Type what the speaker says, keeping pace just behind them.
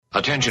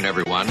Attention,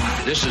 everyone.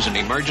 This is an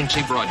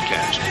emergency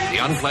broadcast. The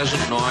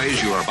unpleasant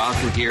noise you are about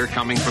to hear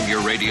coming from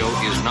your radio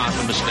is not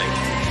a mistake.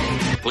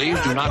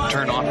 Please do not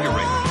turn off your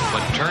radio,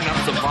 but turn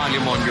up the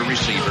volume on your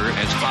receiver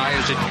as high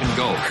as it can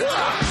go.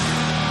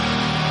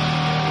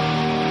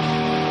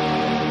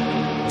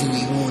 Do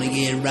we want to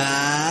get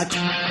rocked?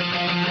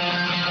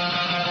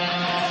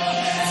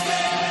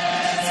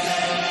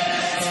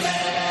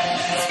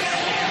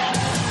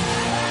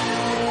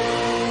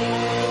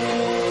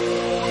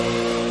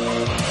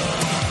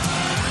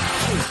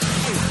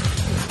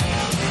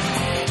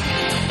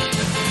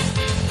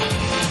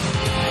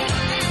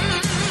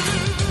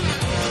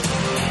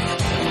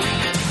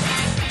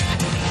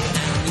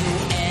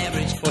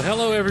 Well,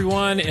 hello,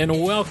 everyone,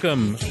 and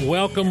welcome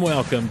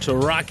to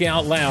Rock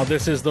Out Loud.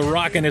 This is the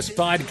Rockinest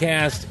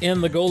podcast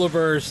in the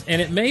Golaverse,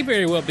 and it may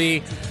very well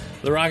be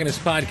the Rockinest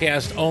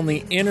podcast on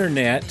the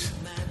internet.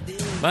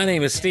 My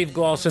name is Steve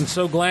Glosson.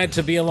 So glad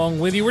to be along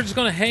with you. We're just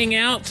going to hang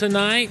out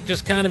tonight,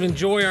 just kind of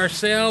enjoy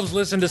ourselves,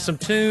 listen to some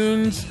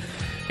tunes,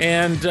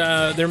 and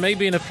there may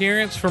be an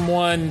appearance from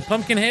one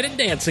pumpkin-headed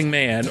dancing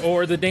man,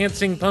 or the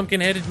dancing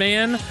pumpkin-headed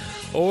man,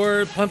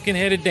 or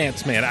pumpkin-headed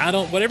dance man.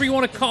 Whatever you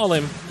want to call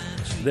him.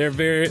 There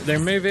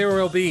may very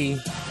well be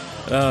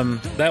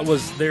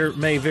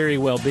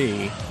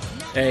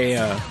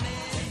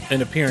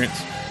an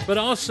appearance, but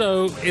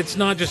also it's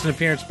not just an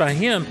appearance by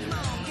him.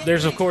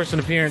 There's of course an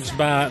appearance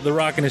by the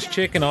rockinest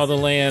chick in all the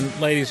land,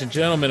 ladies and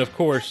gentlemen. Of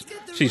course,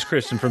 she's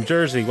Kristin from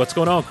Jersey. What's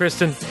going on,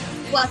 Kristin?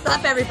 What's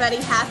up, everybody?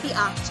 Happy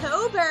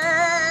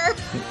October!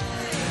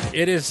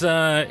 It is.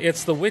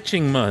 It's the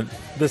witching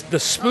month, the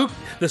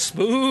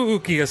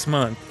spookiest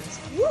month.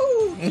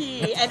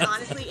 Spooky, and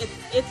honestly,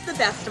 it's the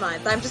best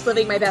month. I'm just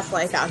living my best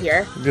life out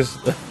here. Just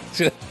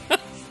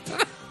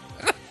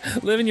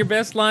living your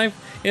best life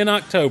in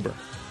October.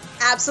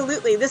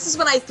 Absolutely. This is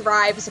when I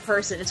thrive as a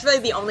person. It's really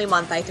the only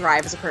month I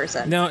thrive as a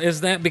person. Now,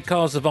 is that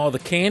because of all the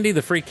candy,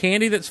 the free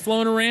candy that's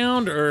flown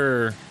around,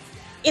 or?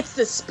 It's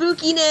the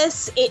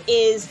spookiness. It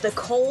is the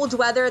cold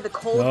weather, the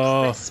cold,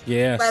 crisp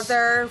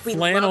weather. We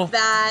love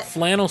that.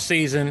 Flannel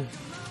season.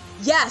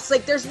 Yes,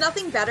 like there's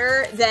nothing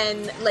better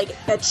than like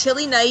a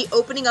chilly night,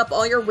 opening up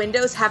all your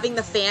windows, having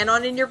the fan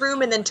on in your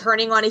room, and then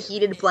turning on a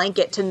heated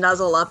blanket to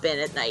nuzzle up in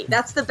at night.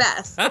 That's the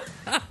best.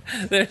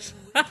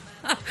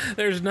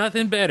 There's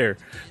nothing better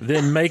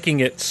than making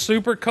it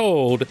super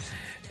cold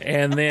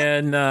and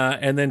then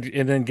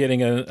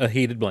getting a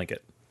heated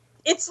blanket.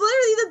 It's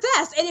literally the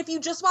best. And if you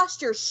just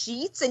washed your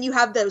sheets and you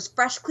have those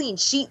fresh, clean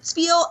sheets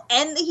feel,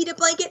 and the heated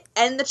blanket,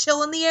 and the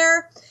chill in the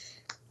air,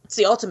 it's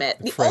the ultimate.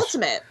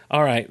 Ultimate.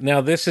 All right. Now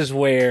this is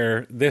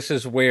where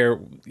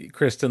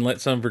Kristin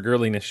let some of her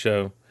girliness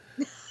show.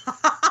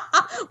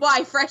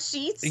 Why? Fresh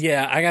sheets?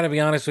 Yeah, I got to be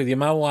honest with you.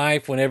 My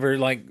wife, whenever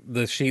like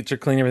the sheets are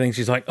clean, everything,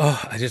 she's like,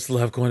 "Oh, I just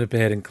love going to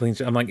bed and clean."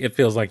 I'm like, "It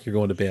feels like you're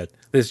going to bed.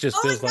 This just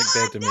feels like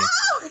bed to me." No,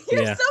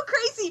 you're so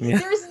crazy. Yeah.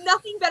 There is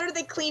nothing better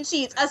than clean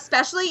sheets,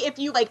 especially if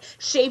you like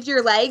shaved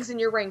your legs and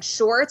you're wearing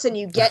shorts and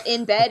you get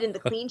in bed in the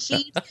clean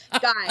sheets.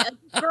 Guys,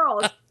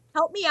 girls,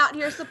 help me out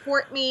here,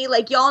 support me.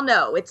 Like, y'all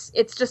know, it's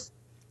just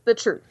the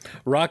truth.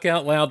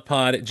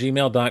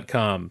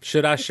 rockoutloudpod@gmail.com.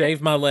 Should I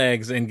shave my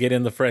legs and get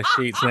in the fresh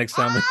sheets next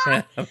time we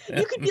have?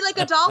 You could be like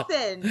a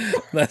dolphin.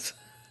 That's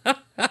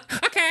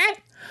okay.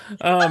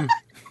 Okay. Oh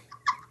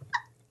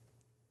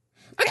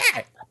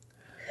my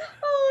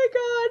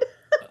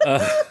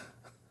god.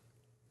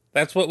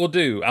 That's what we'll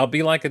do. I'll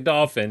be like a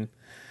dolphin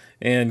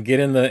and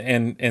get in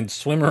and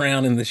swim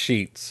around in the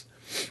sheets.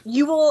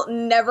 You will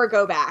never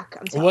go back,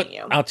 I'm telling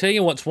you. I'll tell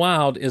you what's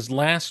wild is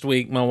last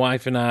week my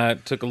wife and I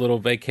took a little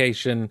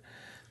vacation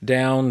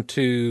down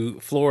to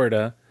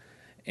Florida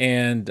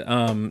and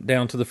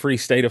down to the free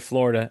state of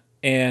Florida,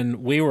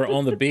 and we were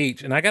on the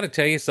beach. And I got to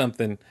tell you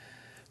something.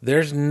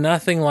 There's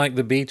nothing like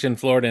the beach in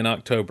Florida in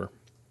October.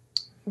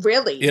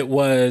 Really? It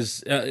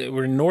was,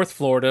 we're in North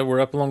Florida.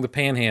 We're up along the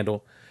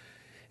Panhandle.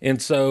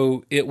 And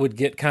so it would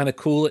get kind of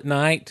cool at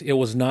night. It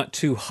was not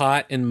too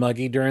hot and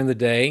muggy during the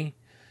day.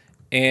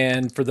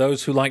 And for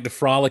those who like to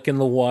frolic in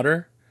the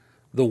water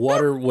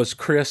was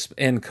crisp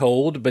and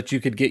cold, but you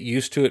could get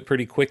used to it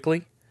pretty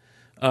quickly.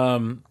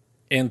 And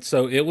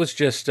so it was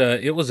just,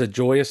 it was a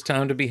joyous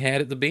time to be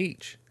had at the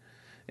beach.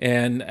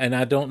 And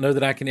I don't know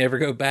that I can ever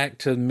go back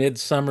to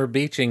midsummer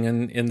beaching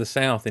in the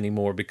South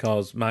anymore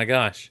because, my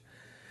gosh,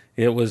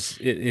 it was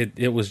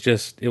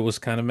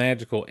kind of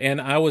magical.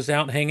 And I was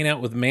out hanging out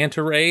with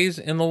manta rays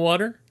in the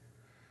water.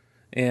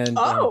 And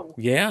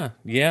yeah.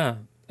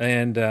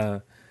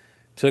 And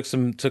took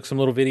some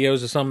little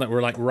videos of some that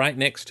were like right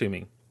next to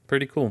me.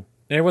 Pretty cool.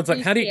 And everyone's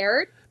like, "How do you?"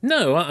 Scared?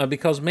 No,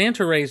 because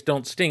manta rays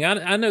don't sting.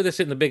 I know this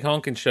isn't the Big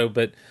Honkin' Show,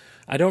 but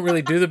I don't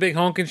really do the Big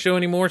Honkin' Show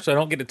anymore, so I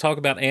don't get to talk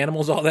about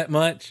animals all that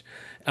much.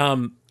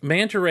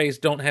 Manta rays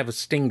don't have a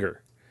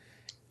stinger.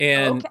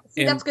 And,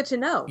 See, that's good to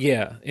know.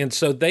 Yeah, and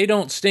so they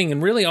don't sting,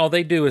 and really all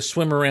they do is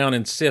swim around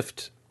and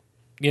sift,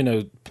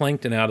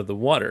 plankton out of the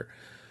water.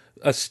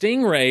 A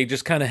stingray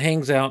just kind of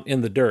hangs out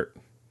in the dirt.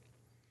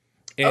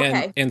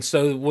 And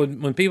so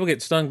when people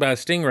get stung by a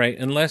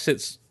stingray, unless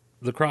it's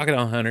the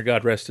crocodile hunter,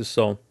 God rest his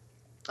soul,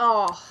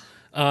 Oh.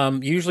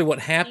 Usually what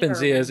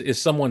happens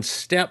is someone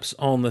steps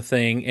on the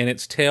thing and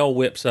its tail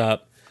whips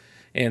up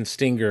and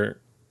Stinger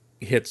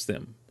hits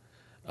them.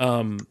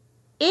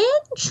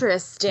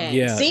 Interesting.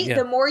 Yeah, See, yeah.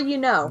 the more you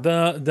know.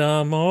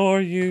 The more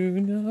you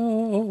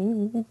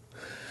know.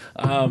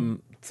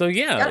 So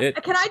yeah.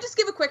 Can I just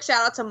give a quick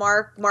shout out to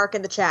Mark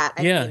in the chat?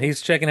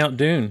 He's checking out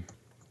Dune.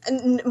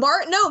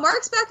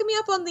 Mark's backing me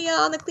up on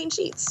the clean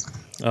sheets.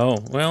 Oh,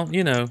 well,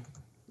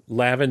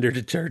 lavender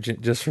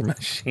detergent just for my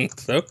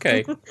sheets.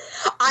 Okay.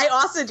 I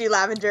also do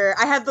lavender.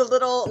 I have the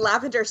little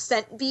lavender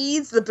scent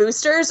beads, the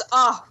boosters.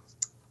 Oh,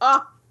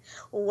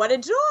 what a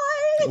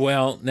joy.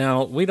 Well,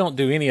 now we don't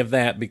do any of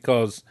that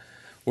because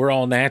we're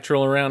all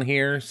natural around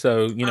here.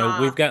 So,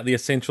 we've got the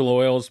essential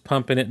oils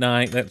pumping at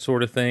night, that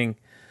sort of thing.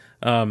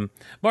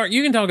 Mark,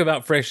 you can talk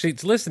about fresh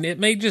sheets. Listen, it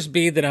may just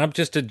be that I'm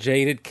just a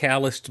jaded,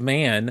 calloused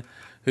man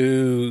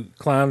who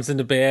climbs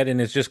into bed and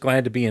is just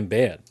glad to be in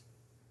bed.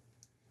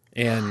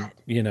 And,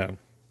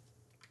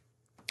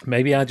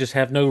 maybe I just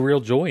have no real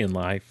joy in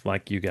life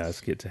like you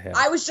guys get to have.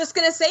 I was just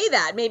going to say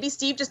that. Maybe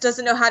Steve just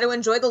doesn't know how to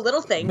enjoy the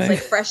little things, like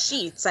fresh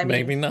sheets.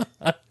 Maybe not.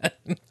 We're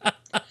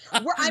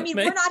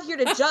not here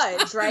to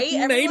judge,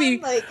 right?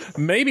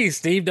 Maybe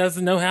Steve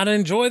doesn't know how to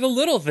enjoy the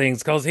little things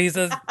because he's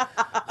a...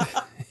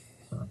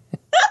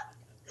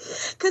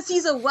 Because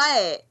he's a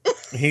what?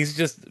 He's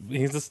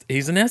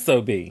an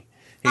SOB. He's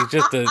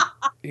just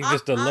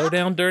a low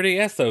down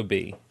dirty SOB.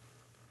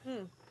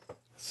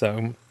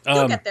 So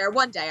he'll get there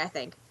one day, I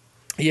think.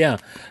 Yeah.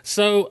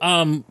 So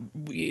I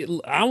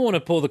want to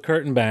pull the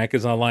curtain back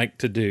as I want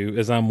to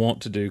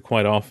do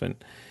quite often,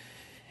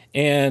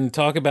 and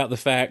talk about the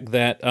fact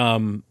that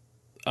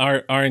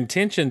our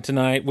intention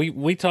tonight.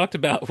 We talked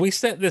about, we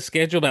set this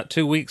schedule about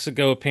 2 weeks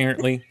ago.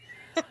 Apparently,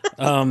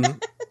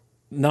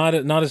 not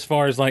as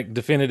far as like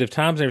definitive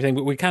times and everything,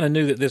 but we kind of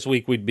knew that this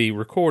week we'd be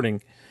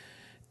recording,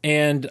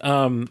 and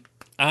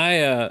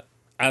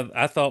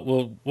I thought,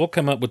 we'll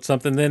come up with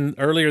something. Then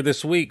earlier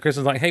this week,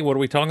 Kristin's like, hey, what are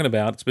we talking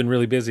about? It's been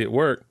really busy at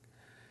work.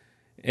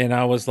 And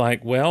I was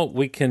like, well,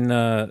 we can,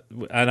 and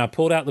I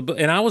pulled out the book.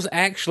 And I was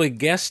actually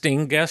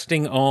guesting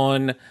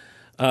on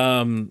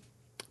a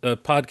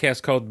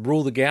podcast called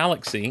Rule the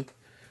Galaxy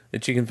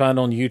that you can find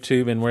on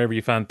YouTube and wherever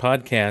you find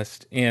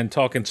podcasts, and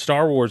talking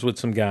Star Wars with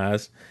some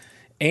guys.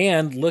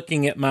 And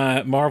looking at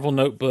my Marvel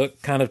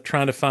notebook, kind of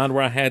trying to find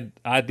where I had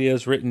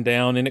ideas written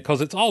down in it, because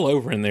it's all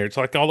over in there. It's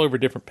like all over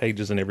different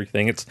pages and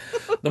everything.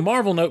 The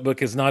Marvel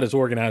notebook is not as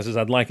organized as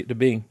I'd like it to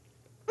be.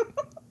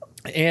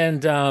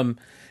 And I'm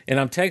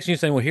texting you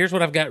saying, well, here's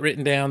what I've got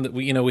written down that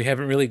we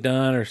haven't really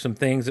done, or some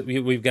things that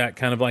we've got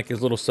kind of like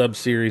as little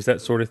sub-series,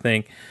 that sort of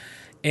thing.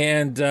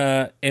 And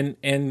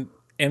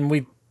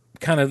we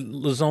kind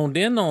of zoned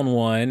in on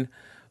one,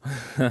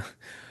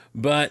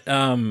 but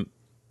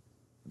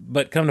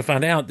come to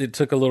find out, it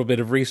took a little bit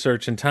of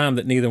research and time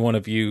that neither one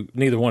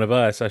of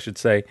us, I should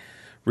say,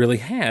 really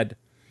had.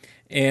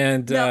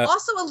 And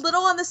also a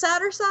little on the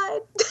sadder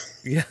side.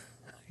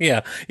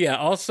 Yeah.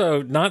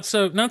 Also, not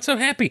so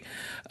happy.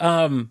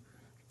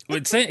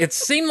 It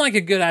seemed like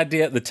a good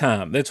idea at the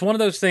time. It's one of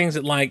those things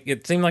that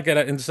it seemed like it.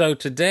 And so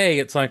today,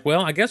 it's like,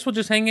 well, I guess we'll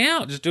just hang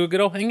out, just do a good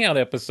old hangout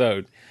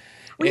episode.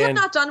 We have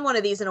not done one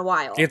of these in a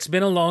while. It's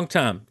been a long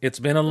time. It's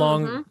been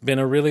been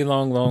a really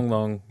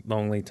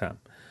lonely time.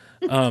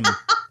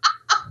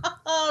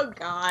 Oh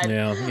God.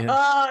 Yeah.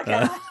 Oh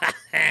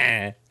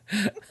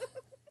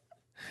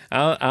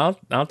God.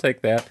 I'll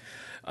take that.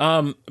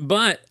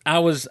 But I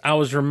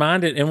was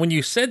reminded, and when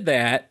you said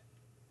that,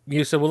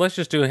 you said, well, let's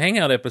just do a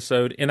hangout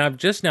episode. And I've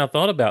just now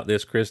thought about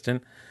this,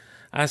 Kristin.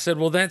 I said,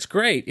 well, that's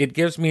great. It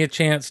gives me a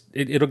chance.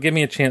 It'll give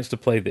me a chance to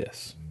play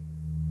this.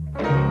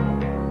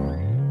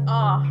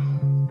 Oh.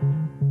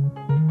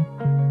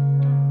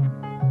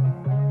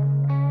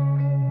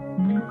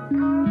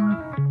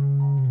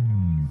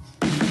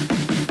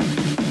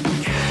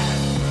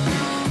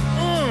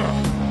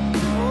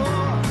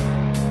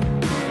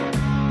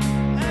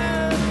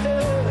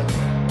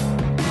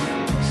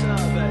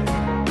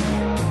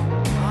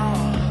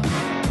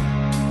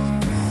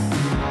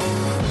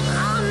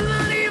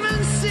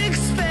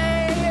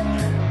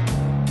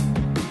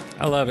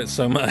 I love it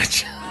so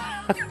much.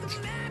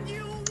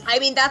 I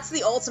mean, that's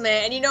the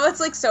ultimate. And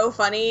what's so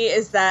funny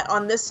is that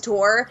on this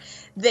tour,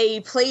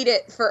 they played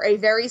it for a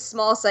very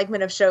small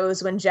segment of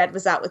shows when Jed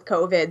was out with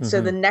COVID. Mm-hmm.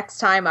 So the next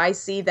time I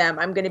see them,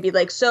 I'm going to be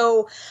like,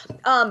 so,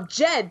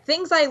 Jed,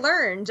 things I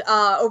learned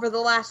over the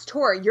last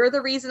tour. You're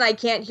the reason I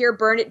can't hear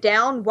Burn It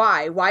Down.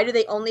 Why? Why do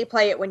they only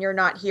play it when you're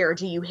not here?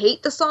 Do you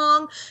hate the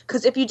song?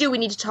 Because if you do, we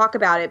need to talk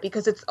about it,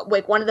 because it's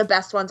one of the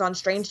best ones on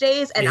Strange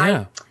Days. And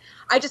yeah.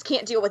 I just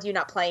can't deal with you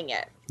not playing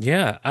it.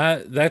 Yeah,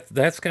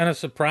 that's kind of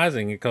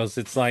surprising, because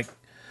it's like,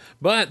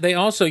 but they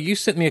also, you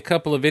sent me a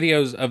couple of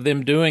videos of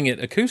them doing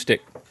it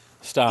acoustic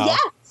style. Yes.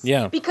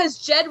 Yeah. Because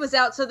Jed was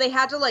out, so they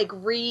had to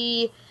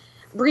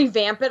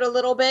revamp it a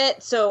little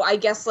bit. So I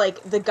guess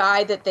the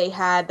guy that they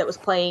had that was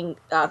playing,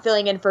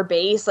 filling in for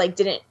bass,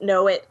 didn't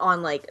know it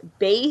on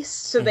bass.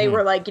 So they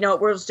were like,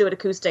 we'll just do it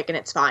acoustic and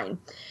it's fine.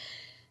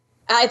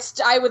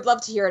 I would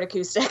love to hear it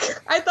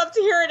acoustic. I'd love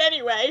to hear it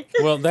anyway.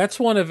 Well, that's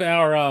one of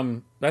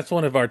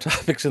our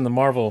topics in the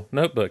Marvel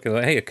Notebook.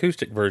 Hey,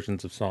 acoustic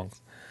versions of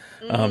songs.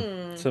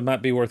 So it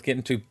might be worth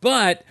getting to.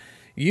 But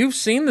you've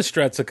seen the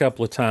Struts a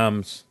couple of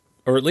times,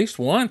 or at least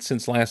once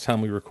since last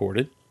time we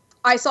recorded.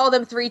 I saw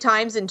them 3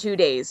 times in 2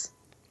 days.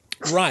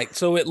 Right.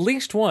 So at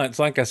least once,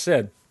 like I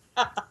said.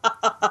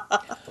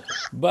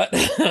 But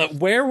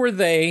where were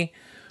they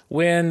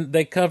when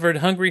they covered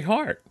Hungry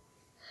Heart?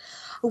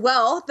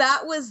 Well,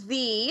 that was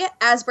the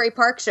Asbury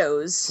Park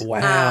shows.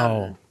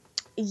 Wow.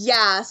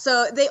 Yeah,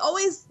 so they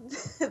always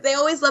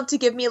love to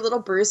give me a little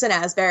Bruce and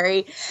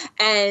Asbury,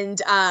 and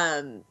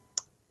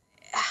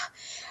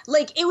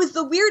like it was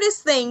the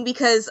weirdest thing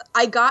because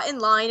I got in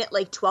line at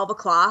like 12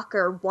 o'clock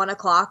or 1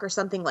 o'clock or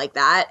something like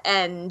that,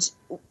 and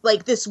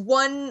like this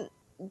one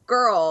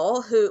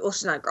girl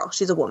she's not a girl,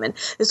 she's a woman.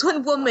 This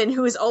one woman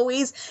who is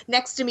always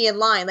next to me in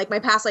line, like my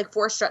past like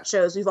 4 Strut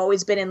shows, we've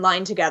always been in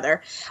line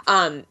together.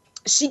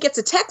 She gets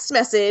a text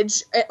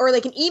message or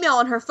like an email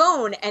on her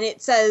phone, and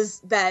it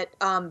says that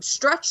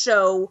Strut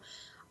Show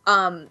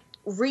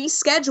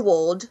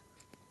rescheduled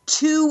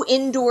 2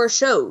 indoor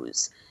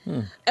shows.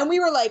 And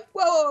we were like,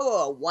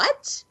 whoa,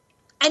 what?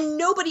 And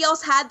nobody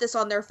else had this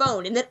on their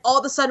phone. And then all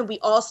of a sudden we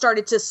all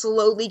started to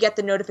slowly get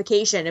the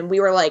notification, and we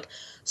were like,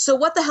 so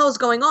what the hell is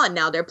going on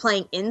now? They're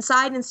playing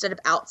inside instead of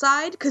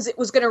outside? Because it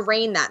was going to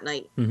rain that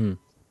night. Mm-hmm.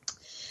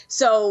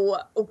 So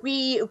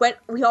we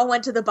all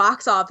went to the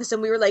box office,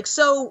 and we were like,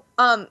 so,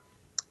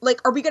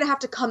 like, are we going to have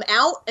to come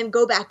out and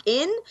go back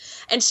in?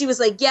 And she was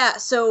like, yeah.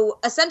 So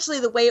essentially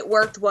the way it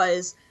worked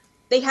was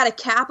they had a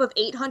cap of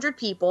 800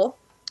 people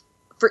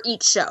for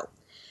each show.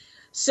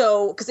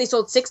 So, because they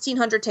sold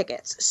 1,600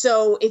 tickets.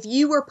 So if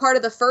you were part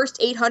of the first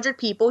 800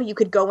 people, you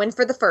could go in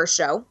for the first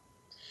show.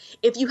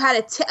 If you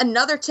had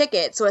another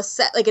ticket, so a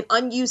set, like an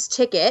unused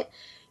ticket,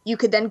 you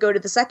could then go to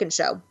the second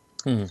show.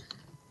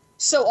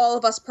 So all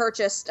of us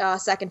purchased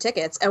second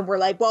tickets, and we're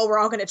like, well, we're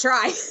all going to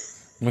try.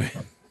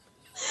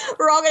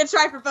 We're all going to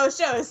try for both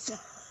shows.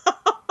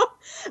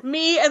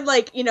 Me and,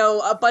 like, you know,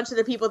 a bunch of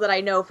the people that I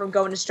know from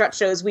going to Strut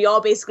shows, we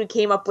all basically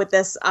came up with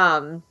this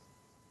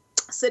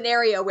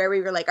scenario where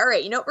we were like, all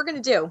right, you know what we're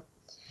going to do?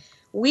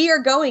 We are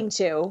going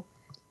to,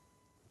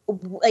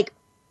 like,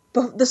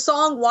 the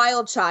song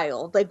Wild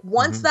Child, like,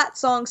 once that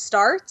song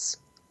starts,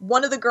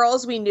 one of the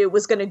girls we knew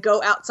was going to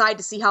go outside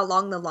to see how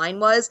long the line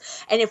was.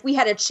 And if we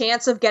had a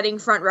chance of getting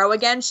front row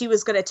again, she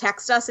was going to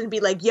text us and be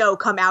like, yo,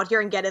 come out here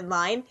and get in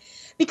line.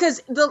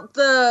 Because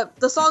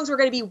the songs were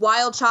going to be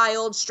Wild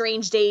Child,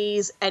 Strange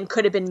Days, and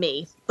Could Have Been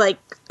Me. Like,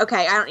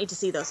 okay, I don't need to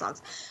see those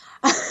songs.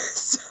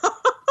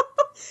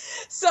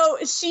 So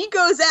she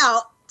goes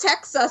out,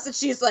 texts us, and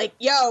she's like,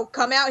 yo,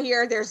 come out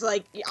here. There's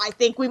like, I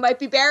think we might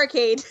be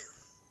barricade.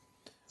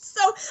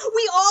 So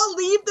we all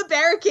leave the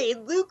barricade.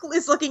 Luke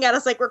is looking at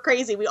us like we're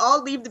crazy. We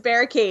all leave the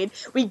barricade.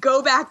 We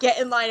go back, get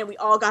in line, and we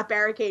all got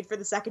barricade for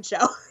the second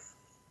show.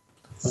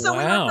 So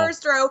we were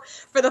first row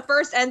for the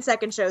first and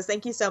second shows.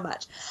 Thank you so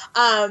much.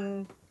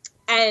 And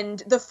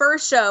the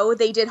first show,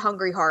 they did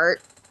Hungry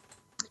Heart.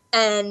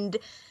 And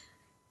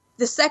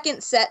the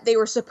second set, they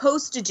were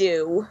supposed to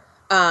do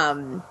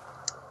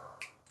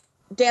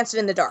Dancing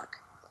in the Dark.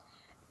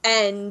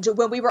 And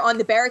when we were on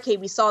the barricade,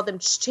 we saw them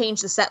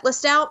change the set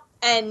list out.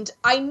 And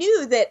I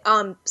knew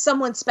that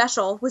someone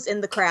special was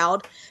in the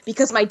crowd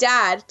because my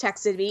dad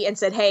texted me and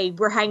said, hey,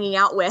 we're hanging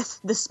out with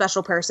this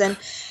special person.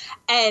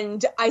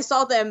 And I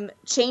saw them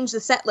change the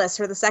set list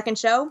for the second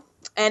show.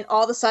 And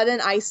all of a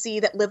sudden, I see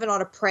that Living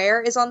on a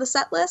Prayer is on the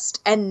set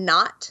list and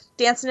not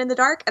Dancing in the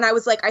Dark. And I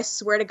was like, I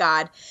swear to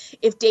God,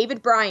 if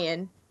David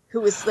Bryan,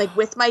 who was like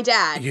with my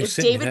dad, if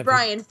David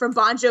Bryan from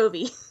Bon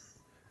Jovi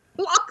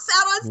walks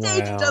out on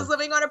stage and does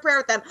Living on a Prayer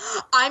with them,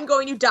 I'm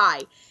going to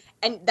die.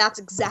 And that's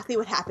exactly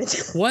what happened.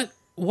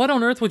 What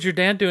on earth was your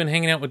dad doing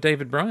hanging out with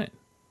David Bryan?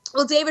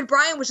 Well, David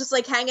Bryan was just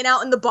like hanging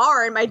out in the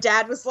bar, and my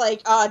dad was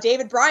like,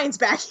 David Bryan's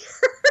back here.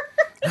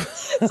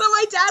 So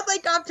my dad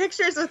like got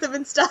pictures with him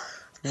and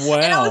stuff. Wow.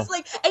 And I was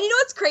like, and you know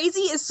what's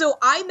crazy is, so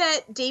I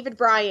met David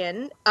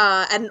Bryan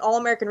at an All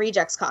American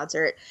Rejects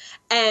concert,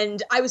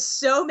 and I was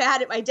so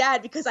mad at my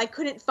dad because I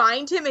couldn't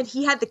find him, and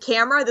he had the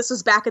camera. This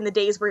was back in the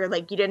days where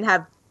like you didn't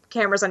have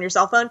cameras on your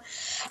cell phone,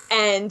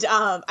 and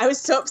I was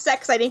so upset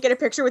because I didn't get a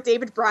picture with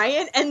David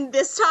Bryan. And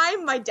this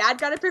time my dad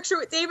got a picture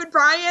with David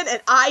Bryan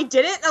and I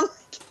didn't. I'm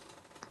like,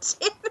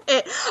 damn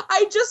it,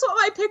 I just want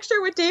my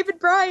picture with David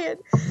Bryan.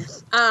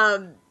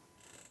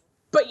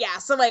 But yeah,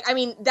 so like, I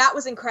mean, that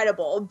was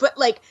incredible. But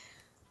like,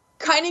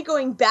 kind of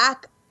going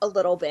back a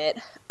little bit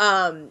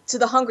to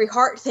the Hungry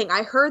Heart thing,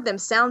 I heard them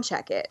sound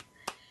check it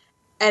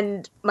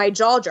and my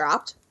jaw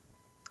dropped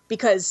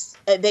because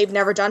they've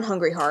never done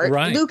Hungry Heart.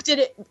 Right. Luke did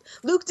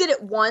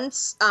it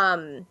once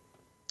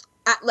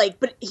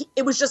but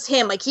it was just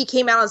him. Like, he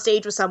came out on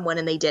stage with someone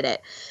and they did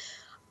it.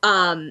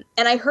 And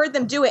I heard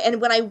them do it. And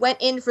when I went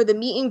in for the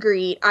meet and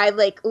greet, I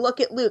like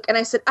look at Luke and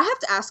I said, I have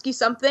to ask you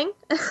something.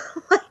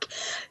 Like,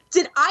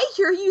 did I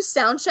hear you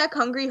sound check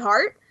Hungry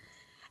Heart?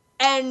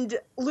 And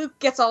Luke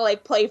gets all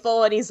like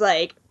playful and he's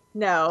like,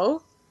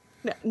 no,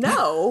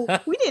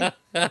 we didn't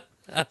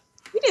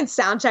We didn't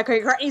sound check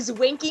Hungry Heart. He's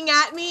winking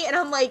at me, and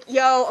I'm like,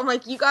 yo,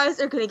 you guys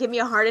are gonna give me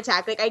a heart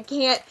attack. Like, I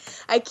can't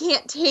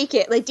take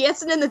it. Like,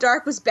 Dancing in the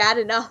Dark was bad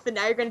enough, and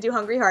now you're gonna do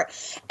Hungry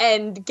Heart.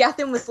 And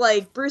Gethin was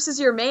like, Bruce is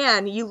your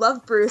man. You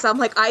love Bruce. I'm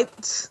like, I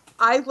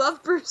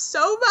love Bruce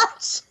so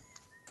much.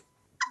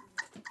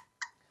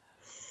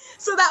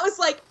 So that was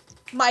like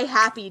my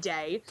happy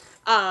day.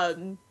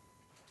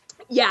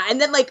 Yeah, and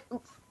then like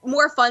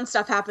more fun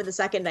stuff happened the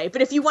second night.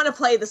 But if you want to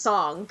play the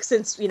song,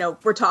 since,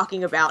 we're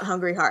talking about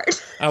Hungry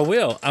Heart. I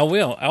will.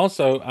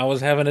 Also, I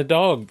was having a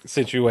dog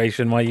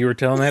situation while you were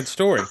telling that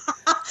story.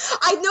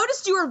 I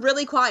noticed you were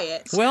really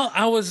quiet. Well,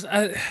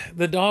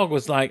 the dog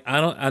was like,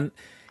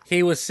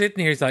 he was sitting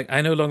here. He's like,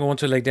 I no longer want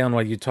to lay down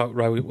while you talk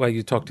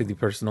to the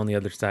person on the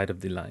other side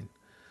of the line.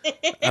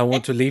 I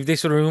want to leave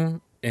this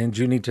room, and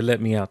you need to let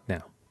me out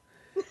now.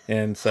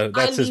 And so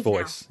that's his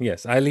voice. Now.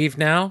 Yes, I leave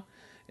now.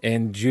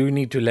 And you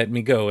need to let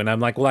me go. And I'm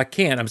like, well, I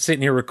can't. I'm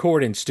sitting here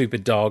recording,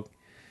 stupid dog.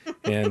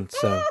 And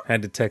so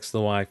had to text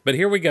the wife. But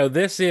here we go.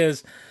 This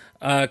is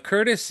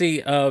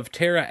courtesy of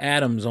Tara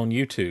Adams on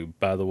YouTube,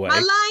 by the way. My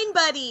line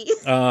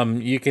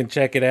buddy. You can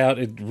check it out.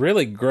 It's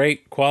really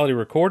great quality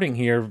recording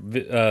here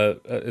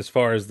as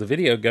far as the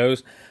video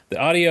goes. The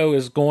audio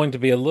is going to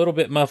be a little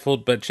bit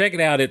muffled, but check it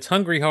out. It's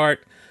Hungry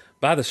Heart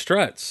by the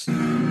Struts.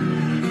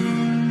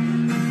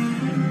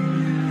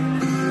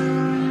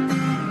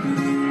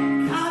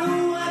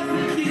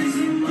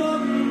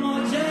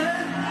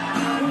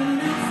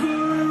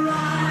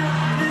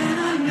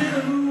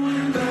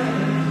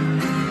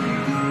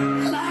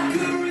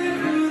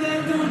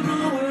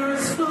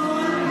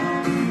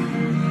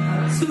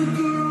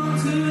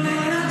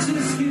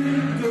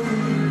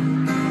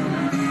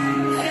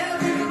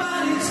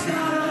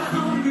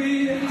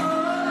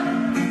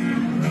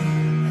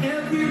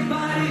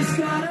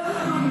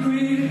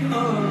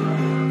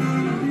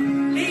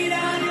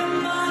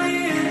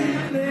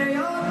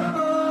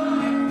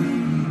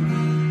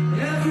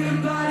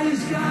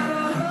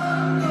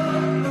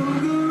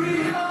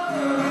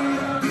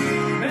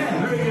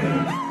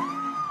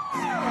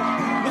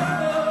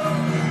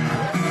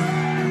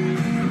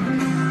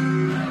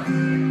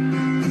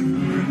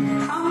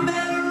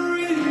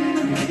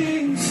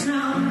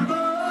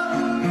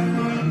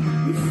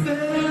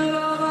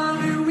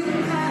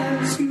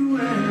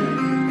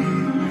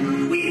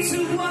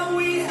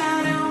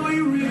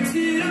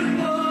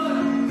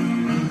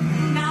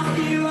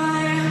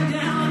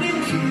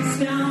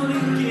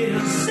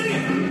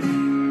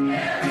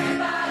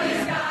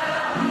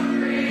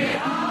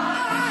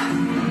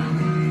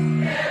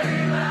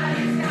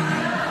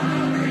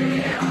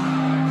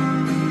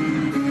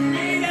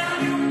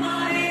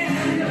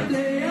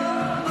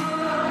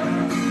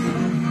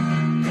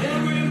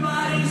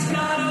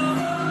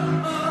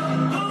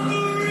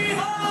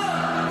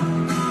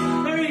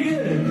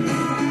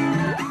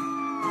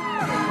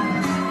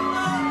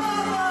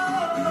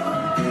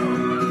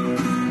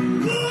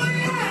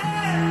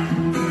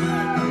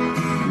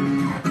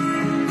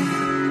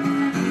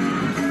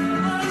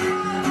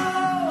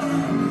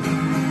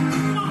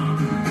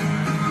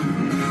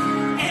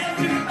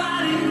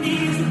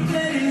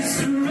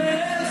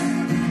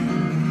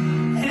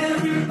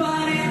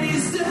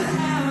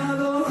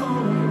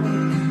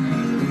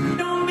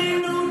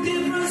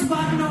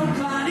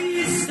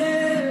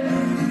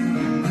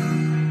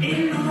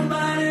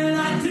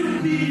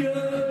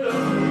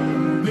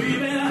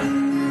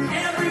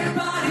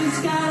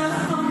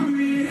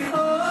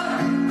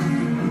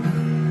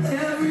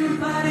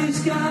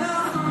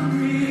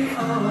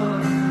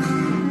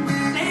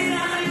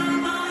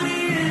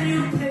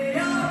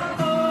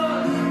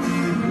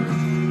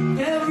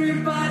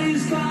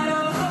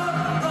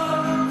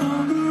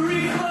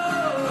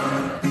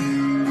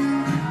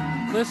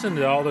 Listen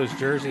to all those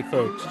Jersey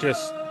folks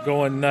just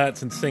going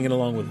nuts and singing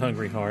along with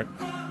Hungry Heart.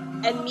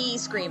 And me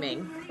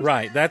screaming.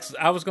 Right.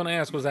 I was going to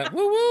ask, was that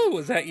woo-woo?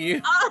 Was that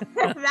you?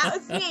 That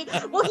was me.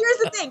 Well, here's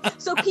the thing.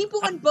 So people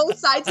on both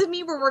sides of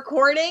me were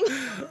recording.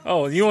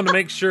 Oh, you want to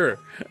make sure.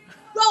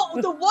 Well,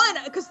 the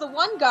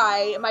one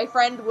guy, my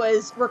friend,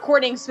 was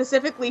recording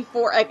specifically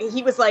for,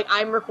 he was like,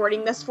 I'm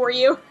recording this for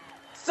you.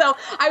 So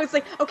I was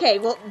like, okay,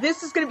 well,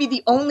 this is going to be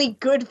the only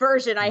good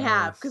version I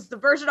have, because the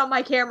version on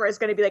my camera is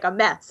going to be like a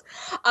mess.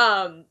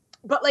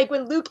 But like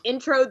when Luke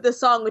introed the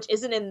song, which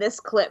isn't in this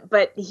clip,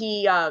 but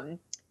he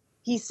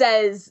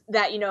says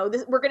that,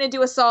 we're going to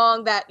do a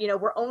song that,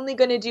 we're only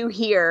going to do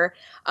here.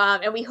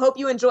 And we hope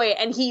you enjoy it.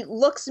 And he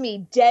looks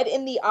me dead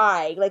in the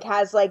eye, like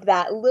has like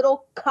that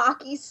little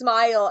cocky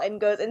smile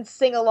and goes, and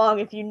sing along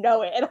if you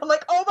know it. And I'm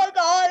like, oh my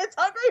God, it's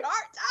Hungry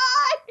Heart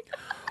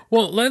time.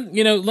 Well,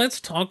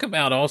 let's talk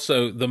about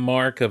also the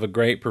mark of a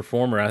great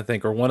performer, I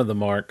think, or one of the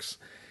marks,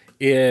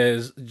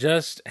 is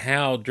just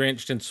how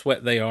drenched in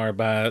sweat they are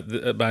by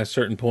a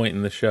certain point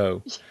in the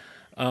show.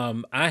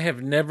 I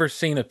have never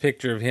seen a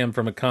picture of him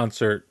from a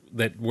concert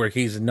where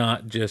he's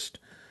not just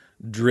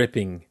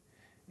dripping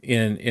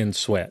in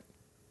sweat.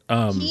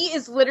 He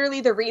is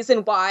literally the reason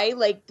why,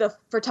 like, the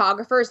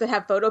photographers that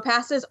have photo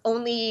passes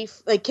only,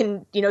 like,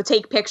 can,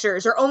 take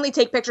pictures or only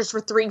take pictures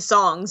for 3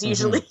 songs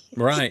usually.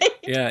 Right.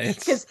 Yeah.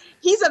 Because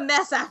he's a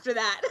mess after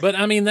that. But,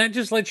 I mean, that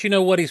just lets you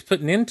know what he's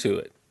putting into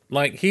it.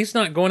 Like, he's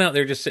not going out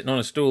there just sitting on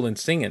a stool and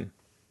singing.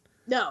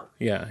 No.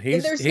 Yeah.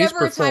 There's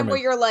never a time where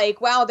you're like,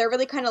 wow, they're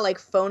really kind of, like,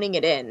 phoning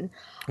it in.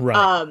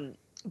 Right.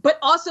 But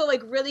also,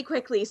 like, really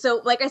quickly.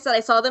 So, like I said, I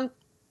saw them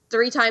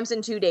 3 times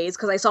in 2 days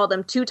because I saw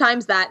them 2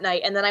 times that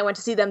night, and then I went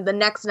to see them the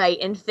next night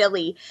in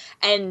Philly.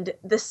 And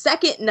the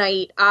second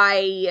night,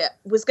 I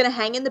was going to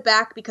hang in the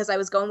back because I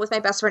was going with my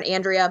best friend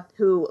Andrea,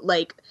 who,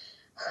 like,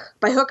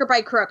 by hook or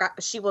by crook,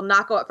 she will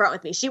not go up front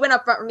with me. She went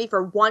up front with me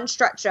for one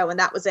Strut show, and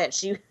that was it.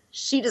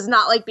 She does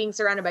not like being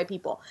surrounded by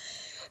people.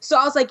 So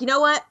I was like, you know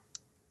what?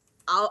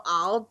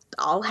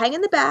 I'll hang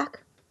in the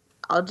back.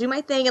 I'll do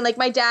my thing. And, like,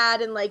 my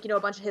dad and, like, a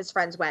bunch of his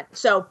friends went.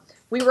 So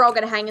we were all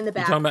going to hang in the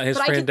back. You talking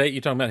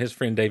about his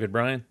friend David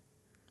Bryan?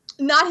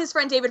 Not his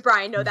friend David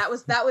Bryan. No, that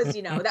was that was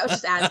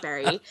just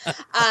Asbury.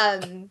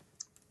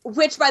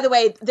 Which, by the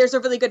way, there's a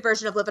really good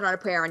version of Living on a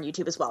Prayer on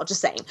YouTube as well.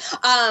 Just saying.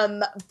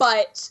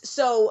 But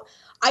so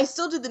I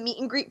still did the meet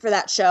and greet for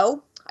that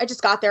show. I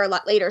just got there a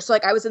lot later. So,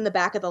 like, I was in the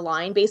back of the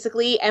line,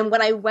 basically. And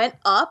when I went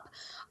up,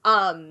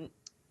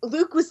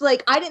 Luke was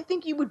like, I didn't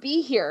think you would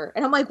be here.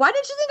 And I'm like, why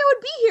didn't you think I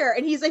would be here?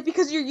 And he's like,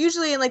 because you're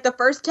usually in, like, the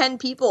first 10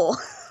 people.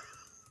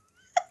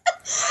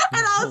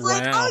 And I was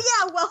like, oh,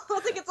 yeah, well, I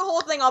think it's a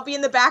whole thing. I'll be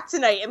in the back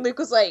tonight. And Luke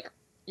was like,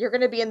 you're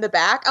going to be in the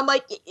back? I'm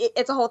like,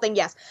 it's a whole thing,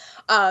 yes.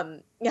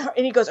 And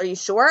he goes, are you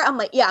sure? I'm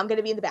like, yeah, I'm going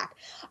to be in the back.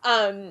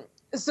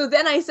 So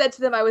then I said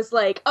to them, I was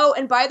like, oh,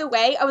 and by the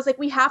way, I was like,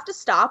 we have to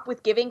stop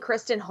with giving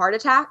Kristin heart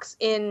attacks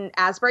in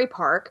Asbury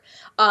Park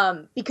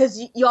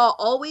because y'all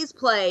always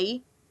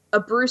play a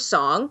Bruce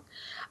song.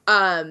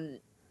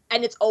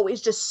 And it's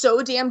always just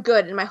so damn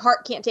good, and my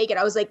heart can't take it.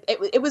 I was like,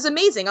 it was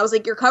amazing. I was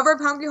like, your cover of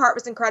Hungry Heart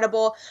was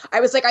incredible. I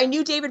was like, I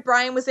knew David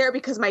Bryan was there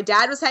because my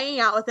dad was hanging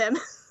out with him.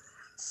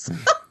 So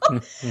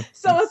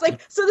I was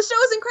like, so the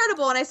show is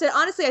incredible. And I said,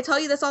 honestly, I tell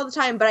you this all the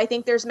time, but I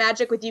think there's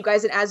magic with you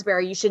guys in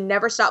Asbury. You should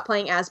never stop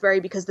playing Asbury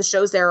because the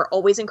shows there are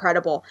always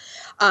incredible.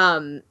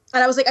 And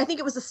I was like, I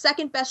think it was the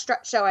second best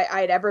Strut show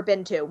I had ever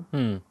been to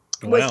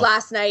was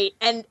last night.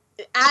 And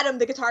Adam,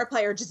 the guitar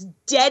player, just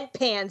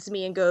deadpans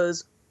me and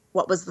goes,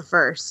 what was the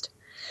first?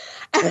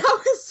 And I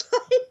was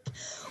like,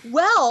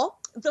 well,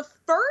 the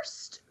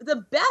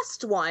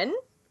best one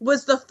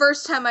was the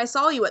first time I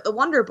saw you at the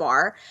Wonder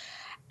Bar.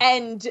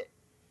 And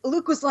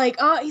Luke was like,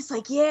 oh, he's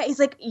like, yeah. He's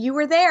like, you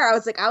were there. I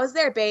was like, I was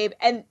there, babe.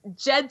 And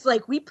Jed's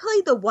like, we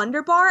played the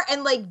Wonder Bar.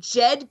 And, like,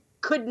 Jed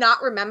could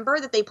not remember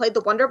that they played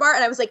the Wonder Bar.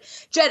 And I was like,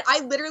 Jed,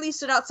 I literally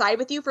stood outside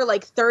with you for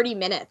like 30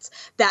 minutes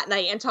that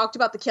night and talked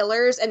about the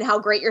Killers and how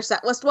great your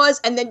set list was.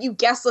 And then you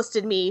guest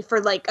listed me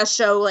for like a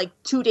show like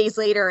 2 days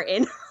later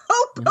in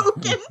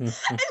Hoboken. And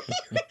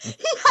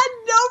he had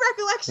no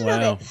recollection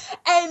of it.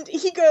 And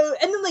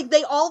and then like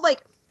they all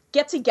like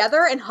get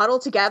together and huddle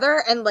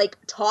together and like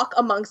talk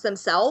amongst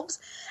themselves.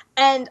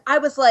 And I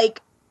was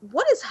like,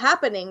 what is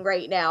happening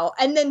right now?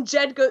 And then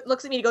Jed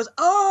looks at me and he goes,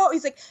 oh,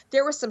 he's like,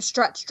 there was some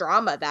Struts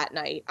drama that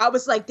night. I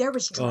was like, there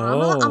was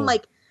drama? I'm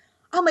like,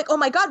 oh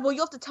my God, well,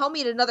 you'll have to tell me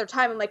at another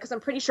time. I'm like, because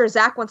I'm pretty sure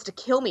Zach wants to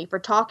kill me for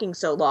talking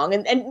so long.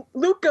 And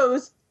Luke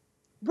goes,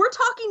 we're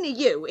talking to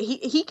you.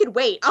 He could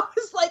wait. I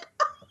was like,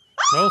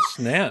 oh,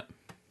 snap.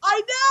 I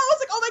know. I was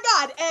like, oh my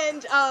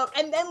God.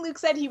 And then Luke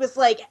said he's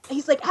like,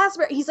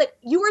 Asbury, he's like,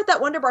 you were at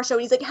that Wonder Bar show.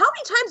 And he's like, how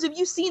many times have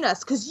you seen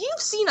us? Because you've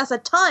seen us a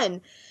ton.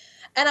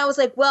 And I was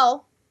like,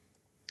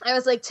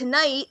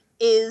 tonight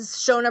is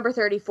show number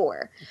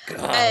 34.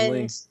 Golly.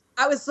 And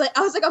I was like,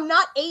 I'm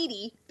not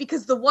 80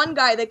 because the one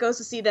guy that goes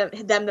to see them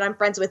that I'm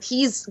friends with,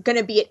 he's going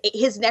to be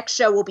his next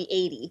show will be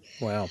 80.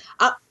 Wow.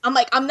 I'm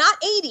like, I'm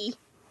not 80,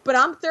 but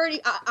I'm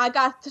 30. I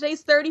got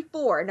today's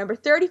 34, number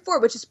 34,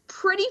 which is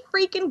pretty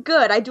freaking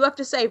good. I do have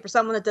to say for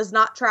someone that does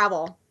not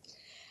travel.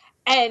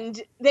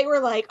 And they were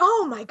like,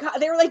 oh my God.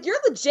 They were like, you're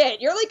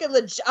legit. You're like a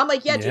legit. I'm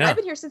like, yeah, dude, I've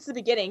been here since the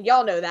beginning.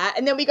 Y'all know that.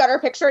 And then we got our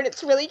picture and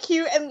it's really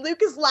cute. And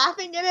Luke is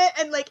laughing in it.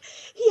 And like,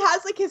 he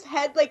has like his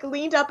head like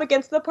leaned up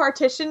against the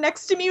partition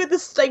next to me with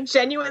this like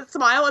genuine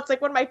smile. It's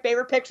like one of my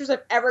favorite pictures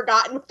I've ever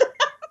gotten with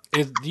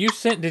him.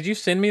 Did you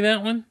send me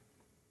that one?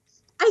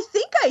 I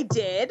think I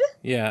did.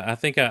 Yeah, I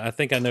think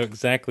I know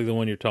exactly the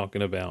one you're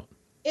talking about.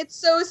 It's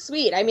so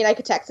sweet. I mean, I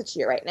could text it to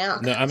you right now.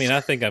 No, I mean,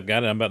 I think I've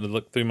got it. I'm about to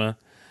look through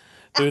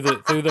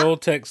the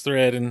old text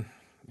thread and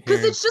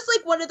because it's just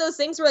like one of those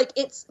things where like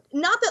it's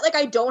not that like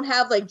I don't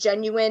have like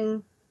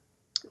genuine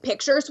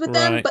pictures with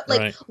them, but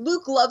like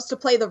Luke loves to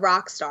play the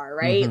rock star,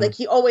 right? Mm-hmm. Like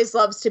he always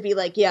loves to be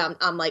like, yeah,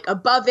 I'm like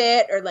above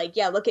it, or like,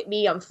 yeah, look at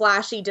me, I'm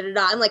flashy, and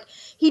like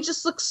he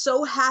just looks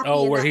so happy.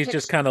 Oh, where he's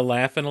just kind of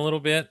laughing a little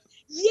bit.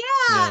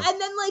 Yeah,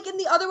 and then like in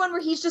the other one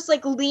where he's just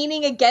like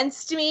leaning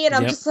against me, and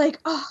I'm just like,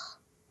 oh.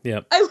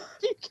 Yep. I love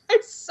you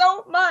guys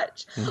so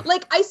much.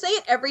 Like, I say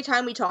it every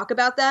time we talk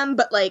about them,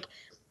 but, like,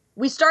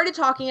 we started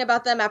talking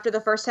about them after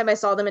the first time I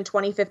saw them in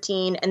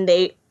 2015, and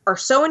they are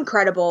so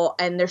incredible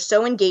and they're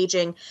so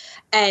engaging.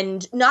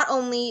 And not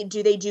only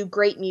do they do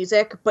great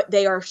music, but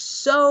they are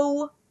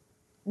so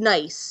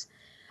nice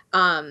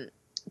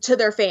to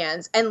their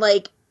fans. And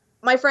like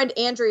my friend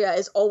Andrea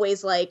is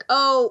always like,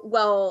 oh,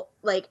 well,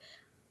 like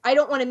I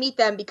don't want to meet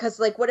them because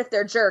like, what if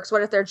they're jerks?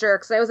 What if they're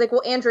jerks? And I was like,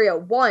 well, Andrea,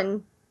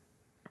 one,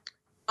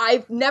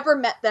 I've never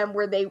met them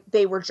where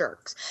they were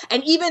jerks.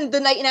 And even the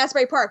night in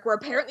Asbury Park where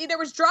apparently there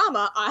was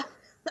drama,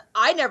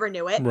 I never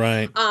knew it.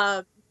 Right.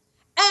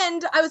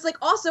 And I was like,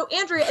 also,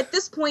 Andrea, at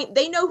this point,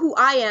 they know who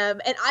I am.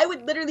 And I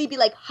would literally be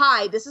like,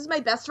 hi, this is my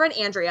best friend,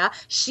 Andrea.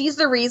 She's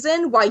the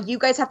reason why you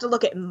guys have to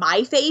look at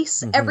my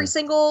face every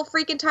single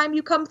freaking time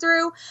you come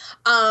through.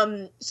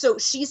 So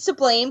she's to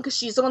blame because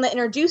she's the one that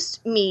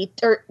introduced me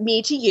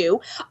to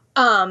you.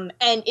 And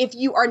if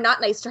you are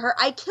not nice to her,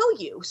 I kill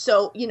you.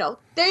 So, you know,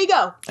 there you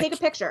go. Take a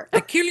picture.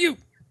 I kill you.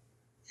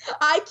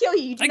 I kill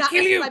you. You do not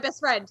mess with my best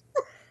friend.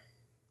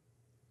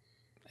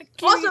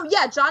 Also,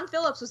 yeah, John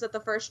Phillips was at the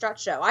first Strut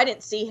show. I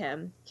didn't see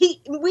him.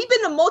 We've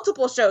been to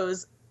multiple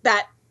shows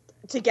that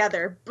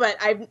together, but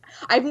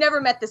I've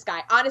never met this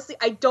guy. Honestly,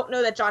 I don't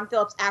know that John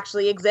Phillips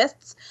actually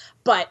exists,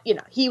 but you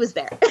know, he was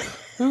there.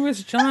 Who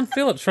is John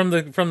Phillips from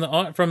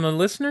the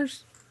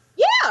listeners?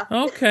 Yeah.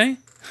 Okay.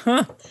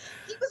 Huh.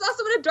 He was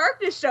also at a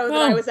Darkness show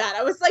that I was at.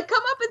 I was like,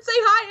 come up and say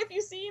hi if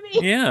you see me.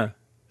 Yeah.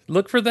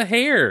 Look for the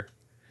hair.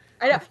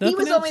 I know. He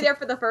was only there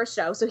for the first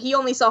show, so he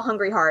only saw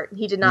Hungry Heart.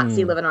 He did not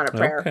see Living on a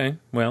Prayer. Okay.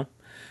 Well,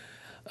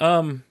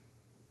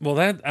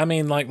 that, I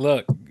mean, like,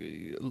 look,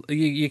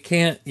 you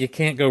can't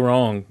go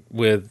wrong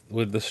with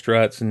the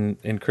Struts and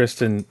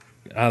Kristin.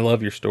 I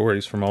love your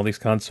stories from all these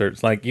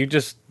concerts. Like, you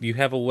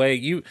have a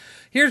way.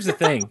 Here's the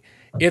thing.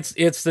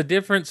 It's the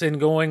difference in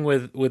going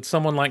with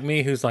someone like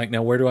me who's like,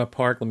 now where do I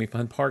park? Let me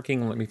find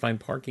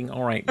parking.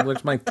 All right,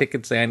 where's my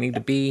ticket say I need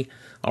to be?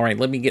 All right,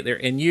 let me get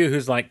there. And you,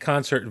 who's like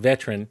concert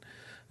veteran,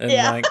 and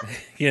like,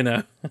 you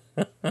know,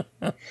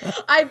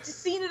 I've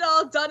seen it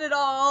all, done it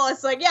all.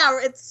 It's like, yeah,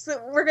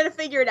 we're gonna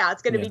figure it out.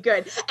 It's gonna be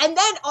good. And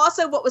then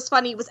also, what was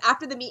funny was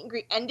after the meet and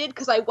greet ended,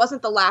 because I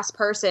wasn't the last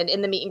person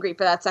in the meet and greet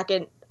for that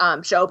second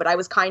show, but I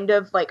was kind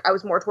of like, I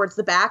was more towards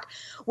the back.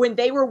 When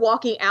they were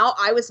walking out,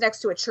 I was next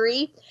to a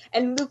tree,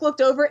 and Luke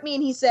looked over at me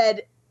and he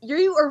said,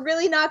 "You are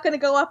really not going to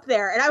go up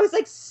there." And I was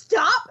like,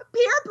 "Stop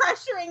peer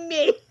pressuring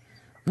me."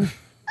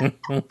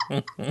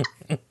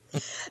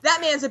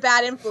 That man's a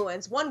bad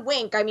influence. One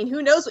wink, I mean,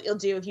 who knows what you'll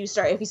do if he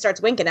starts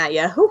winking at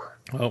you. Whew.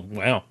 Oh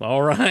wow!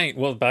 All right.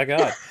 Well, by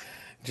God,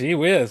 gee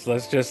whiz.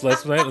 Let's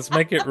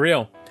make it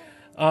real.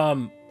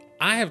 I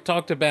have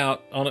talked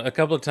about a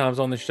couple of times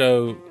on the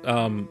show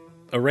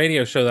a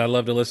radio show that I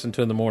love to listen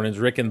to in the mornings,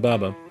 Rick and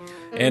Bubba,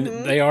 and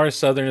they are as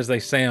Southern as they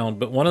sound.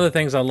 But one of the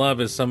things I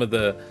love is some of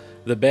the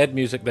bed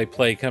music they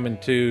play coming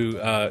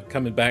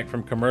back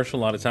from commercial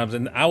a lot of times.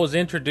 And I was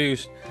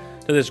introduced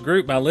to this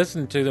group by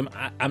listening to them.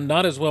 I'm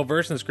not as well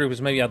versed in this group as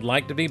maybe I'd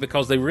like to be,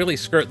 because they really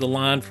skirt the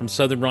line from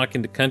Southern rock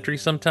into country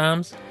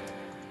sometimes.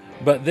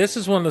 But this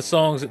is one of the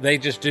songs that they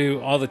just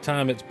do all the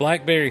time. It's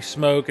Blackberry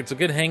Smoke. It's a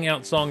good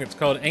hangout song. It's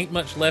called Ain't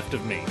Much Left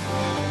of Me.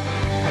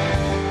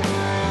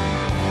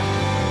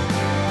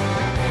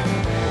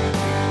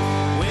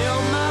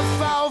 Well, my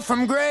fall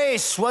from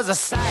grace was a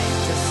sight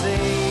to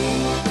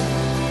see.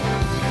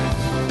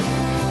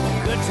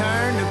 Good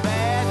turn to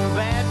bad and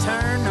bad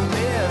turn to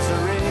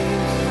misery.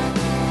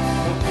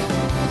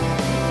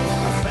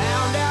 I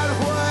found out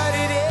what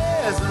it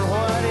is and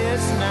what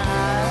it's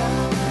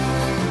not.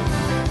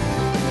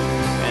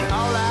 And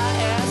all I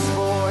ask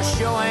for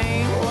sure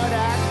ain't what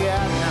I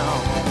got now.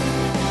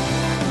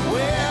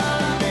 Well,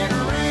 I've been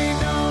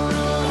rained on,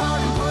 rode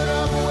hard and put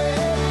up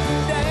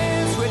with.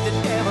 Dance with the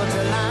devil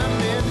till I'm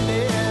in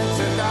bed.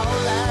 Took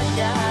all I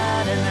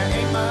got and there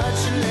ain't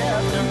much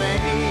left of me.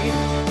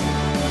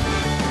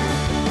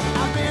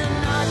 I've been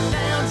knocked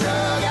down,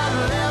 drug out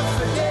and left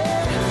for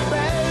dead.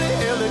 Barely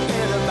held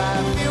together by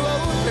a few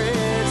old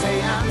threads.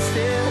 Hey, I'm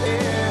still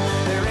here.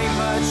 There ain't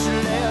much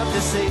left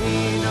to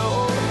see,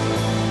 no.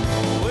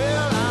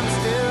 Well, I'm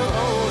still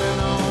holding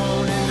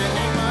on, and there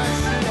ain't much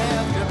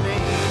left of me,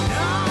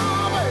 no,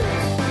 baby.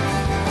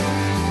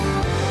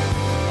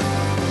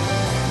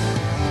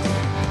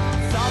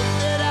 Thought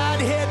that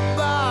I'd hit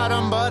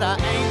bottom, but I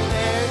ain't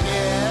there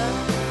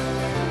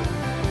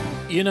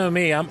yet. You know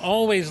me, I'm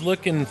always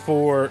looking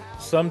for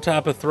some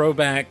type of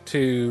throwback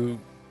to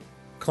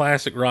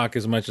classic rock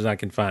as much as I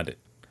can find it.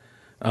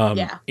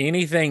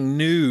 Anything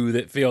new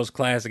that feels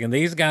classic, and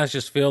these guys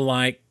just feel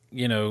like,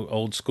 you know,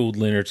 old school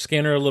Leonard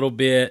Skinner a little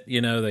bit.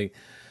 You know,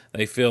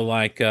 they feel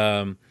like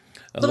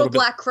Little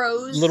Black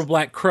Crows,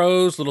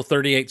 little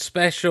 38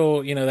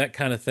 Special, you know, that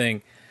kind of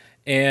thing.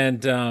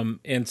 And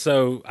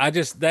so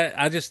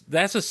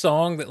that's a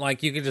song that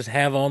like you could just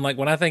have on. Like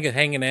when I think of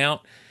hanging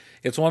out,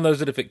 it's one of those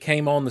that if it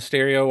came on the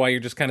stereo while you're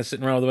just kind of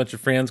sitting around with a bunch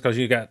of friends because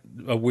you got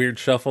a weird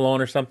shuffle on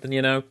or something,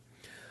 you know,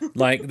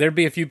 like there'd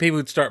be a few people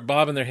who'd start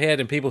bobbing their head,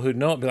 and people who'd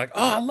know it be like,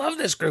 "Oh, I love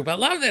this group. I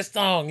love this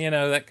song," you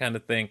know, that kind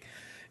of thing.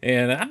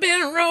 And I've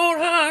been rolled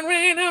hard,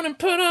 ran out, and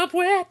put up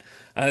with.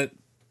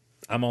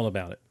 I'm all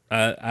about it.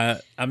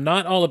 I'm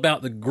not all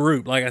about the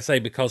group, like I say,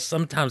 because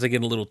sometimes they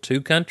get a little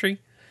too country.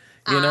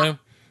 You know,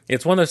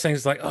 it's one of those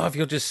things like, oh, if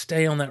you'll just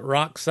stay on that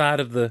rock side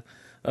of the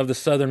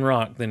Southern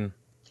rock, then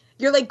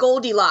You're like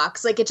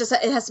Goldilocks. Like it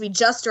has to be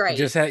just right.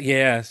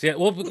 Yes, yeah.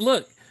 Well, but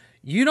look,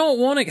 you don't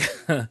want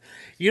to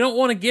you don't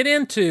want to get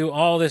into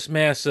all this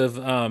mess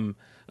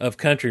of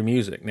country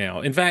music now.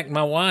 In fact,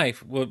 my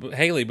wife,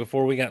 Haley,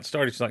 before we got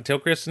started, she's like, "Tell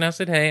Kristen I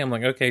said hey." I'm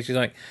like, "Okay." She's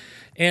like,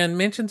 and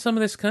mention some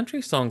of this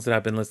country songs that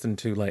I've been listening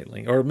to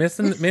lately, or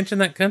mention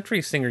that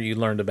country singer you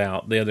learned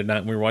about the other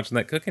night when we were watching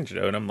that cooking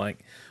show. And I'm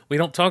like, we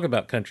don't talk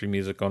about country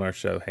music on our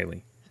show,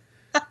 Haley.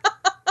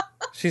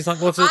 She's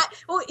like, what's it?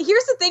 Well,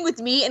 here's the thing with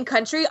me and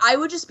country. I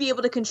would just be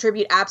able to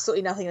contribute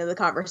absolutely nothing to the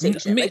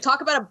conversation. Like,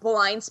 talk about a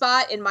blind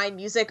spot in my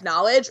music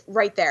knowledge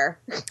right there.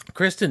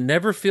 Kristen,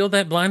 never fill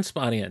that blind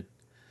spot in.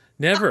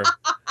 Never.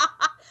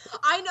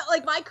 I know,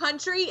 like, my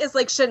country is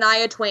like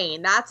Shania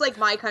Twain. That's like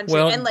my country.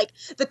 Well, and like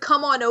the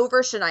come on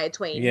over Shania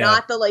Twain,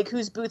 not the like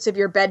whose boots have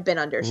your bed been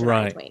under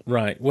Shania Twain.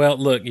 Right. Well,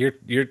 look,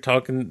 you're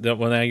talking,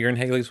 well, now you're in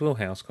Haley's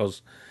wheelhouse,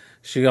 because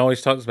she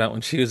always talks about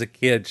when she was a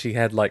kid, she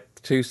had like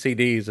 2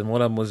 CDs, and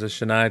one of them was a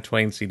Shania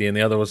Twain CD, and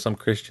the other was some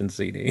Christian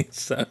CD.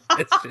 So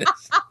it's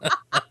just.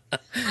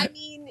 I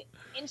mean,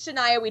 in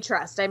Shania we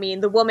trust. I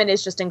mean, the woman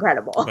is just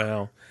incredible.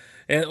 Well,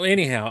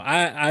 anyhow,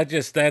 I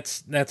just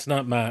that's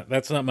not my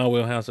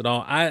wheelhouse at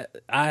all.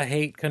 I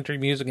hate country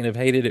music and have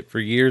hated it for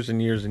years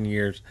and years and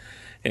years,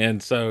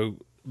 and so,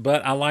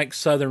 but I like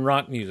Southern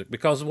rock music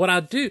because what I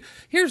do.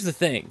 Here's the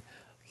thing.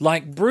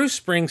 Like Bruce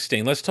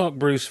Springsteen, let's talk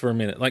Bruce for a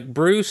minute. Like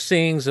Bruce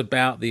sings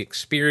about the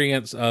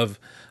experience of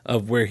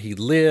where he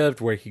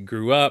lived, where he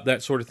grew up,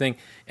 that sort of thing.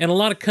 And a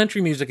lot of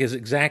country music is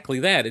exactly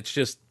that. It's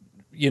just,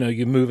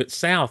 you move it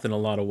south in a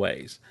lot of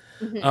ways.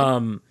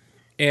 Mm-hmm.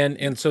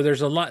 And so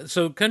there's a lot.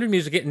 So country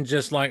music isn't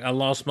just like I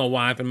lost my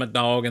wife and my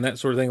dog and that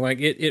sort of thing. Like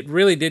it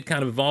really did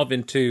kind of evolve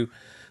into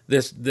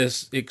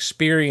this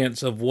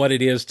experience of what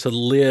it is to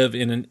live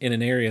in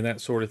an area and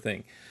that sort of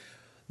thing.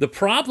 The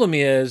problem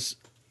is,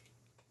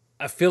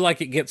 I feel like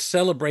it gets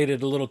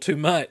celebrated a little too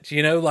much,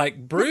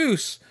 like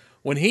Bruce,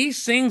 when he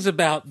sings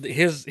about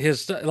his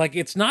like,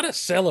 it's not a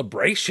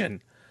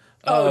celebration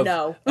of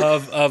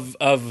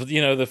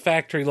the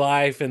factory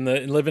life and the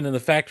living in the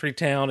factory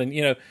town.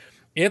 And,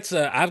 it's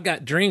I've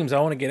got dreams.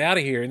 I want to get out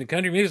of here. And the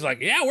country music's like,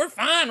 yeah, we're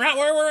fine right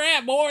where we're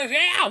at, boys.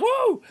 Yeah.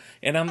 Woo.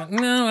 And I'm like,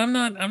 no,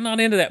 I'm not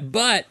into that.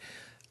 But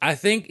I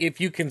think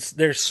if you can,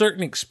 there's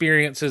certain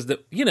experiences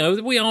that,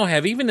 that we all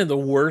have, even in the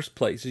worst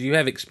places, you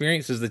have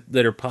experiences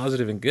that are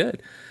positive and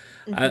good.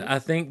 Mm-hmm. I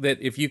think that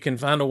if you can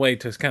find a way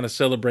to kind of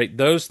celebrate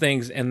those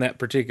things and that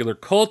particular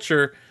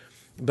culture,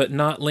 but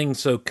not lean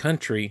so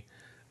country,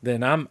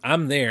 then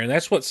I'm there. And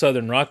that's what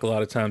Southern rock a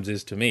lot of times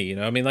is to me.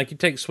 I mean, like you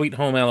take Sweet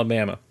Home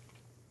Alabama.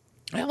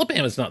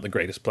 Alabama's not the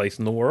greatest place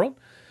in the world,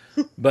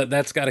 but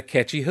that's got a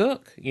catchy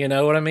hook. You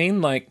know what I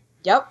mean? Like,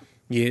 yep.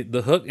 Yeah,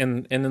 the hook,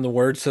 and in the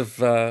words of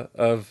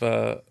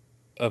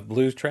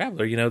Blues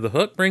Traveler, the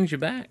hook brings you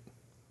back.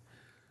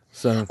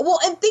 So well,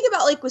 and think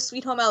about like with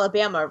Sweet Home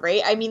Alabama,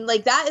 right? I mean,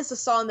 like that is a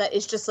song that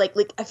is just like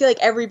I feel like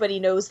everybody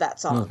knows that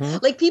song. Mm-hmm.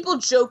 Like people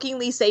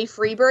jokingly say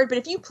Freebird, but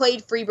if you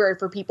played Freebird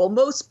for people,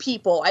 most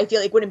people I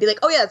feel like wouldn't be like,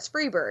 oh yeah, it's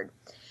Freebird.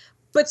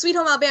 But Sweet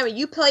Home Alabama,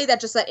 you play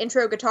that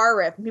intro guitar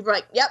riff, and people are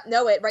like, "Yep,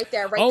 know it right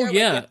there, right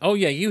there." Oh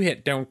yeah, you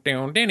hit down.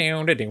 Everyone's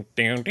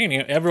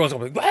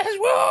gonna be like,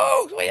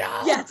 "Whoa, Sweet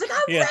Home!" Yeah, it's like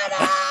I'm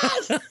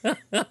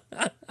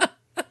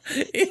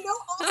ready.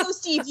 Also,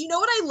 Steve, you know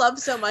what I love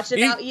so much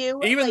about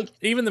you?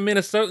 Even the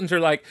Minnesotans are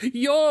like,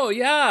 "Yo,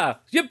 yeah,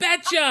 you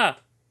betcha."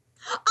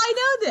 I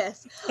know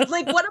this.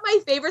 Like one of my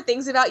favorite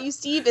things about you,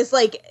 Steve, is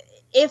like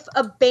if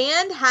a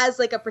band has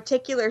like a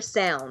particular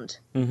sound.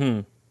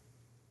 Mm-hmm.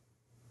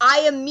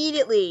 I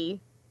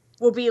immediately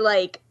will be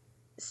like,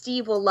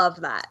 Steve will love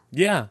that.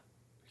 Yeah.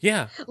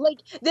 Yeah. Like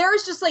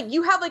there's just like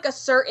you have like a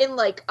certain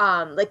like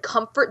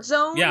comfort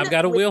zone. Yeah, I've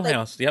got a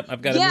wheelhouse. Yep,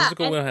 I've got a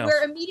musical wheelhouse.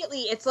 Where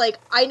immediately it's like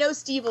I know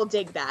Steve will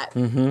dig that.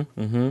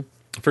 Mm-hmm. Mm-hmm.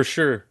 For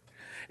sure.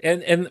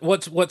 And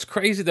what's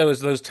crazy though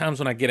is those times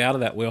when I get out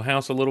of that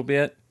wheelhouse a little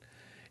bit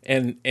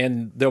and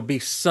there'll be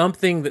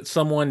something that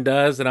someone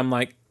does that I'm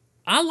like,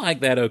 I like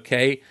that,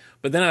 okay.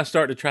 But then I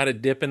start to try to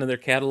dip into their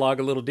catalog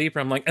a little deeper.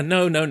 I'm like,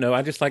 no,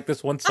 I just like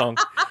this one song.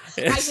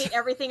 I hate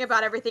everything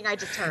about everything I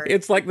just heard.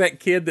 It's like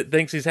that kid that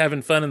thinks he's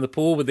having fun in the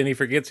pool, but then he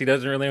forgets he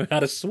doesn't really know how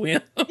to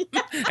swim.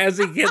 as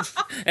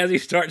he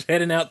starts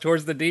heading out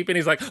towards the deep end,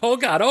 he's like, oh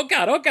God. I'm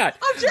drowning.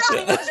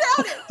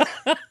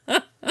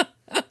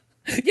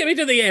 Get me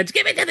to the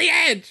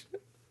edge.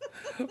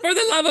 For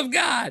the love of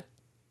God.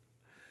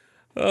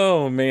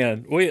 Oh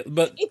man.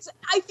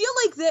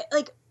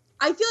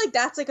 I feel like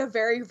that's like a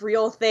very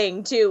real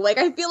thing too. Like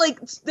I feel like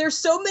there's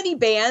so many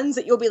bands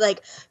that you'll be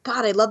like,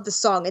 God, I love this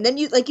song. And then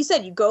you, like you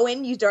said, you go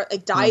in, you start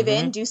like dive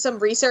in, do some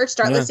research,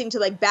 start listening to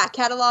like back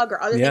catalog or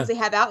other things they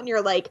have out. And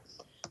you're like,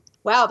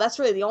 wow, that's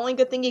really the only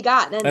good thing you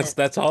got.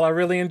 That's all I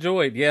really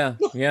enjoyed. Yeah.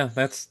 Yeah.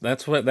 That's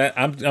what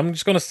I'm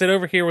just going to sit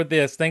over here with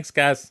this. Thanks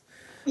guys.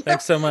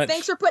 Thanks so much.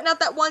 Thanks for putting out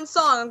that one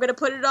song. I'm going to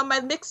put it on my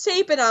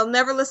mixtape, and I'll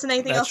never listen to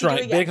anything else. That's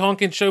right. Big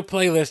Honkin' Show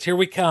playlist. Here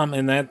we come,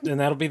 and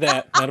that'll be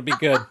that. That'll be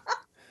good.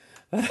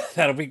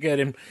 That'll be good.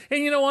 And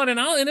you know what? And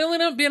it'll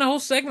end up being a whole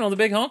segment on the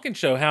Big Honkin'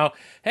 Show. How,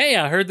 hey,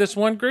 I heard this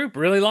one group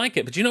really like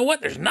it, but you know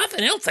what? There's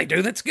nothing else they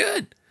do that's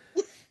good.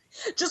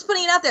 Just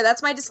putting it out there.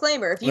 That's my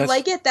disclaimer. If you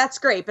like it, that's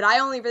great. But I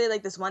only really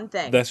like this one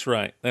thing. That's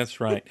right. That's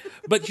right.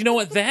 But you know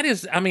what? That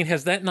is, I mean,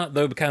 has that not,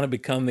 though, kind of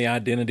become the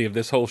identity of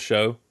this whole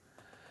show?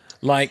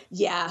 Like,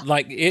 yeah.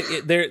 Like,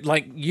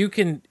 you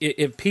can,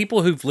 if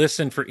people who've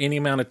listened for any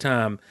amount of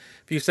time,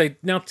 if you say,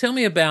 now tell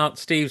me about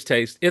Steve's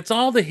taste, it's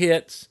all the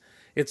hits.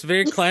 It's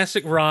very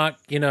classic rock,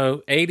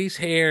 80s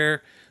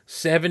hair,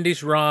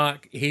 70s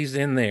rock. He's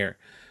in there.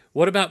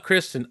 What about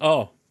Kristin?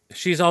 Oh,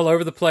 she's all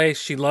over the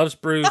place. She loves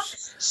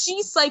Bruce.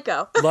 She's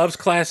psycho. Loves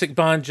classic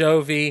Bon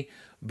Jovi,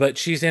 but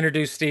she's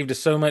introduced Steve to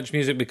so much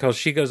music because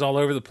she goes all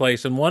over the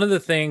place. And one of the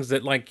things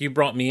that, like, you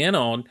brought me in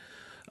on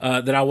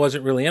that I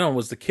wasn't really in on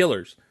was the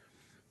Killers.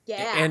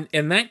 Yeah.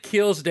 And that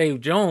kills Dave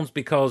Jones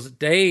because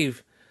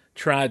Dave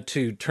tried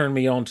to turn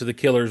me on to the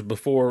Killers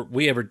before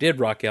we ever did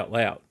Rock Out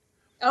Loud.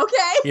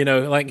 Okay.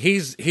 Like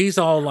he's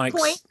all like...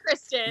 Point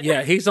Kristin.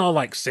 Yeah, he's all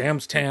like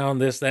Sam's Town,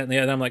 this, that, and the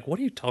other. I'm like, what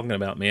are you talking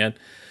about, man?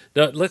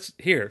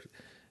 Here,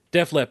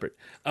 Def Leppard.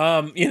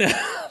 That's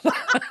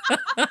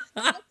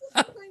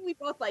something we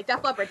both like.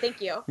 Def Leppard, thank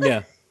you.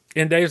 Yeah.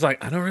 And Dave's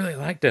like, I don't really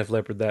like Def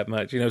Leppard that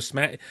much.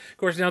 Of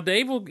course, now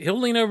Dave he'll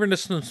lean over into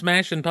some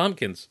Smashing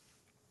Pumpkins.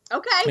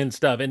 Okay. And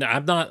stuff. And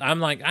I'm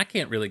like, I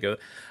can't really go.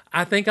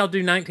 I think I'll do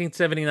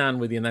 1979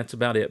 with you, and that's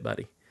about it,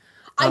 buddy.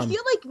 I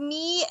feel like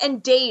me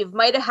and Dave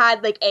might have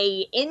had like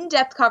a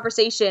in-depth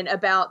conversation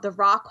about the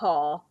Rock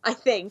Hall, I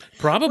think.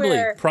 Probably.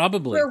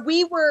 Where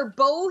we were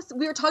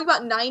talking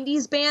about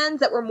 90s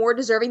bands that were more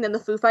deserving than the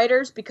Foo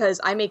Fighters,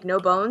 because I make no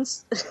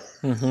bones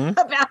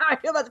about how I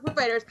feel about the Foo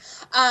Fighters.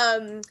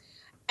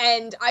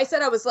 And I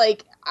said, I was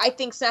like, I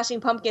think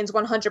Smashing Pumpkins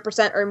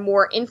 100% are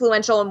more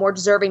influential and more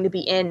deserving to be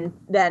in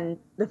than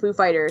the Foo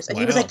Fighters. And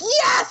he was like,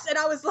 yes! And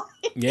I was like...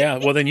 Yeah,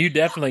 well then you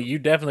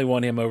definitely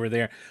want him over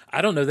there.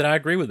 I don't know that I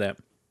agree with that.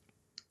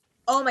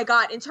 Oh my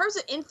God. In terms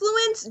of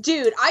influence,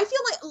 dude, I feel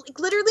like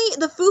literally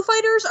the Foo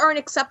Fighters are an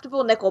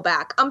acceptable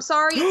Nickelback. I'm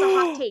sorry, it's a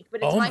hot take,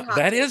 but it's my hot take.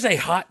 That is a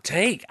hot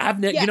take.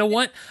 You know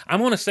what? I'm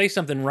going to say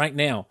something right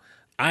now.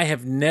 I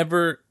have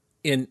never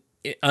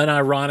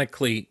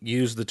unironically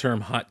used the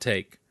term hot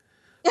take.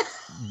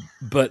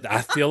 But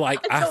I feel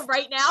like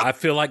right now, I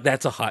feel like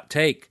that's a hot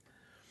take.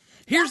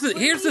 Here's the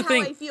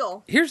thing. I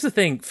feel. Here's the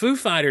thing. Foo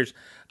Fighters.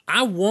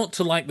 I want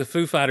to like the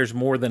Foo Fighters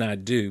more than I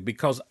do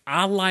because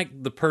I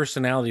like the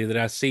personality that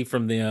I see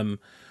from them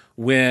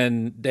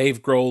when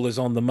Dave Grohl is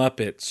on the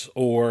Muppets,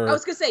 or I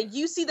was gonna say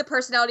you see the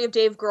personality of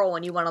Dave Grohl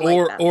and you want to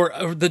like them.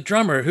 Or the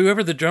drummer,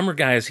 whoever the drummer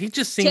guy is. He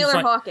just seems Taylor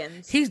like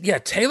Hawkins.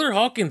 Taylor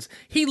Hawkins.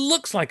 He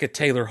looks like a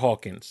Taylor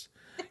Hawkins.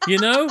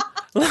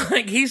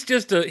 Like he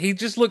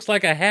just looks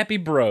like a happy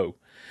bro.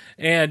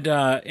 And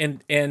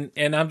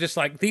I'm just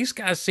like, these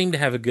guys seem to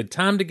have a good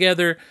time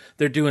together.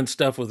 They're doing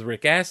stuff with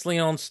Rick Astley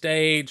on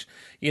stage.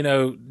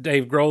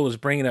 Dave Grohl is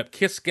bringing up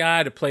Kiss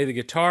Guy to play the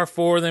guitar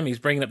for them. He's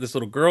bringing up this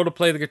little girl to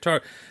play the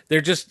guitar.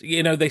 They're just,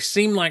 they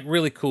seem like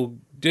really cool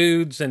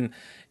dudes.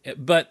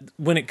 But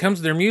when it comes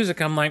to their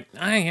music, I'm like,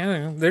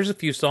 there's a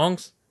few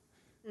songs.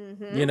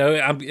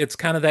 Mm-hmm. It's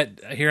kind of that,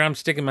 here I'm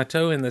sticking my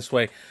toe in this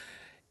way.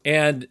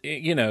 And,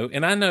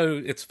 and I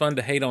know it's fun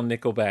to hate on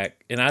Nickelback,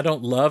 and I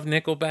don't love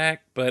Nickelback,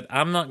 but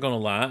I'm not going to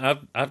lie.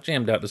 I've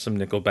jammed out to some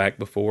Nickelback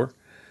before.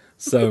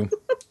 So.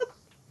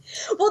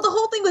 Well, the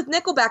whole thing with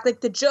Nickelback, like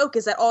the joke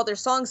is that all their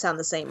songs sound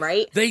the same,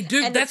 right? They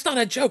do. And that's not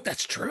a joke.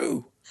 That's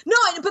true. No,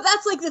 but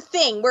that's like the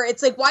thing where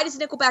it's like, why does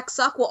Nickelback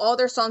suck? Well, all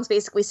their songs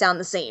basically sound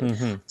the same.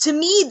 Mm-hmm. To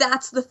me,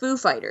 that's the Foo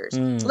Fighters.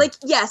 Mm. Like,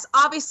 yes,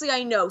 obviously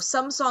I know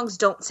some songs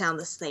don't sound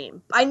the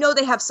same. I know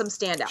they have some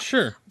standouts.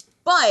 Sure.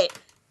 But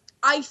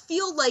I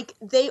feel like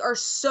they are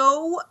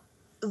so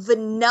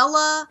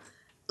vanilla,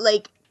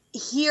 like,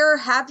 here,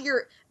 have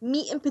your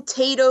meat and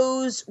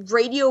potatoes,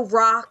 radio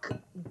rock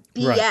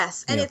BS.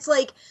 Right. And it's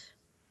like,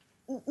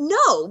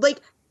 no, like,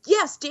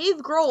 yes, Dave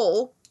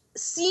Grohl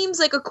seems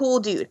like a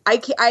cool dude.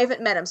 I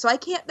haven't met him, so I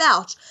can't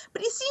vouch,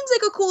 but he seems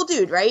like a cool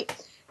dude, right?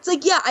 It's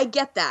like, yeah, I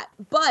get that,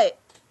 but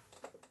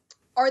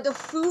are the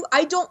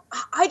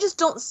I just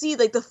don't see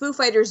like the Foo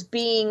Fighters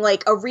being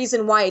like a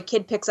reason why a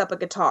kid picks up a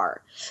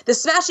guitar. The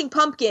Smashing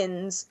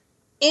Pumpkins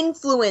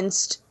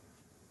influenced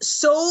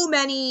so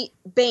many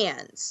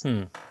bands,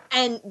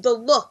 and the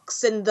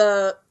looks and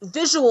the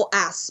visual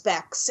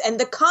aspects and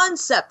the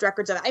concept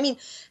records of it. I mean,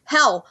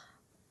 hell,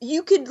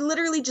 you could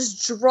literally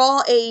just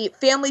draw a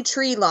family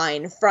tree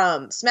line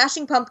from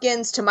Smashing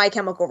Pumpkins to My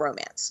Chemical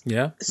Romance.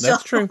 Yeah,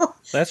 that's true.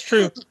 That's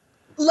true.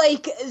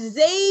 Like,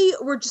 they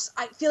were just,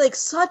 I feel like,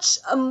 such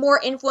a more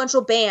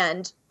influential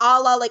band, a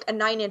la, like, a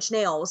Nine Inch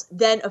Nails,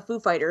 than a Foo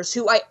Fighters,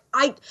 who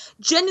I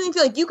genuinely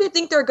feel like you could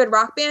think they're a good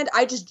rock band.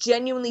 I just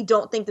genuinely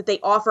don't think that they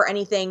offer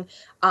anything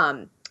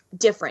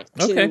different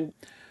to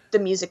the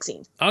music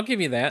scene. I'll give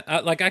you that.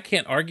 I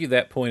can't argue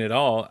that point at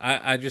all.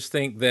 I just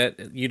think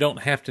that you don't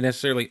have to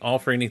necessarily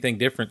offer anything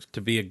different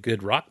to be a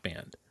good rock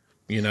band,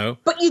 you know?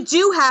 But you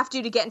do have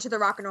to get into the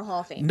Rock and Roll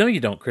Hall of Fame. No, you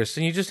don't,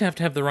 Kristen. You just have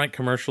to have the right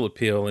commercial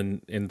appeal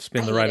and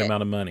spend the right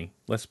amount of money.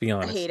 Let's be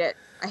honest. I hate it.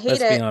 Let's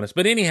be honest.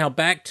 But anyhow,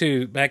 back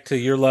to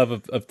your love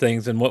of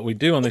things and what we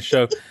do on this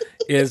show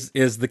is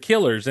the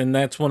Killers, and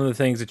that's one of the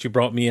things that you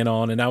brought me in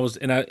on.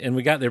 And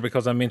we got there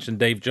because I mentioned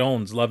Dave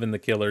Jones loving the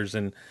Killers,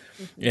 and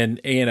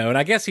you know, and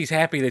I guess he's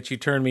happy that you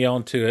turned me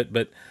on to it.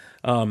 But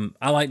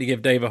I like to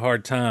give Dave a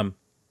hard time.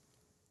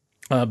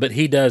 But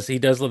he does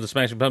love the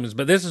Smashing Pumpkins.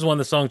 But this is one of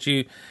the songs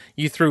you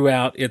threw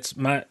out. It's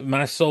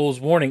my Soul's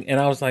Warning, and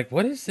I was like,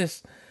 what is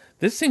this?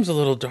 This seems a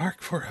little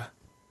dark for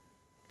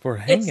a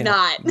hangout. It's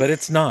not. But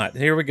it's not.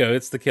 Here we go.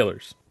 It's the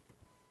Killers.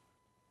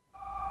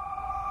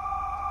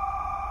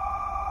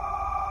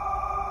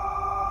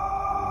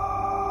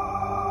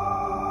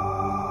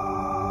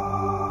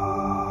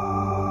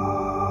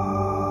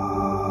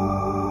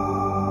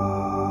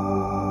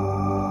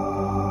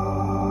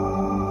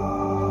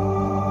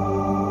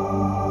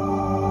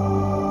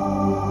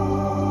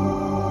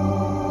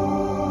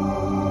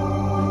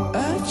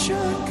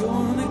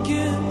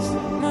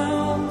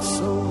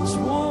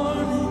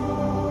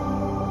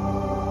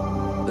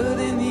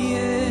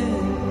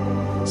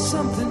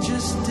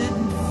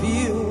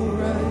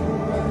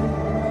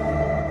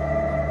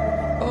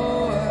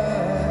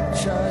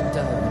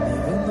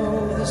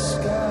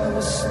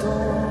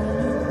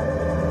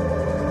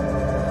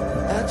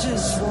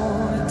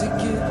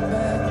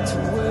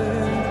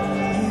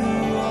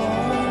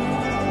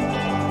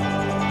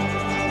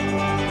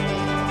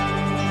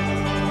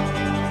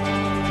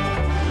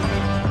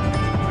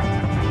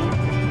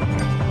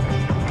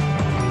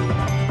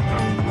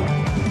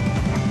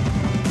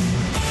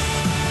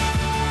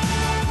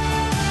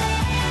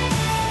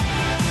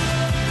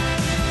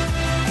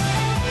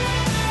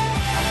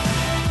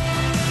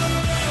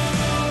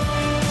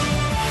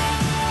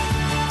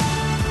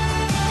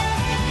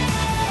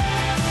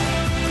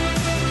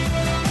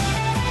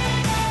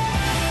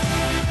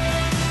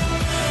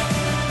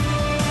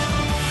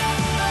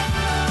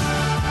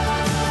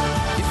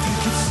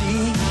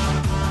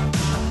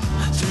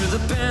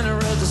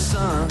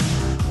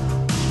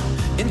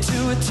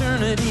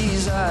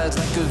 Eternity's eyes,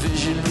 like a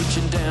vision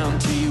reaching down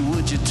to you,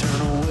 would you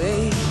turn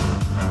away?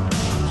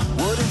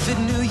 What if it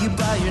knew you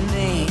by your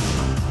name?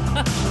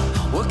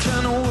 What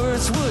kind of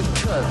words would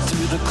cut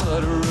through the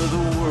clutter of the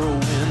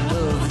whirlwind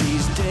of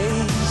these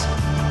days?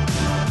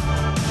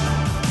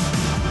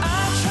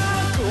 I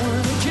tried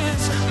going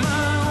against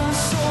my own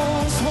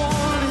soul's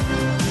warning,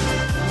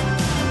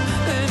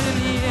 and in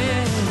the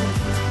end,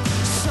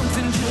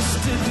 something just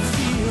didn't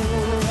feel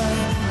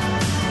right.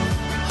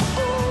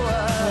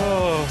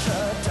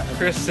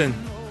 Kristen.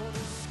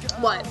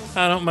 What?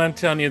 I don't mind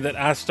telling you that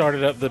I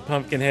started up the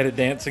Pumpkin-Headed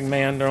Dancing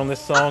Man during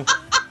this song.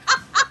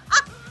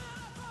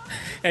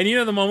 And you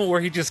know the moment where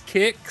he just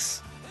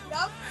kicks?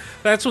 Yep.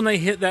 That's when they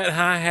hit that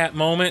hi-hat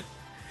moment.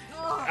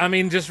 Oh. I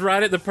mean, just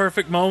right at the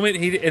perfect moment.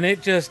 And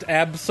it just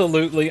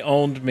absolutely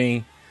owned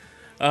me.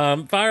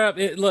 Fire up.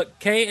 Look,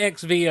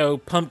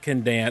 KXVO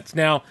Pumpkin Dance.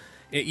 Now,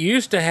 it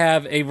used to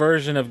have a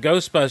version of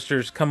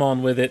Ghostbusters come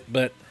on with it,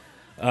 but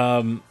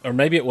or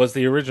maybe it was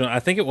the original. I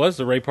think it was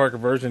the Ray Parker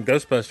version,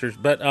 Ghostbusters.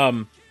 But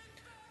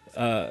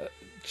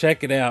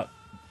check it out.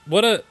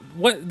 What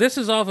this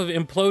is off of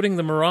Imploding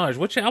the Mirage.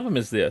 Which album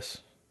is this?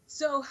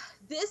 So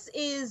this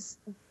is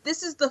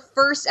the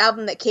first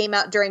album that came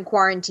out during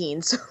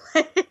quarantine. So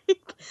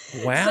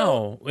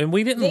wow, and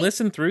we didn't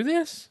listen through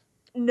this?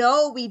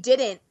 No, we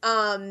didn't.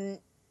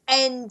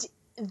 And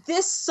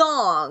this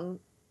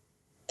song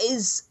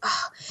is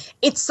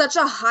it's such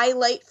a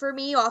highlight for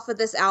me off of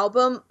this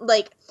album.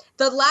 Like,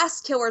 the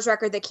last Killers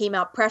record that came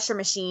out, Pressure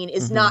Machine,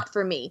 is not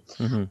for me.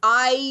 Mm-hmm.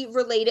 I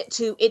relate it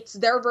to, it's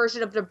their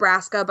version of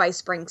Nebraska by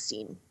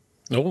Springsteen.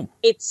 Oh.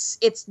 It's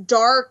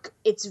dark.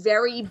 It's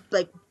very,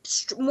 like,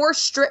 more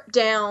stripped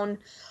down.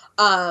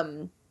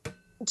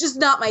 Just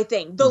not my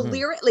thing. The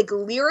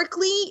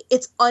lyrically,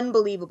 it's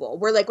unbelievable.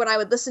 Where, like, when I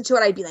would listen to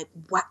it, I'd be like,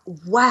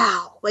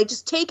 wow. Like,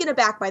 just taken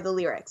aback by the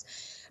lyrics.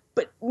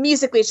 But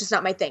musically, it's just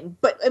not my thing.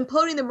 But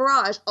Imploding the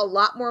Mirage, a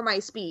lot more my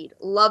speed.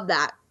 Love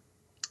that.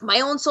 My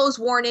Own Soul's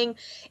Warning,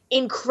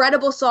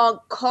 incredible song.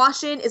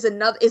 Caution is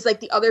like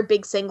the other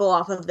big single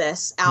off of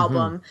this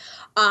album.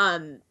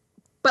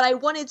 But I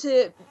wanted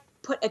to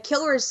put a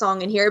Killers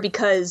song in here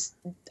because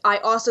I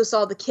also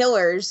saw the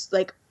Killers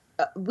like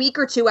a week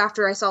or two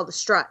after I saw the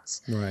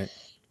Struts. Right.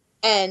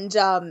 And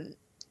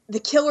the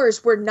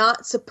Killers were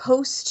not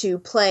supposed to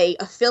play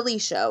a Philly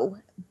show,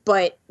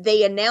 but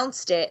they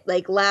announced it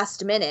like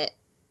last minute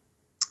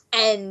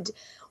and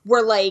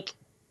were like,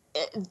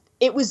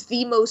 it was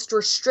the most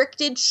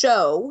restricted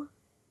show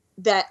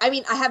that, I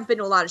mean, I haven't been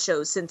to a lot of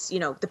shows since,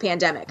 the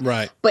pandemic.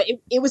 Right. But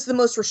it was the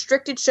most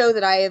restricted show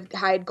that I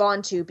had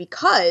gone to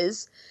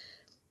because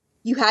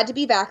you had to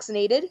be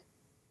vaccinated.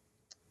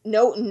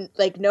 No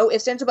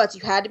ifs, ands, or buts.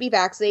 You had to be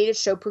vaccinated,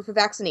 show proof of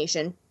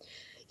vaccination.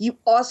 You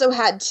also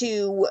had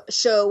to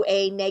show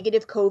a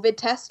negative COVID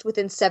test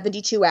within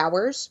 72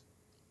 hours,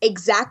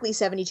 exactly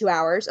 72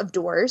 hours of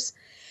doors.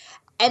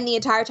 And the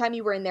entire time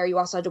you were in there, you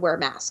also had to wear a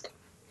mask.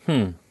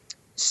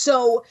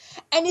 So,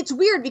 and it's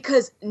weird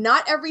because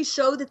not every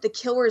show that the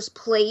Killers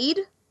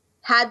played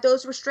had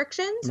those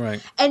restrictions.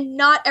 Right. And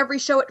not every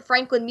show at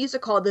Franklin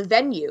Music Hall, the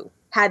venue,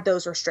 had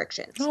those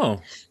restrictions.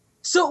 Oh.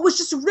 So it was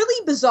just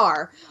really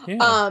bizarre.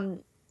 Yeah.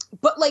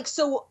 But like,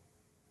 so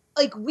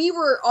like we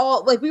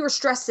were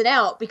stressing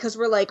out because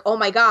we're like, oh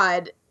my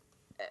God,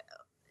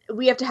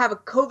 we have to have a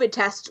COVID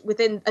test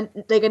within a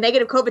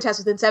negative COVID test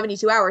within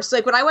 72 hours. So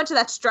like when I went to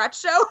that stretch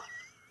show,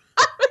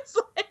 I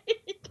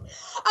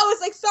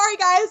was like, sorry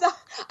guys,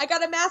 I got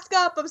to mask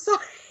up. I'm sorry.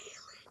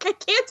 I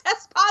can't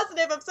test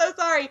positive. I'm so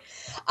sorry.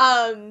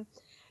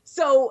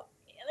 So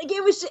like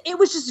it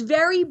was just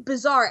very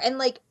bizarre. And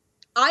like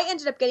I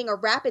ended up getting a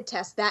rapid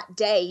test that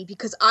day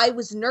because I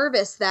was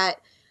nervous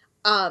that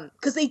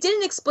because they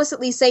didn't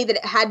explicitly say that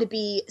it had to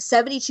be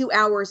 72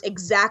 hours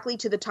exactly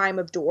to the time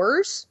of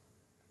doors.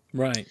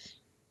 Right.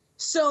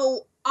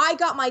 So I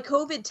got my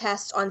COVID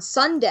test on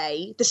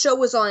Sunday. The show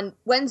was on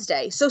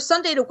Wednesday. So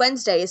Sunday to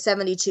Wednesday is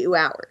 72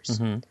 hours.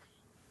 Mm-hmm.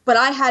 But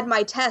I had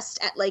my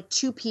test at like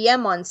 2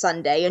 p.m. on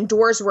Sunday and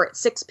doors were at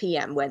 6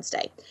 p.m.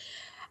 Wednesday.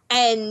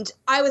 And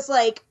I was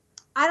like,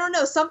 I don't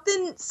know,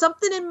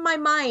 something in my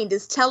mind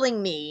is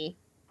telling me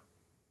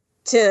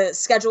to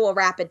schedule a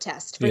rapid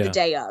test for the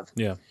day of.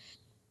 Yeah.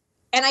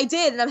 And I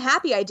did, and I'm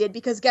happy I did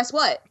because guess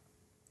what?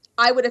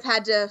 I would have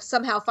had to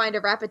somehow find a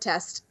rapid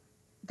test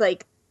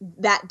like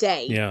that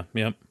day. Yeah,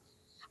 yep.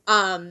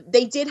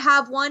 They did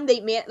have one.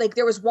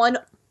 There was one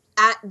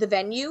at the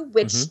venue,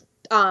 which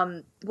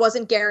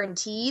wasn't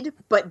guaranteed,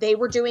 but they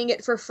were doing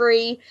it for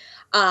free.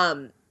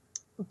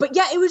 But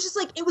yeah, it was just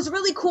like, it was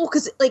really cool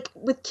because like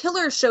with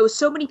Killer shows,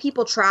 so many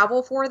people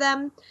travel for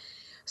them.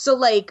 So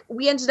like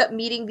we ended up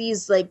meeting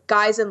these like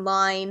guys in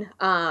line,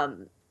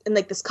 and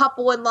like this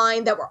couple in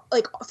line that were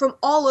like from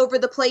all over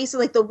the place.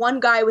 And like the one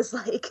guy was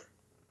like,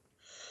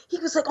 he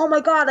was like, oh my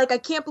God, like I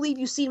can't believe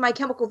you've seen My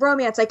Chemical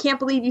Romance. I can't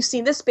believe you've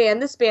seen this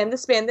band, this band,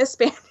 this band, this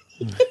band.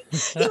 He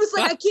was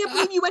like, I can't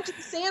believe you went to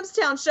the Sam's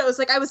Town shows.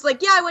 Like I was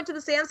like, yeah, I went to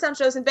the Sam's Town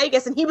shows in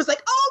Vegas. And he was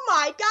like, oh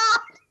my God.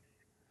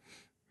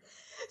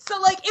 So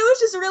like it was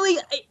just really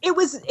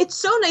it's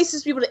so nice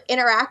to be able to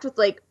interact with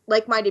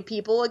like-minded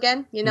people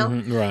again, you know?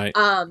 Right.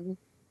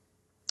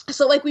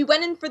 So like we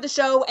went in for the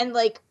show and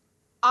like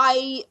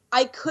I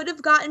could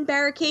have gotten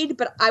barricade,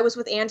 but I was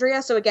with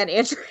Andrea. So again,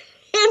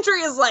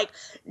 Andrea's like,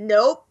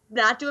 nope,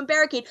 not doing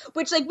barricade,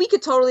 which like we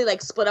could totally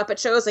like split up at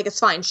shows. Like it's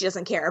fine. She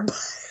doesn't care.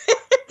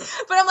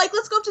 But I'm like,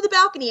 let's go up to the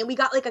balcony. And we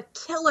got like a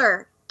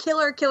killer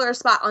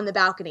spot on the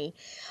balcony.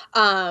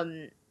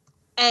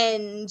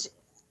 And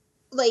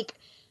like,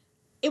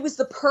 it was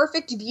the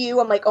perfect view.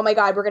 I'm like, oh my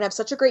God, we're going to have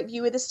such a great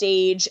view of the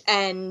stage.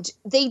 And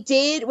they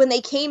did, when they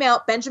came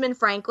out, Benjamin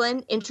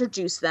Franklin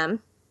introduced them.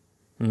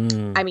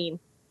 I mean,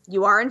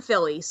 you are in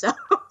Philly, so.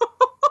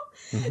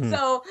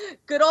 So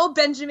good old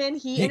Benjamin,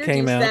 he introduced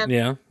came out,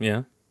 them.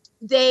 Yeah.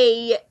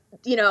 They,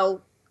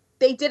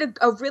 they did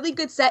a really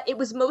good set. It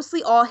was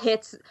mostly all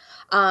hits.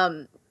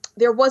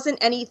 There wasn't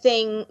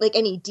anything, like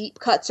any deep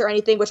cuts or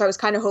anything, which I was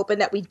kind of hoping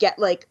that we'd get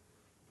like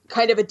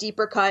kind of a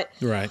deeper cut.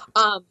 Right.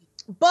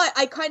 But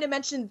I kind of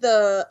mentioned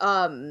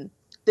the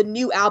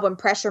new album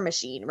Pressure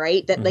Machine,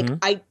 right? That like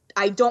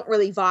I don't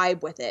really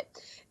vibe with it.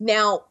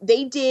 Now,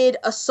 they did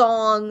a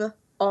song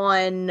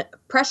on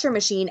Pressure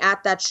Machine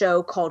at that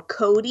show called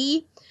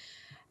Cody.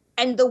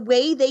 And the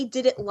way they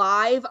did it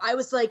live, I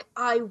was like,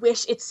 I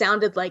wish it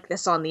sounded like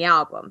this on the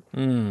album.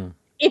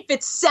 If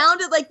it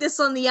sounded like this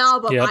on the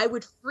album, I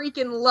would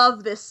freaking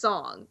love this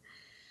song.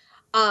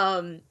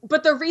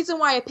 But the reason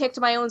why I picked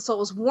My Own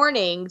Soul's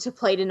Warning to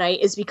play tonight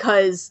is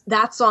because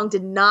that song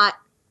did not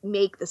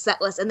make the set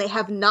list, and they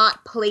have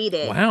not played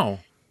it. Wow.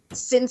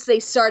 Since they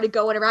started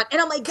going around.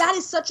 And I'm like, that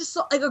is such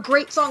a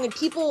great song. And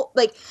people,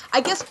 like, I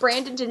guess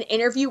Brandon did an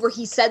interview where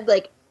he said,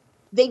 like,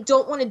 they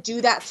don't want to do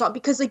that song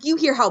because, like, you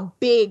hear how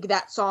big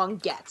that song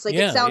gets. Like,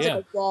 it sounds like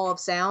a wall of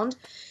sound.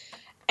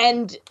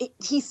 And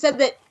he said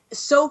that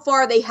so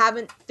far they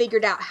haven't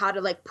figured out how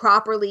to, like,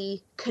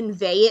 properly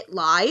convey it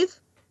live.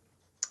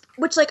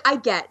 Which, like, I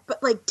get,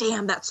 but, like,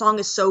 damn, that song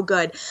is so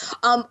good.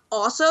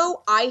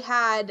 Also, I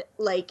had,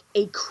 like,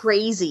 a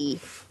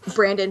crazy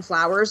Brandon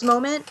Flowers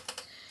moment.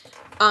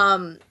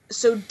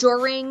 So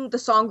during the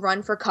song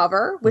Run for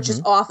Cover, which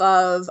is off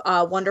of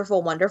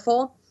Wonderful,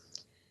 Wonderful,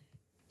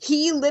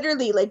 he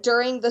literally, like,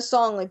 during the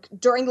song, like,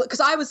 because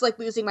I was, like,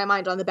 losing my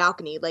mind on the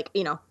balcony, like,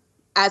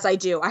 as I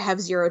do, I have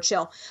zero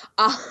chill.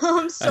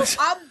 So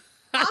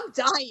I'm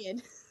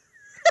dying.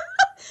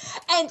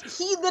 And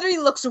he literally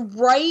looks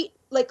right,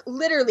 like,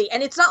 literally.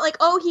 And it's not like,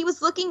 oh, he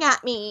was looking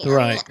at me.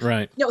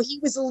 Right. No, he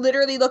was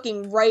literally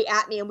looking right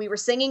at me, and we were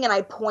singing, and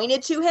I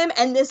pointed to him,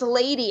 and this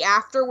lady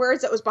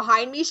afterwards that was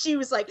behind me, she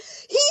was like,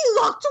 he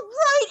looked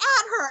right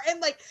at her.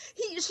 And, like,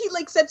 she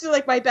like, said to,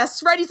 like, my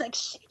best friend, he's like,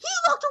 he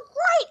looked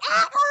right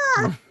at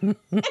her.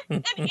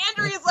 and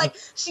Andrea's like,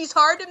 she's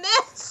hard to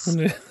miss.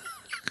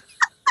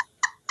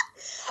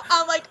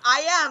 I'm like, I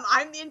am.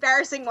 I'm the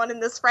embarrassing one in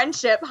this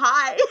friendship.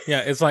 Hi.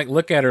 Yeah, it's like,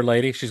 look at her,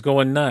 lady. She's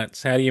going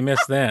nuts. How do you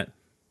miss that?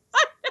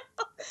 I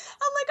know.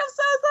 I'm like, I'm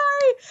so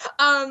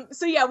sorry.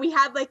 So yeah, we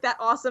had like that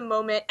awesome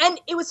moment. And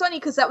it was funny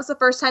because that was the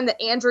first time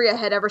that Andrea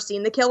had ever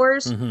seen The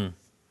Killers. Mm-hmm.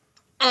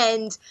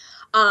 And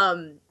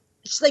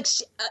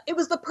it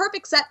was the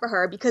perfect set for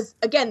her because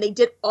again, they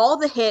did all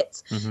the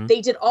hits. Mm-hmm.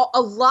 They did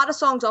a lot of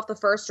songs off the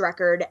first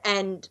record,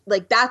 and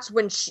like that's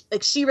when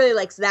she really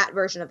likes that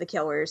version of The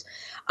Killers.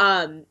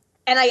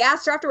 And I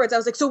asked her afterwards, I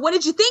was like, so what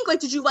did you think? Like,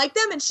 did you like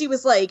them? And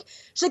she's like,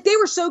 they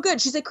were so good.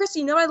 She's like, Kristin,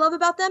 you know what I love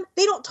about them?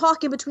 They don't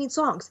talk in between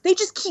songs. They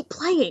just keep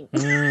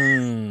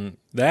playing.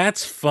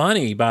 That's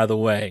funny, by the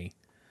way.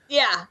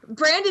 Yeah.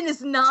 Brandon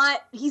he's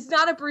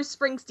not a Bruce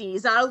Springsteen.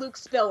 He's not a Luke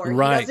Spiller.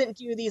 Right. He doesn't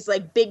do these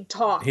like big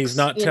talks. He's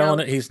not telling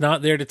it. He's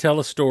not there to tell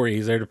a story.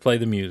 He's there to play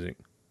the music.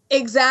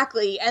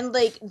 Exactly. And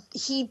like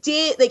he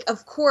did, like,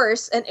 of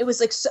course, and it was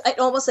like it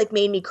almost like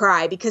made me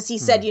cry because he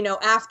said,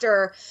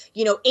 after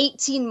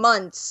 18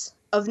 months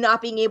of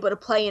not being able to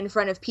play in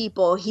front of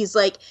people, he's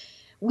like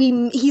we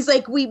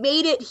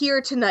made it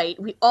here tonight.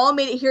 We all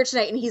made it here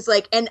tonight. And he's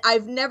like, and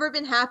I've never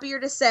been happier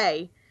to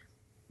say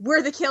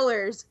we're The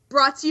Killers,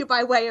 brought to you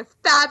by way of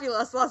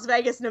fabulous Las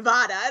Vegas,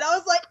 Nevada. And I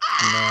was like,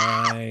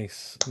 ah!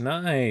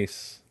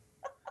 Nice.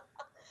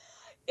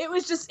 It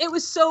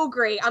was so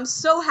great. I'm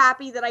so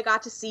happy that I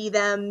got to see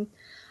them.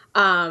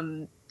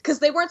 Because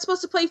they weren't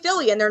supposed to play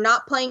Philly, and they're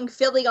not playing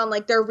Philly on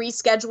like their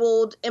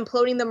rescheduled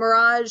Imploding the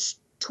Mirage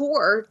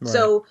tour. Right.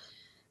 So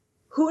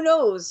who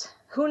knows?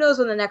 Who knows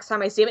when the next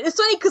time I see them? It's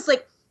funny because,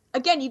 like,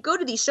 again, you go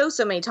to these shows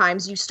so many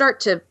times, you start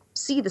to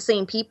see the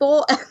same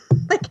people.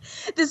 Like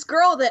this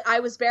girl that I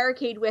was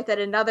barricade with at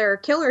another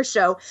Killer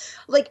show,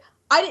 like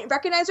I didn't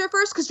recognize her at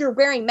first because you're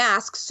wearing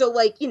masks. So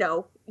like,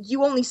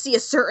 you only see a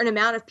certain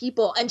amount of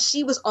people, and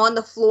she was on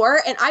the floor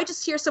and I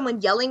just hear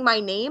someone yelling my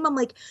name. I'm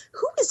like,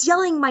 who is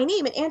yelling my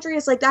name? And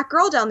Andrea's like, that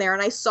girl down there.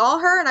 And I saw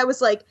her and I was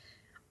like,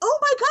 oh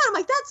my God. I'm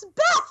like, that's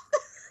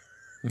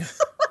Beth.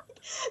 So like,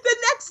 the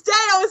next day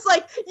I was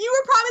like, you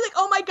were probably like,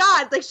 oh my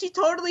God. Like she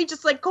totally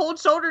just like cold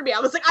shouldered me. I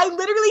was like, I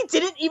literally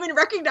didn't even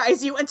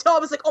recognize you until I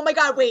was like, oh my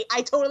God, wait,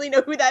 I totally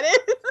know who that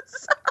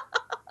is.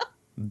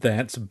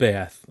 That's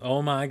Beth.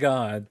 Oh my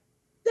God.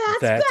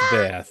 That's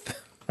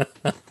Beth.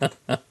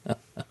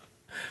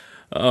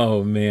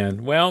 Oh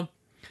man. Well,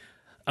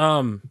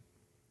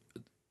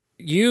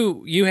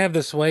 you have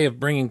this way of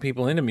bringing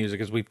people into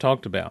music, as we've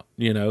talked about,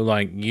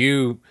 like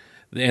you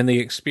and the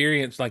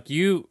experience, like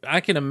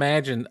I can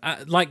imagine,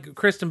 like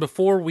Kristin,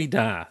 before we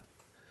die,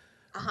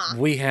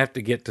 we have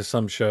to get to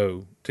some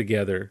show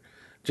together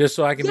just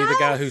so I can be the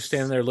guy who's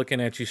standing there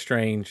looking at you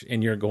strange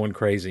and you're going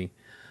crazy.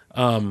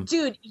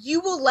 Dude,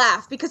 you will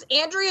laugh because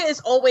Andrea is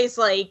always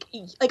like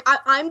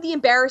I'm the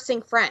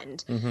embarrassing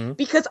friend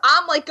because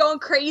I'm like going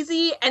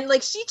crazy and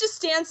like she just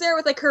stands there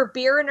with like her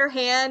beer in her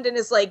hand and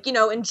is like,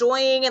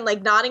 enjoying and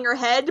like nodding her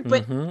head,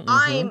 but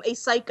I'm a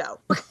psycho.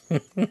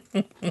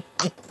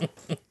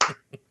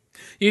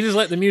 You just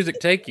let the music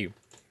take you.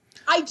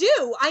 I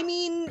do. I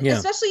mean,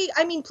 especially,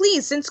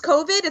 please, since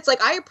COVID, it's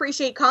like I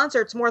appreciate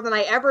concerts more than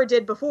I ever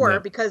did before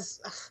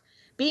because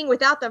being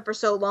without them for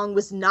so long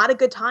was not a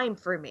good time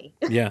for me.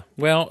 Yeah.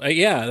 Well,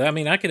 I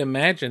mean, I can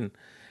imagine,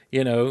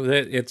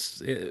 that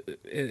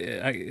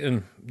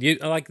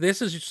like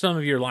this is some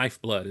of your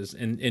lifeblood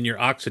and your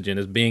oxygen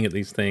is being at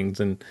these things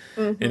and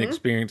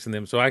experiencing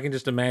them. So I can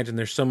just imagine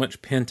there's so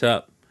much pent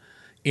up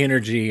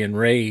energy and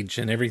rage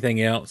and everything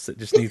else that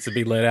just needs to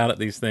be let out at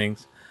these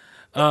things.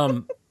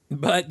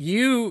 But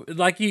you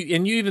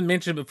even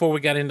mentioned before we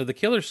got into the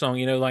Killer song,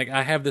 like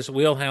I have this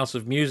wheelhouse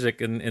of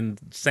music and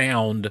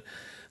sound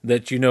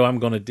that I'm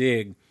going to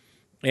dig.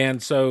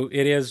 And so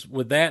it is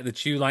with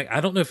that you like,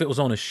 I don't know if it was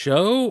on a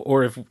show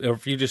or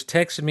if you just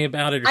texted me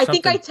about it or something. I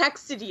think I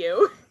texted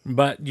you.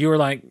 But you were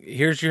like,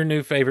 here's your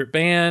new favorite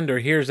band or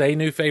here's a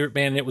new favorite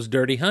band, and it was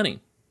Dirty Honey.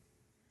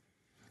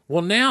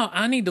 Well, now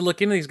I need to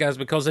look into these guys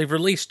because they've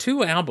released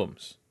 2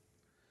 albums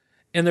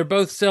and they're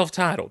both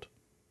self-titled.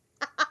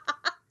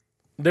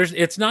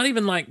 It's not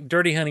even like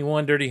Dirty Honey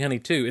 1, Dirty Honey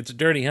 2. It's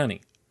Dirty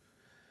Honey.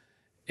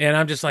 And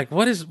I'm just like,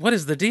 what is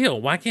the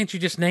deal? Why can't you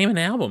just name an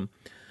album?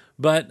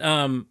 But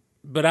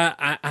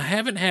I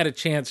haven't had a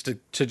chance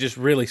to just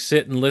really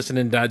sit and listen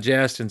and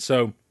digest. And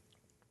so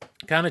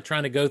kind of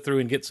trying to go through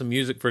and get some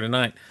music for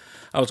tonight.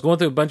 I was going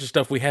through a bunch of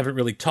stuff we haven't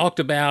really talked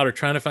about or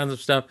trying to find some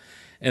stuff.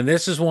 And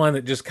this is one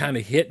that just kind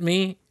of hit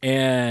me.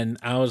 And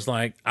I was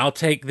like, I'll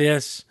take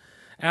this.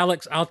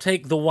 Alex, I'll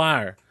take The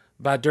Wire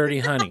by Dirty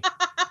Honey.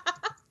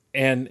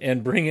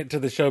 And bring it to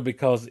the show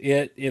because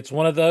it's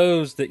one of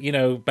those that,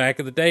 back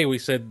in the day we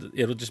said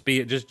it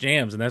just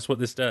jams, and that's what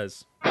this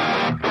does.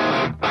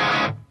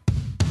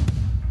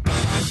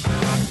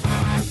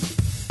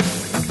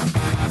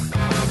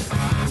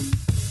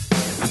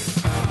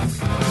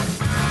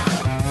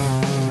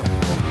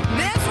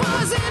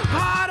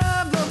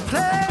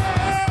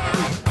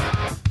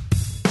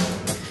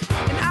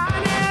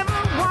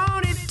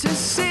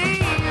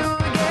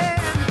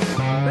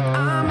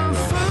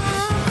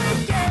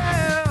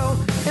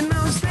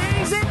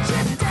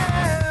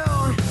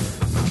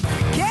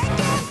 Can't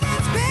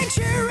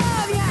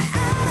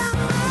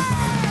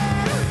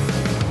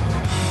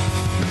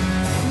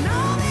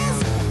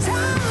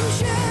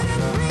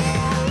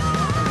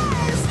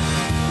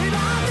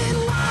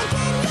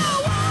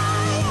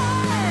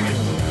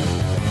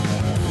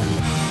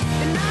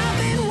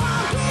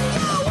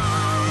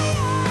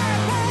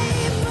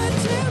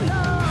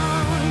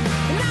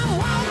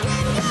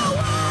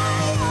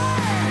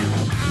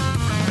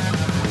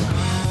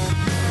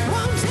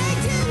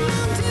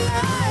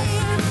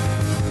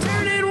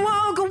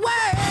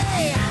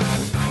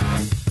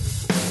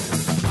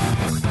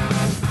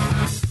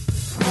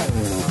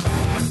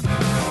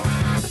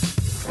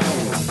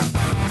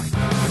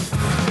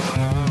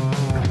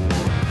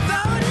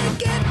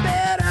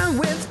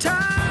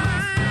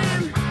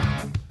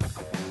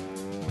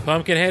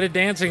Pumpkin-Headed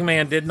Dancing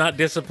Man did not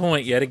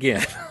disappoint yet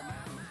again.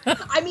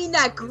 I mean,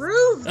 that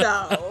groove,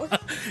 though.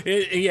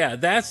 Yeah,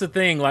 that's the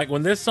thing. Like,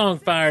 when this song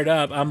fired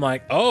up, I'm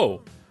like,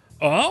 oh,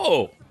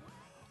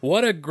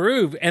 what a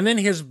groove. And then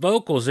his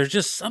vocals, there's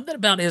just something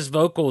about his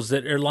vocals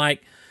that are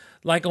like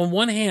on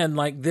one hand,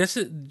 like this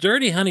is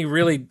Dirty Honey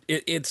really,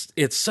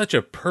 it's such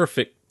a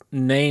perfect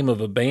name of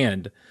a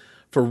band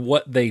for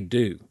what they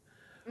do.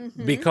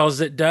 Mm-hmm. Because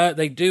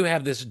they do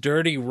have this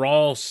dirty,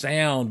 raw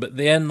sound, but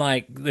then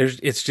like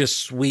it's just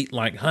sweet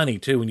like honey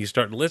too when you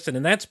start to listen.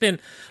 And that's been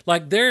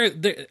like there's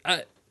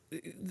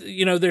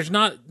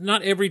not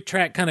every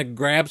track kind of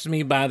grabs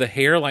me by the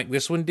hair like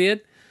this one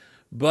did,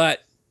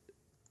 but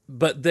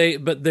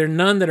they're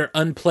none that are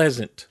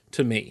unpleasant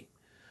to me.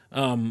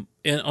 And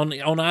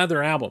on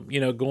either album,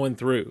 going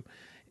through.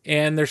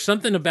 And there's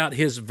something about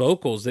his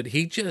vocals that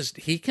he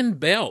can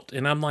belt.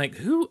 And I'm like,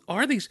 who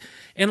are these?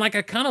 And like,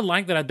 I kind of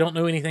like that I don't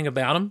know anything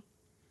about him,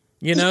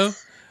 So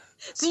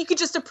you could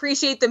just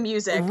appreciate the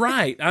music.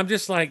 Right. I'm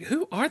just like,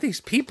 who are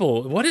these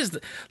people? What is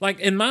like,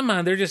 in my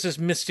mind, they're just this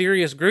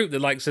mysterious group that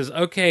like says,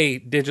 okay,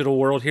 digital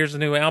world, here's a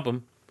new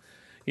album.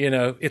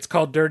 It's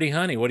called Dirty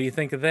Honey. What do you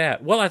think of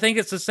that? Well, I think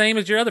it's the same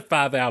as your other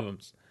 5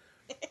 albums,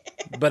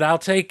 but I'll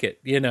take it,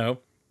 You know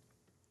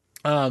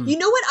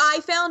what I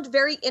found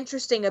very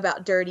interesting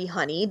about Dirty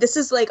Honey? This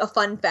is like a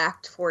fun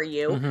fact for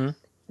you. Mm-hmm.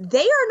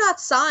 They are not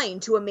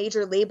signed to a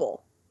major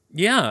label.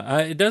 Yeah,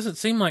 it doesn't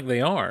seem like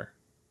they are.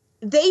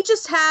 They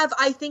just have,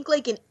 I think,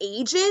 like an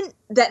agent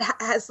that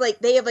has like,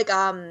 they have like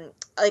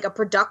a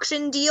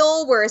production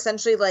deal where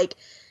essentially like,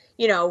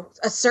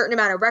 a certain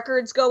amount of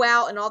records go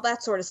out and all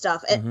that sort of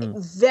stuff. And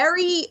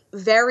very,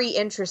 very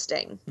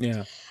interesting.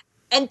 Yeah.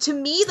 And to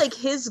me, like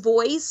his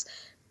voice.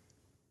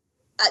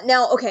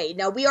 Now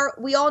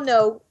we all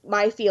know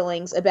my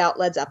feelings about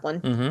Led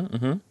Zeppelin. Mm-hmm,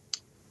 mm-hmm.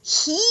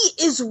 He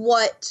is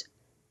what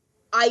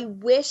I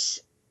wish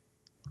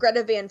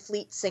Greta Van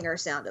Fleet's singer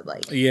sounded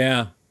like.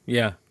 Yeah,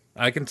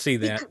 I can see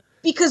that.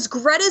 Because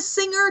Greta's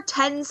singer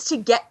tends to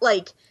get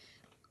like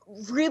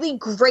really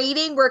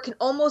grating, where it can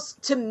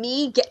almost, to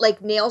me, get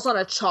like nails on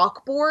a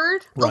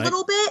chalkboard a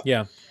little bit.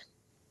 Yeah.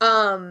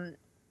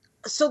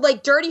 So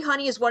like Dirty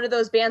Honey is one of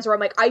those bands where I'm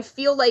like, I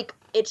feel like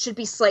it should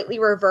be slightly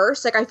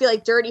reversed. Like I feel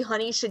like Dirty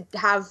Honey should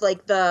have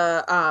like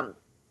the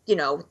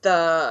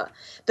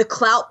the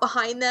clout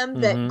behind them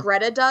that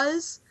Greta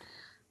does,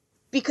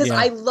 because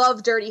I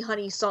love Dirty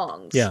Honey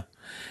songs. Yeah.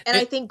 And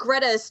I think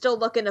Greta is still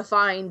looking to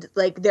find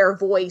like their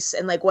voice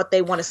and like what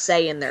they want to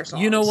say in their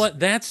songs. You know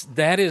what? I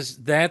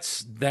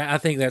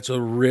think that's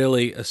a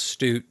really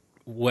astute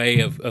way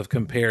of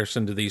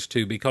comparison to these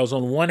two, because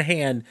on one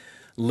hand,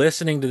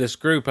 listening to this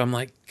group, I'm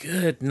like,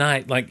 good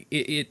night. Like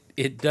it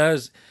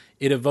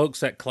evokes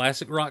that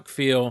classic rock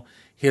feel.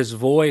 His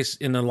voice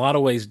in a lot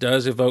of ways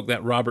does evoke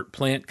that Robert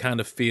Plant kind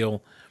of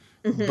feel.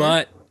 Mm-hmm.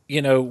 But,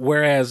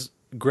 whereas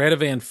Greta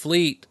Van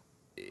Fleet,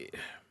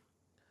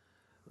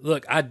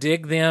 look, I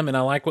dig them and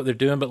I like what they're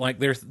doing, but like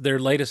their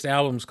latest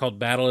album's called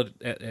Battle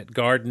at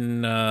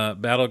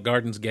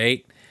Garden's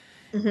Gate.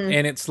 Mm-hmm.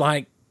 And it's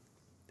like,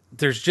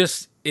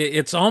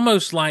 it's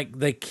almost like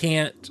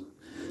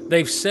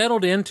they've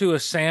settled into a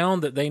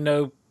sound that they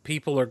know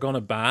people are going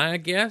to buy, I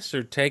guess,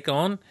 or take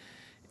on.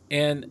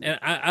 And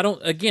I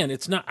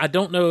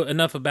don't know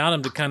enough about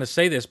them to kind of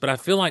say this, but I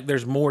feel like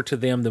there's more to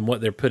them than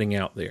what they're putting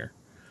out there.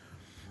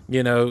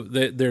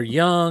 They're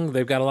young,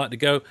 they've got a lot to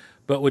go.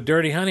 But with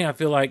Dirty Honey, I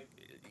feel like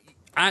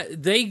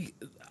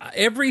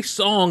every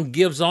song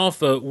gives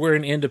off we're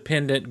an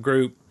independent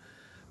group.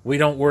 We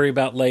don't worry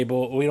about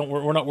label.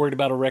 We're not worried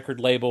about a record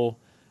label.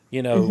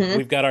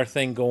 We've got our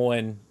thing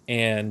going,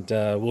 and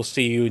we'll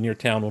see you in your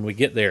town when we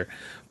get there.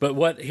 But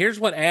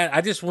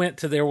I just went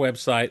to their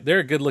website. They're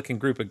a good-looking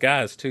group of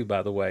guys, too,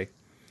 by the way.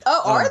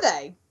 Oh, are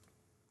they?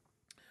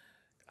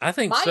 I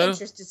think so. My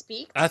interest to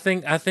speak. I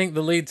think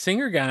the lead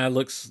singer guy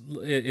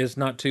is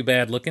not too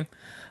bad looking.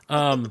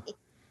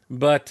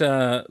 But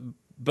there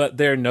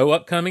are no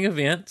upcoming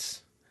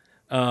events,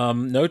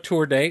 no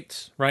tour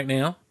dates right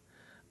now.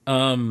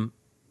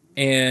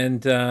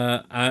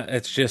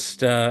 It's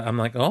just, I'm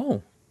like,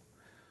 oh,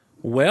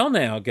 well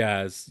now,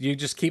 guys, you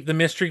just keep the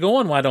mystery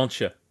going. Why don't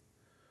you?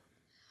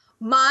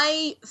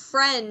 My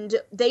friend,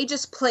 they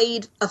just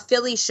played a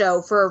Philly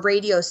show for a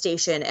radio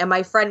station, and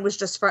my friend was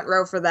just front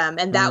row for them.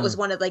 And that was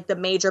one of like the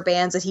major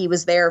bands that he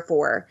was there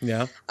for.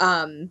 Yeah.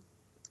 And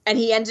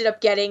he ended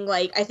up getting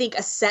like, I think,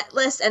 a set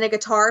list and a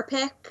guitar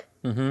pick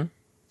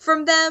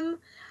from them.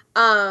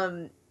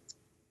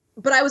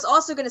 But I was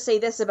also going to say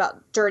this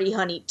about Dirty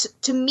Honey.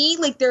 To me,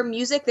 like their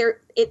music,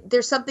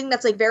 there's something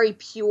that's like very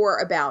pure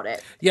about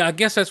it. Yeah, I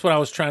guess that's what I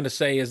was trying to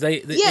say. Is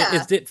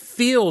it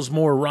feels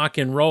more rock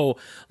and roll.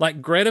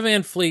 Like Greta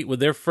Van Fleet with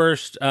their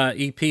first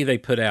EP they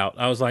put out.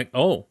 I was like,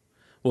 oh,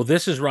 well,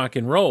 this is rock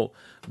and roll.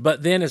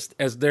 But then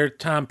as their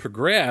time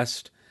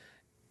progressed,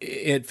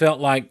 it felt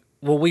like,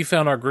 well, we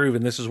found our groove,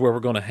 and this is where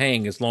we're going to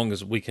hang as long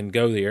as we can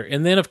go there.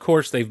 And then, of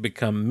course, they've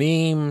become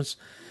memes.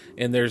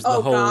 And there's the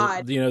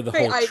whole, the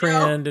whole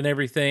trend and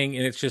everything.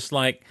 And it's just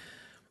like,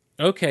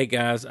 okay,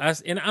 guys,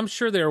 and I'm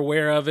sure they're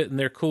aware of it and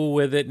they're cool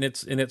with it, and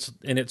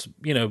it's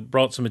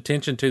brought some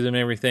attention to them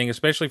and everything,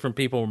 especially from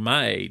people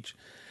my age,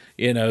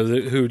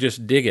 who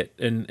just dig it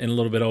and a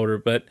little bit older.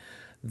 But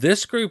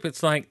this group,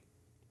 it's like,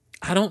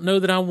 I don't know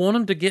that I want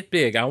them to get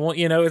big. I want,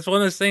 it's one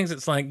of those things.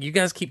 It's like, you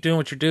guys keep doing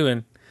what you're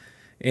doing,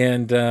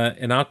 and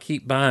I'll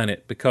keep buying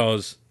it,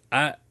 because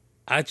I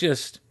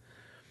just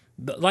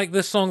like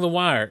this song, "The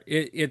Wire."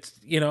 It's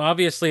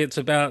obviously it's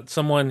about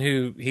someone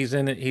who he's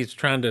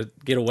trying to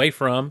get away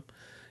from,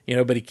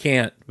 but he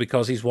can't,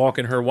 because he's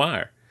walking her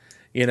wire,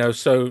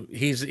 so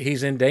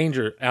he's in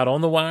danger out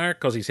on the wire,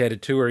 because he's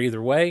headed to her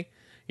either way,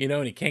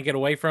 and he can't get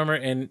away from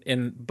her,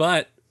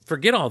 but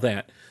forget all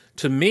that.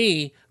 To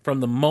me,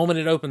 from the moment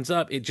it opens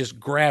up, it just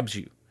grabs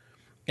you,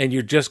 and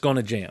you're just going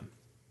to jam.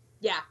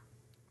 Yeah.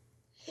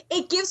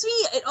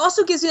 It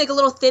also gives me like a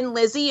little Thin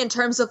Lizzy in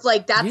terms of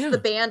like, that's the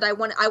band I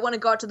want to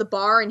go out to the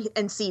bar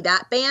and see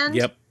that band.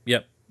 Yep.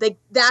 Like,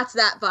 that's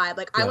that vibe.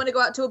 Like, I want to go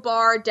out to a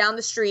bar down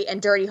the street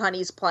and Dirty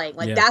Honey's playing.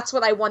 Like, that's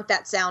what I want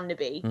that sound to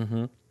be.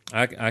 Mm-hmm.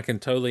 I can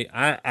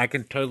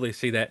totally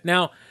see that.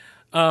 Now,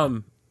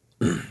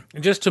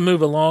 just to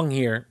move along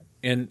here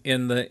in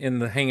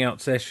the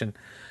hangout session,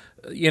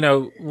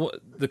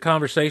 the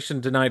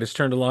conversation tonight has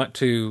turned a lot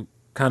to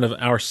kind of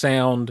our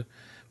sound,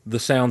 the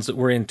sounds that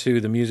we're into,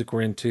 the music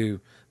we're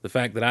into, the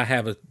fact that I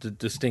have a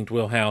distinct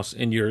wheelhouse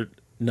and you're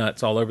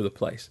nuts all over the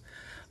place.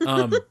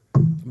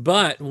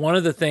 But one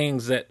of the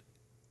things that,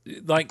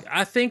 like,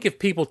 I think if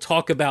people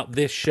talk about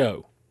this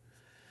show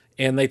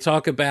and they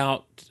talk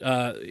about,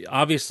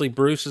 obviously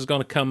Bruce is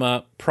going to come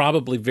up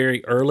probably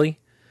very early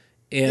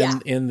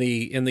in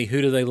the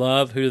who do they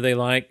love, who do they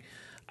like.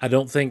 I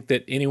don't think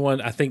that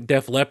I think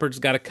Def Leppard's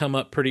got to come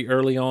up pretty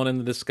early on in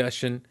the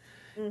discussion.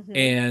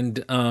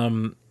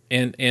 Mm-hmm.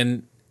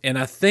 And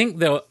I think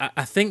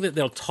that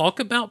they'll talk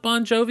about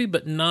Bon Jovi,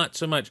 but not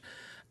so much.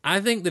 I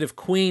think that if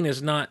Queen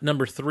is not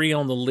number 3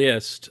 on the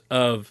list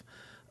of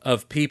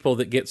people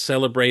that get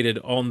celebrated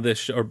on this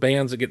show, or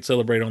bands that get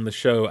celebrated on the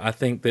show, I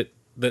think that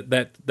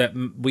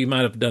we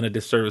might have done a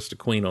disservice to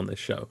Queen on this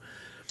show.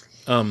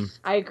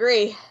 I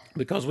agree.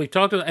 Because we've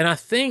talked about, and I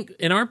think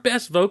in our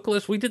best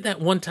vocalists, we did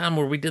that one time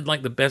where we did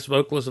like the best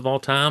vocalists of all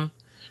time.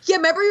 Yeah,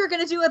 remember you were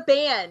going to do a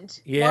band.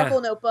 Yeah. Marble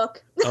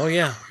Notebook. Oh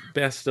yeah,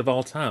 best of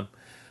all time.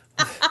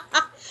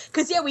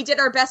 Because we did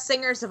our best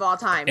singers of all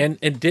time. And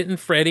didn't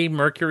Freddie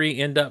Mercury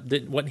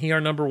wasn't he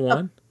our number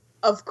 1?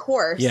 Of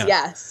course,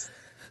 yes.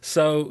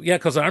 So,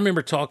 because I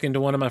remember talking to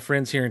one of my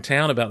friends here in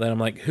town about that. I'm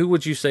like, who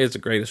would you say is the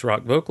greatest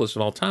rock vocalist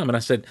of all time? And I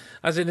said,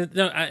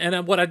 no.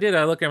 And what I did,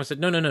 I looked at him and said,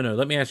 no.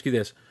 Let me ask you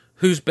this: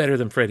 who's better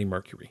than Freddie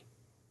Mercury?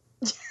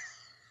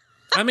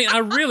 I mean, I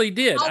really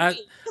did.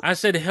 I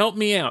said, help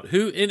me out.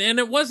 Who? And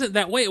it wasn't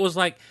that way. It was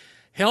like,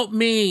 help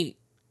me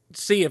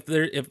see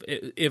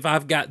if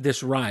I've got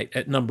this right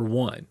at number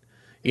 1.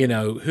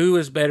 Who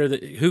is better?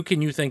 Who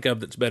can you think of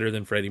that's better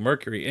than Freddie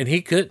Mercury? And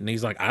he couldn't.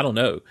 He's like, I don't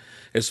know.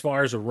 As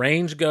far as the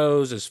range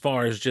goes, as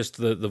far as just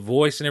the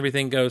voice and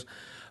everything goes.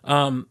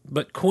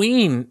 But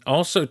Queen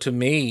also, to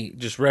me,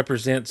 just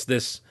represents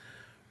this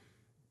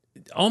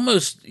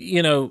almost,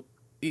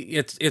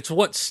 it's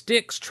what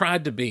Styx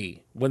tried to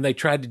be when they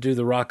tried to do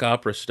the rock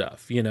opera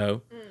stuff,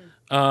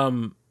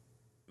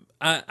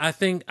 I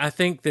think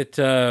that,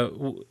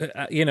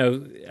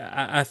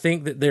 I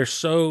think that they're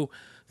so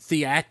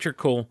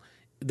theatrical.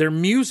 Their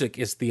music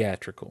is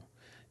theatrical.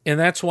 And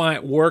that's why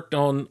it worked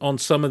on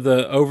some of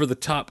the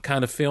over-the-top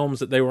kind of films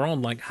that they were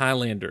on, like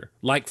Highlander,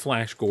 like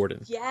Flash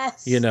Gordon.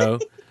 Yes.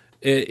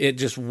 It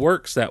just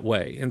works that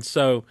way. And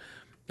so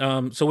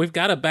we've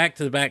got a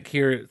back-to-the-back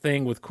here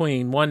thing with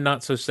Queen. One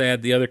not so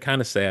sad, the other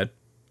kind of sad.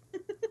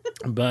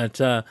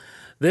 But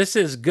this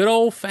is good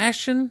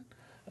old-fashioned.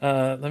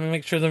 Let me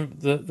make sure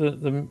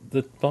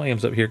the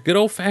volume's up here. Good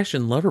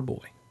old-fashioned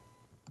Loverboy.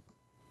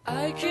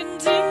 I can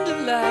dim the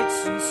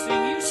lights and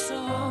sing you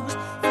songs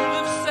full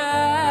of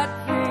sad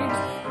things.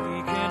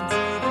 We can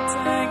do the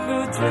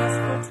tango just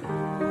for two.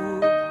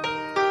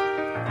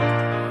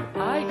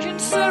 I can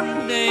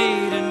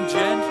serenade and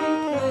gently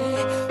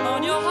play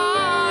on your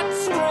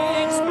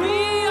heartstrings. Be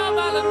your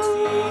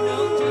Valentino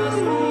just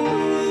for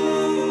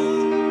you.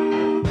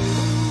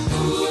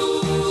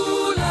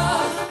 Ooh,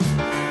 love,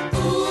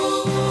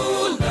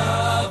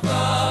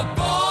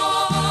 boy.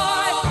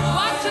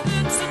 What to do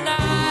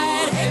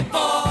tonight? Hey,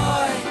 boy.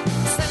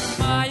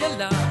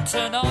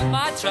 Turn on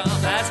my charm,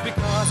 that's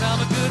because I'm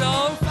a good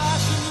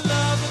old-fashioned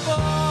lover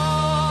boy.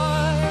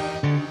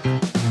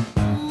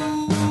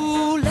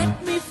 Ooh,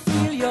 let me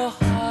feel your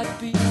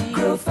heartbeat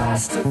grow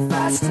faster,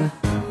 faster.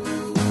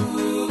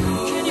 Ooh,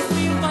 can you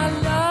feel my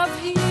love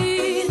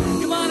heat?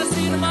 You wanna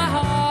see to my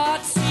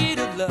heart, seed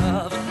of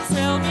love, and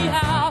tell me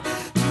how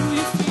do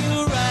you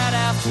feel right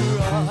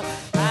after all?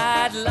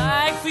 I'd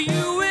like for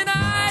you and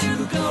I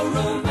to go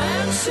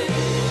romantic.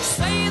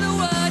 Say the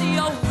word,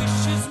 your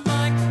wish is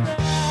my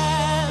command.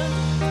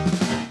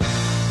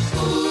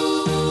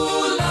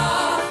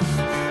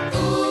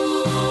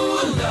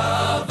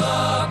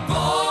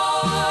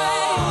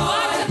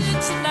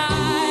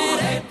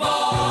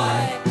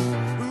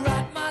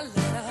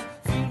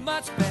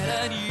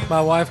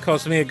 My wife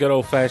calls me a good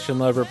old-fashioned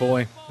lover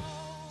boy.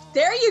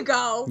 There you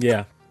go.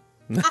 Yeah.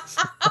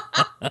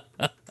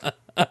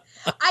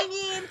 I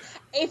mean,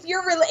 if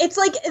you're really, it's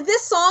like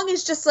this song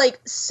is just like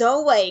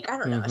so like I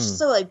don't know, it's just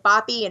so like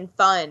boppy and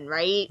fun,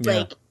 right? Yeah.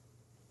 Like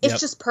it's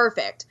just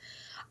perfect.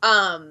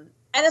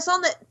 And a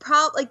song that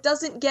probably like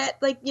doesn't get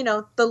like, you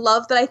know, the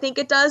love that I think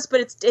it does,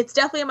 but it's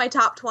definitely in my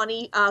top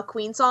 20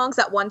 Queen songs.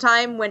 At one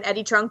time when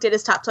Eddie Trunk did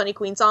his top 20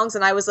 Queen songs,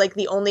 and I was like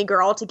the only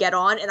girl to get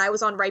on, and I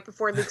was on right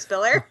before Luke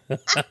Spiller. Good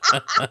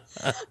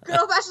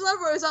Old Fashioned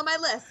Lover was on my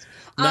list.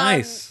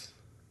 Nice.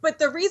 But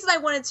the reason I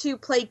wanted to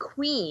play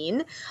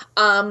Queen,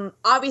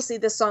 obviously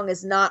this song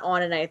is not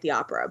on A Night at the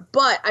Opera,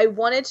 but I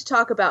wanted to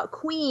talk about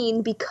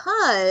Queen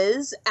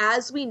because,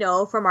 as we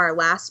know from our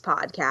last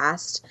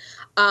podcast,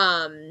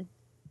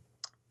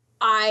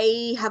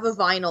 I have a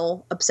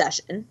vinyl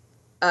obsession.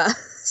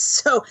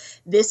 So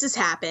this has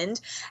happened.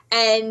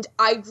 And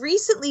I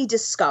recently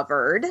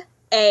discovered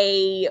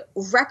a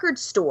record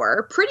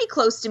store pretty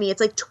close to me.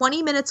 It's like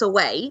 20 minutes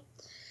away.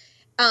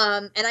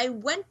 And I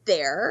went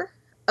there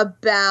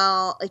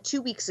about like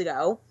 2 weeks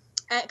ago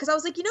because I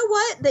was like, you know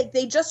what?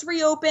 They just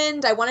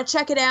reopened. I want to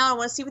check it out. I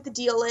want to see what the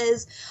deal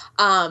is.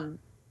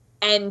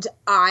 And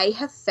I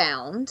have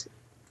found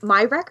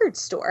my record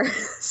store.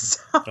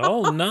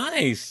 Oh,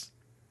 nice.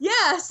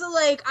 Yeah, so,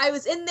 like, I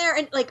was in there,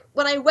 and, like,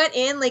 when I went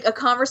in, like, a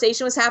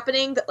conversation was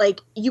happening that,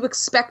 like, you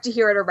expect to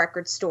hear at a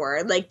record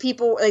store. Like,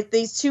 people, like,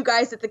 these two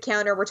guys at the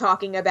counter were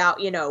talking about,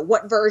 you know,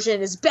 what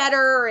version is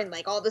better, and,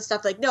 like, all this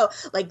stuff. Like, no,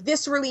 like,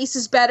 this release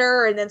is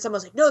better, and then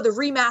someone's like, no, the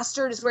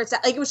remastered is where it's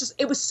at. Like,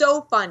 it was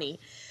so funny.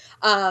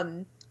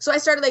 So I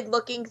started, like,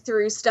 looking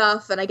through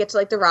stuff, and I get to,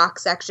 like, the rock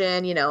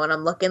section, you know, and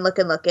I'm looking,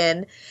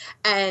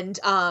 and,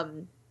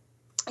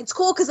 it's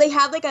cool because they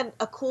have like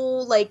a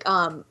cool like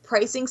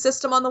pricing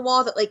system on the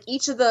wall that like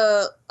each of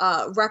the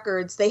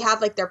records, they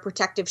have like their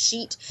protective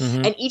sheet,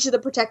 and each of the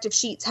protective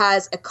sheets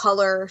has a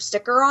color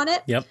sticker on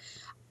it. Yep.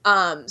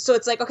 So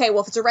it's like, okay,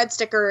 well, if it's a red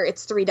sticker,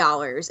 it's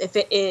 $3. If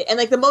it is, and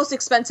like the most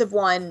expensive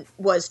one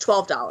was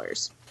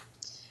 $12.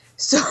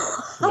 So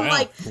I'm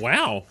like,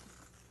 wow.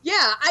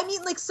 Yeah, I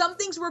mean, like some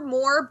things were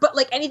more, but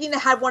like anything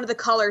that had one of the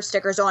color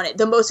stickers on it,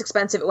 the most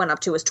expensive it went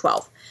up to was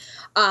 $12.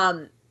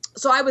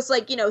 So I was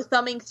like, you know,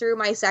 thumbing through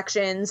my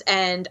sections,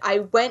 and I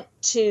went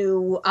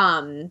to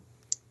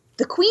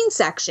the Queen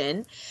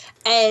section,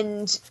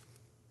 and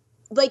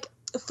like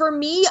for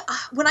me,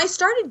 when I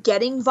started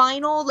getting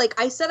vinyl, like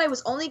I said, I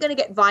was only going to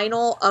get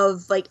vinyl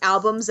of like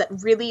albums that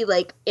really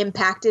like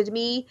impacted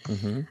me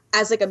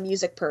as like a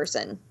music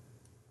person.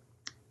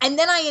 And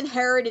then I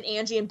inherited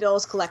Angie and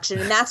Bill's collection,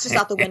 and that's just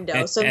out the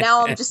window. So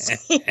now I'm just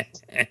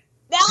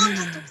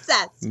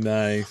obsessed.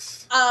 Nice.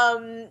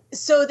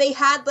 So they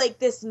had like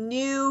this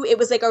new, it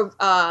was like a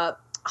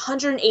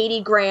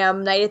 180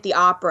 gram Night at the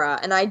Opera,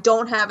 and I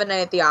don't have a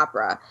Night at the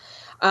Opera.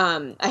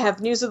 I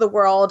have News of the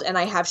World, and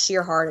I have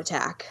Sheer Heart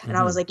Attack. And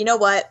I was like, you know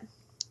what?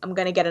 I'm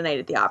going to get a Night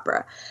at the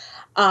Opera.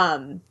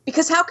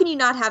 Because how can you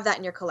not have that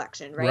in your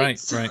collection, right?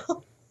 Right.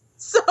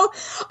 So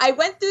I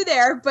went through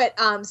there, but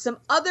some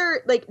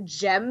other like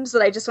gems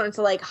that I just wanted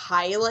to like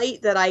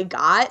highlight that I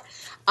got.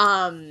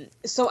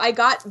 So I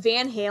got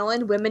Van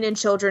Halen, Women and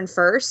Children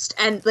First,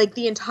 and like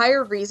the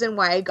entire reason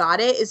why I got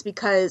it is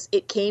because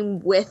it came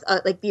with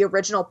like the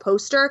original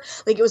poster.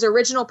 Like it was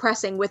original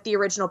pressing with the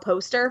original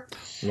poster.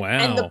 Wow.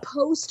 And the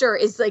poster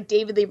is like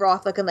David Lee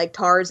Roth looking like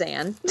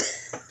Tarzan.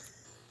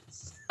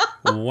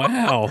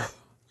 Wow.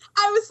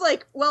 I was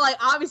like, well,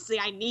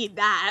 I need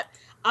that.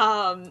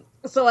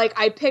 So like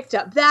I picked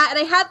up that, and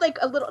I had like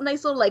a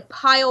nice little like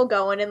pile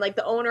going, and like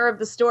the owner of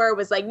the store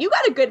was like, you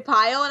got a good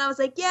pile. And I was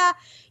like, yeah,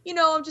 you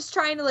know, I'm just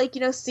trying to like, you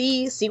know,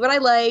 see what I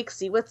like,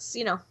 see what's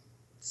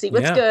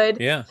good.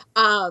 Yeah.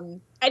 And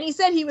he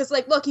said, he was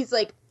like, look, he's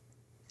like,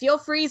 feel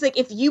free. He's like,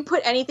 if you put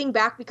anything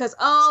back because,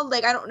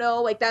 like, I don't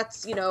know, like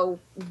that's, you know,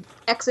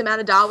 X amount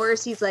of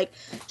dollars. He's like,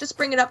 just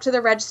bring it up to the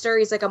register.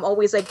 He's like, I'm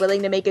always like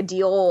willing to make a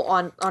deal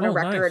on a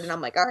record. Nice. And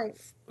I'm like, all right.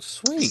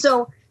 Sweet.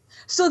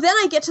 So then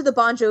I get to the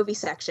Bon Jovi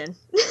section.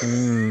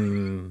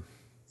 So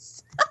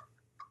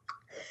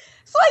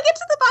I get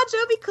to the Bon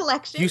Jovi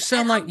collection. You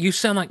sound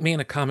like me in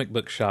a comic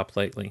book shop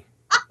lately.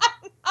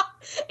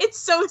 It's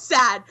so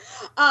sad.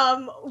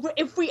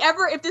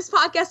 If this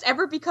podcast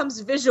ever becomes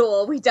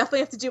visual, we definitely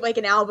have to do like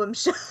an album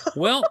show.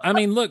 Well, I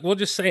mean, look, we'll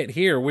just say it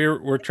here.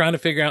 We're trying to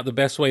figure out the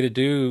best way to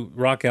do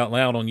Rock Out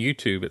Loud on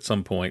YouTube at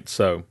some point.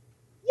 So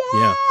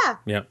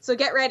yeah. So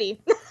get ready.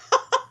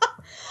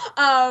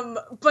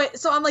 But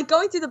so I'm like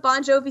going through the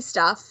Bon Jovi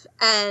stuff,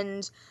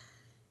 and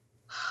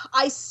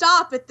I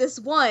stop at this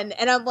one,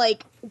 and I'm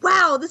like,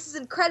 wow, this is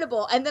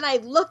incredible. And then I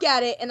look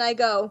at it and I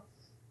go,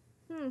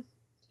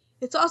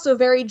 it's also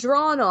very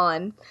drawn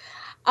on.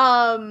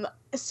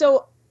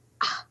 So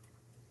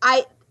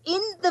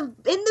in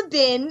the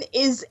bin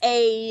is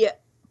a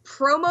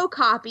promo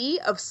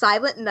copy of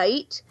Silent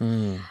Night.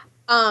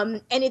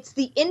 And it's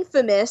the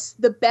infamous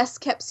The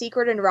Best Kept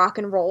Secret in Rock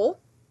and Roll.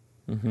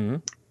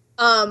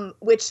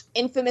 Which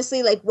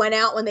infamously like went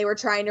out when they were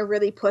trying to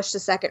really push the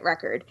second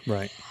record.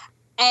 Right.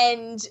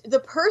 And the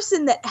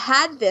person that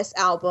had this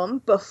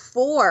album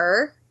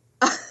before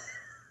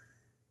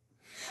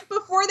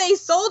they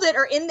sold it,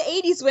 or in the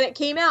 80s when it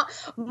came out,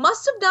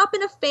 must have not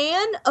been a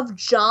fan of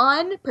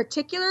John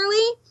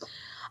particularly.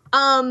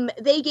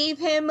 They gave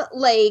him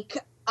like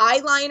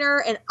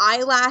eyeliner and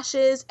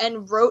eyelashes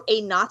and wrote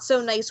a not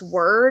so nice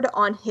word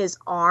on his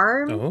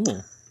arm. Oh.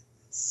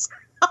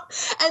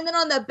 And then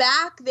on the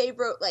back, they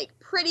wrote, like,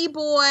 pretty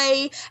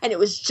boy, and it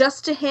was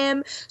just to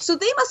him. So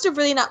they must have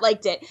really not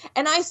liked it.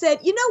 And I said,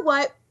 you know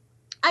what?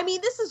 I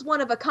mean, this is one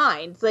of a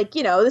kind. Like,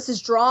 you know, this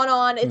is drawn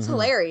on. It's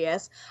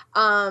hilarious.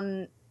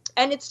 And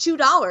it's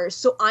 $2,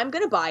 so I'm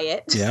going to buy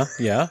it.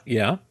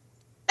 Yeah.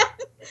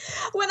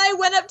 When I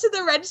went up to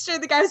the register,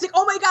 the guy was like,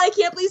 oh, my God, I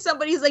can't believe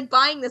somebody's, like,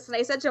 buying this. And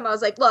I said to him, I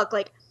was like, look,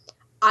 like,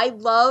 I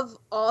love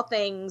all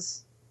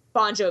things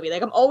Bon Jovi.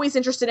 Like, I'm always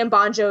interested in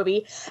Bon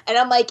Jovi. And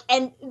I'm like,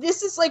 and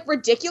this is, like,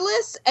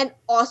 ridiculous and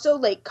also,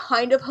 like,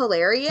 kind of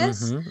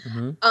hilarious.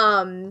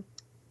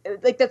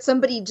 Like, that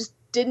somebody just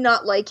did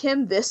not like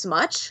him this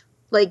much.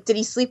 Like, did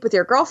he sleep with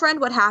your girlfriend?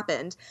 What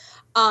happened?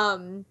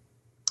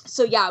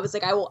 So yeah, I was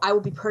like, I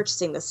will be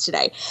purchasing this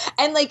today.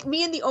 And like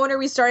me and the owner,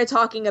 we started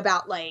talking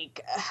about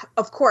like,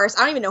 of course,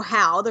 I don't even know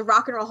how, the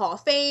Rock and Roll Hall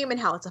of Fame and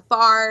how it's a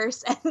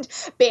farce and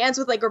bands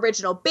with like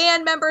original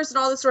band members and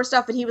all this sort of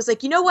stuff. And he was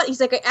like, you know what?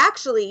 He's like, I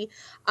actually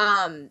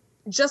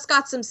just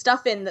got some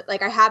stuff in that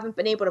like I haven't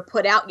been able to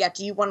put out yet.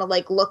 Do you want to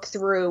like look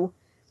through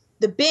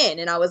the bin?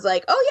 And I was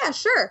like, oh yeah,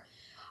 sure.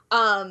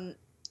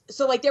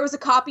 So, like, there was a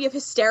copy of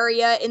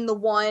Hysteria in the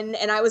one,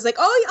 and I was like,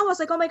 oh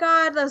my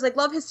God. I was like,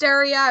 love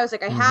Hysteria. I was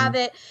like, I have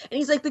it. And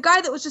he's like, the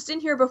guy that was just in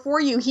here before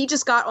you, he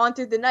just got On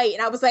Through the Night.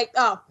 And I was like,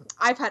 oh,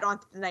 I've had On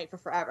Through the Night for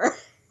forever.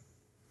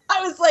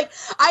 I was like,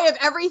 I have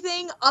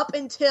everything up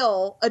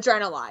until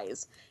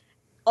Adrenalize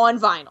on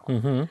vinyl.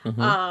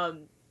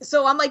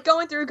 So I'm, like,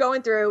 going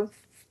through.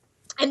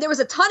 And there was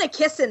a ton of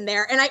Kiss in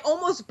there, and I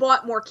almost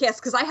bought more Kiss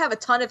because I have a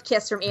ton of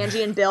Kiss from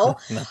Angie and Bill.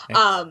 Nice.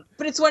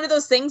 But it's one of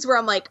those things where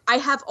I'm like, I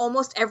have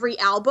almost every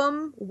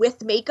album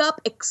with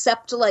makeup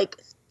except like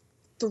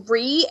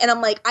 3, and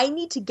I'm like, I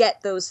need to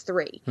get those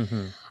 3.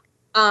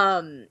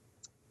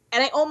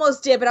 And I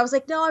almost did, but I was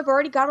like, no, I've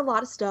already got a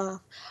lot of stuff.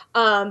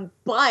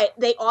 But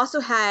they also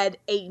had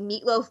a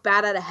Meatloaf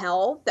Bat Out of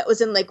Hell that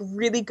was in like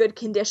really good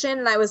condition.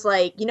 And I was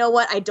like, you know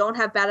what? I don't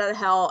have Bat Out of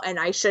Hell and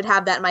I should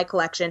have that in my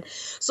collection.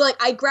 So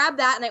like I grabbed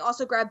that, and I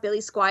also grabbed Billy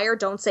Squier,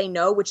 Don't Say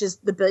No, which is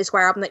the Billy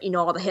Squier album that you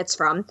know all the hits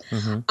from.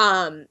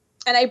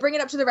 And I bring it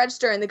up to the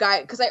register, and the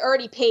guy, because I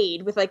already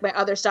paid with like my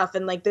other stuff,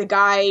 and like the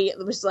guy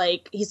was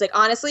like, he's like,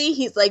 honestly,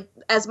 he's like,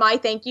 as my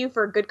thank you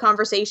for good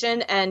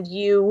conversation and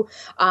you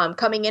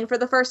coming in for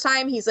the first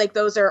time, he's like,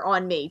 those are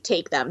on me,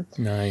 take them.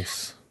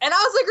 Nice. And I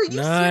was like, are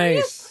you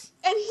serious?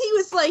 And he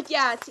was like,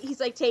 yeah, he's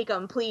like, take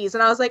them, please.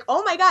 And I was like,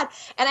 oh my God.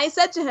 And I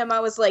said to him, I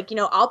was like, you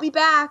know, I'll be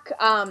back.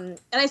 And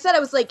I said, I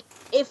was like,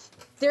 if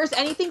there's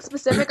anything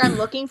specific I'm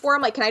looking for,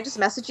 I'm like, can I just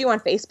message you on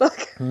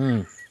Facebook?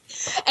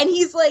 And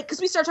he's like,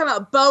 because we started talking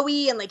about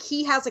Bowie, and like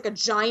he has like a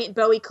giant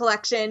Bowie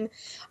collection.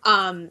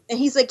 And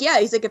he's like, yeah,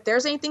 he's like, if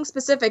there's anything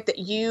specific that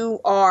you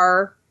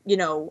are, you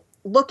know,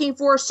 looking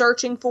for,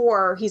 searching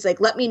for, he's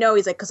like, let me know.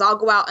 He's like, because I'll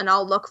go out and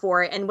I'll look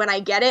for it. And when I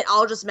get it,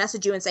 I'll just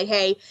message you and say,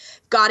 hey,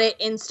 got it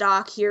in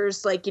stock.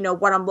 Here's like, you know,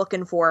 what I'm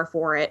looking for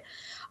it.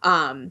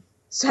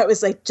 So I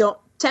was like, don't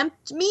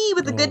tempt me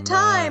with a good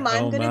time.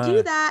 I'm going to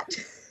do that.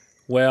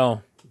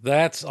 Well,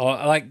 that's all.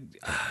 Like,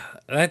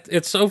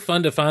 it's so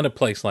fun to find a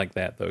place like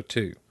that, though,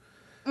 too.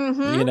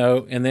 You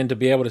know, and then to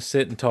be able to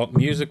sit and talk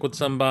music with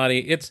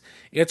somebody.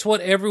 It's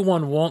what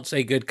everyone wants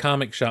a good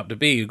comic shop to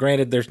be.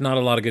 Granted, there's not a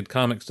lot of good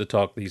comics to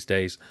talk these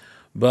days,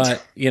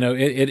 but, you know,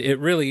 it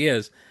really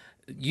is.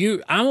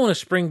 I want to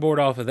springboard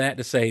off of that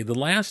to say, the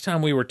last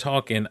time we were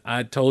talking,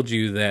 I told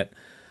you that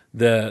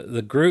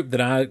the group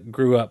that I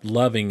grew up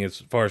loving as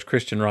far as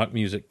Christian rock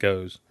music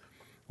goes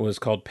was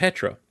called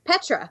Petra.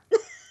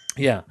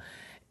 Yeah.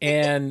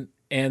 And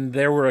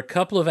there were a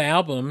couple of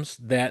albums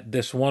that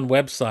this one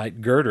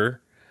website, Girder,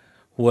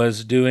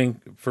 was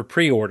doing for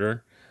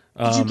pre-order.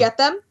 Did you get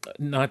them?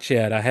 Not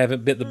yet. I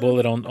haven't bit the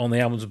bullet on the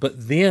albums.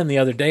 But then the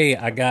other day,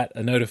 I got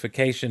a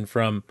notification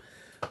from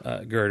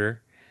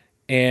Girder,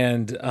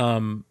 and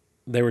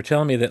they were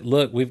telling me that,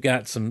 look, we've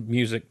got some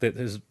music that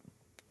is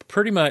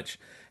pretty much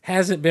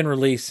hasn't been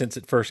released since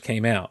it first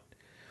came out.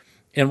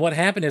 And what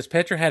happened is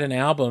Petra had an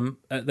album.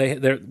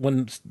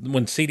 When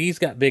CDs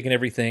got big and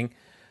everything,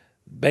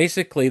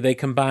 basically they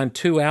combined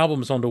 2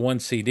 albums onto one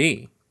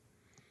CD,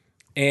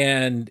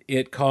 and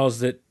it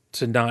caused it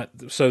to not.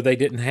 So they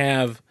didn't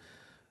have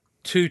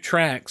 2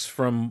 tracks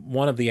from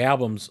one of the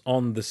albums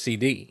on the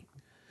CD,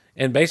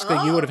 and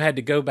basically you would have had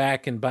to go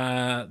back and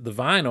buy the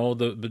vinyl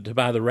to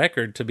buy the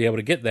record to be able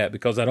to get that,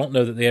 because I don't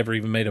know that they ever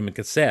even made them in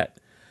cassette.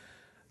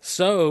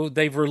 So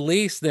they've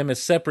released them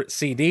as separate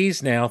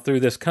CDs now through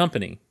this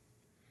company.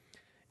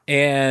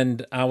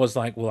 And I was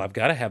like, well, I've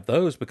got to have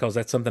those because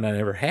that's something I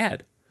never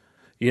had.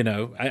 You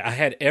know, I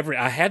had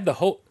the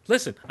whole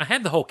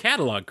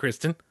catalog,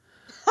 Kristin.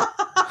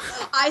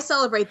 I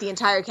celebrate the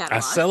entire catalog. I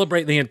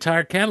celebrate the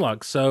entire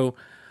catalog. So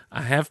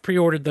I have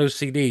pre-ordered those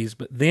CDs,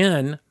 but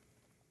then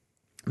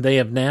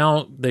they've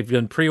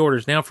done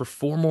pre-orders now for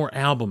 4 more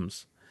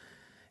albums.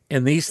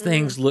 And these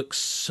things look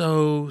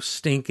so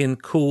stinking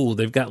cool.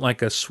 They've got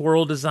like a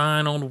swirl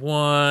design on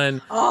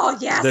one. Oh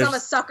yes, I'm a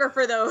sucker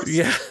for those.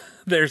 Yeah.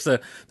 There's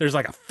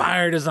like a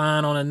fire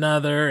design on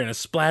another and a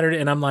splattered,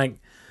 and I'm like,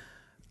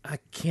 I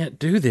can't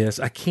do this.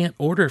 I can't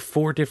order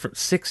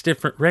 7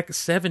 different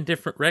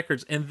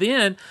records. And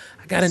then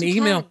I got an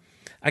email.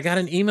 I got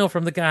an email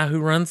from the guy who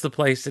runs the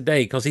place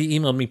today, because he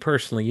emailed me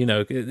personally. You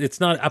know, it's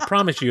not, I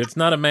promise you, it's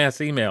not a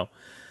mass email.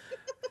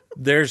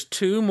 There's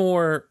 2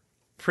 more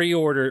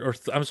pre-order, or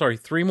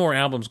 3 more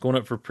albums going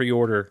up for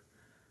pre-order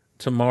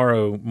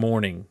tomorrow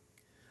morning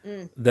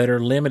that are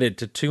limited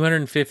to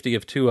 250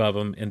 of 2 of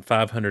them and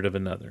 500 of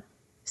another.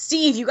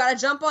 Steve, you got to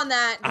jump on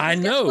that. I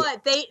know. Guess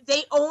what?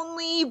 They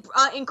only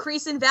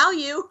increase in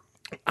value.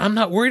 I'm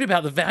not worried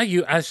about the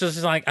value. I was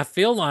just like, I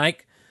feel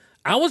like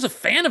I was a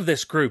fan of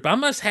this group. I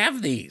must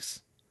have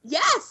these.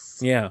 Yes.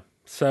 Yeah.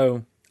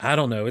 So I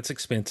don't know. It's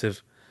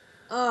expensive.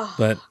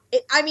 But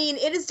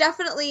it is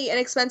definitely an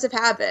expensive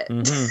habit.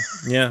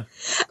 Yeah.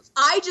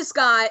 I just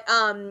got,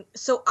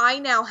 so I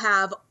now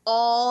have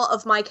all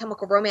of My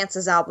Chemical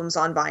Romance's albums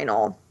on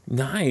vinyl.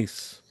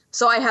 Nice.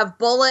 So I have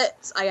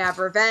Bullets, I have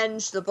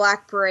Revenge, The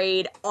Black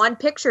Parade on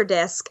picture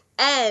disc,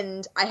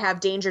 and I have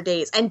Danger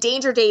Days. And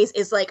Danger Days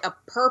is like a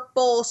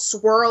purple,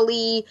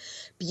 swirly,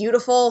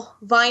 beautiful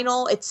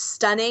vinyl. It's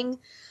stunning.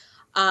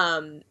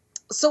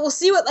 So we'll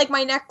see what like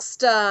my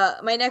next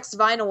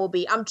vinyl will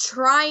be. I'm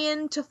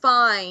trying to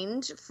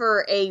find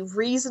for a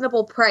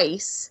reasonable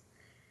price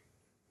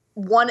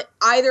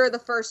either of the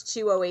first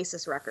 2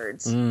 Oasis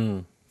records.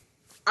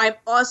 I'm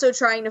also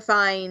trying to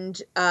find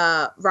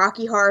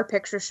Rocky Horror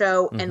Picture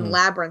Show and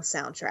Labyrinth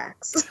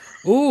soundtracks.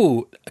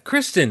 Ooh,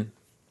 Kristin.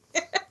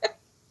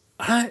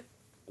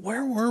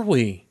 Where were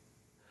we?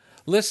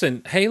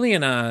 Listen, Haley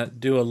and I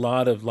do a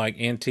lot of like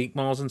antique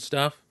malls and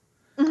stuff.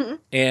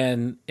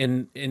 And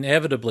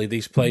inevitably,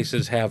 these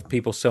places have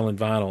people selling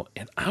vinyl.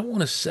 And I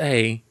want to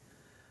say,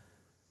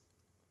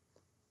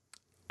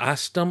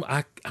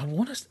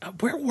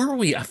 where were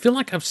we? I feel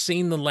like I've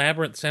seen the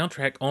Labyrinth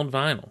soundtrack on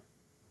vinyl.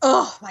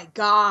 Oh my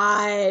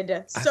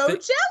God. So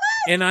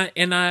jealous.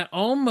 And I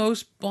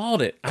almost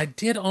bought it. I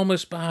did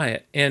almost buy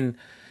it. And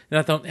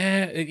I thought,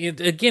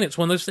 again, it's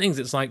one of those things.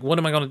 It's like, what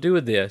am I going to do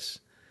with this?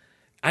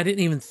 I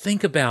didn't even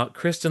think about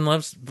Kristin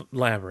loves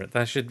Labyrinth.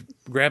 I should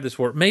grab this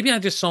for her. Maybe I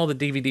just saw the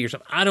DVD or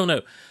something. I don't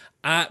know.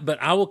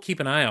 But I will keep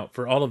an eye out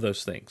for all of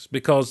those things,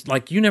 because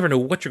like you never know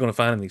what you're going to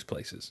find in these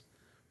places.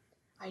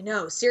 I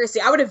know.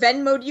 Seriously, I would have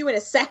Venmo'd you in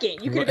a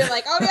second. You could have been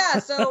like, "Oh yeah,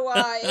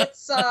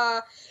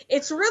 so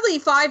it's really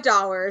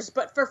 $5,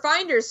 but for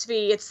finder's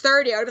fee, it's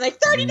 $30." I would be like,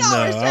 $30.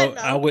 No,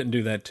 I wouldn't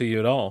do that to you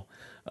at all.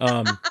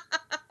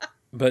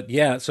 But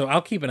yeah, so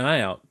I'll keep an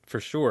eye out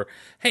for sure.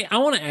 Hey, I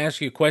want to ask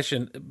you a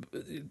question.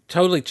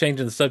 Totally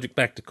changing the subject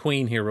back to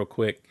Queen here, real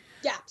quick.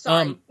 Yeah,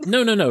 sorry.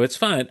 No, it's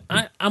fine.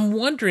 I'm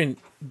wondering,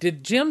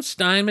 did Jim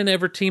Steinman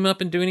ever team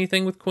up and do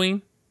anything with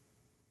Queen?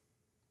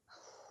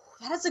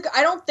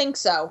 I don't think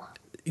so.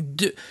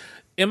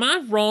 Am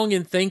I wrong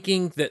in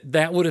thinking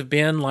that would have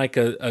been like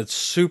a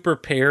super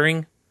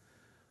pairing?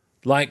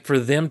 Like for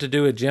them to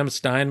do a Jim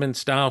Steinman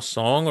style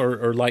song,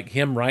 or like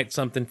him write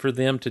something for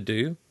them to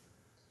do?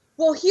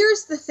 Well,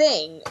 here's the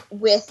thing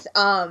with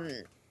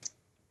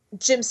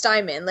Jim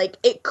Steinman. Like,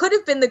 it could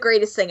have been the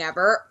greatest thing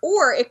ever,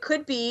 or it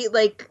could be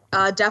like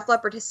Def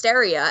Leppard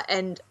Hysteria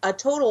and a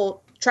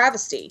total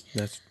travesty.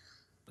 That's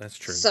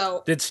true.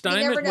 So did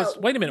Steinman?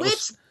 Wait a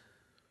minute.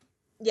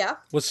 Yeah.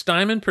 Was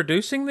Steinman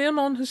producing them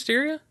on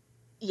Hysteria?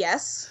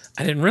 Yes.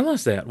 I didn't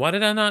realize that. Why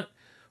did I not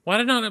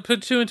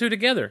put 2 and 2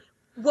 together?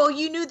 Well,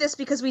 you knew this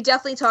because we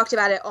definitely talked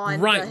about it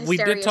on the Hysteria we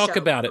did talk show.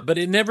 about it, but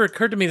it never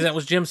occurred to me that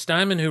was Jim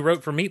Steinman who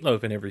wrote for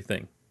Meatloaf and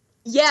everything.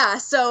 Yeah,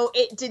 so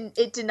it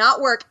did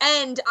not work,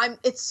 and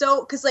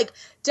because like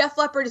Def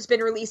Leppard has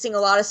been releasing a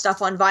lot of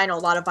stuff on vinyl, a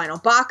lot of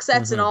vinyl box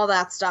sets and all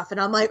that stuff, and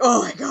I'm like,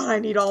 oh my God, I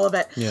need all of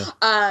it. Yeah.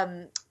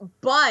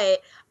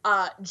 But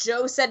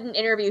Joe said in an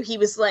interview, he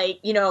was like,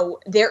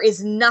 there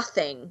is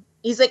nothing.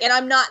 He's like, and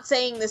I'm not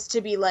saying this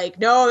to be like,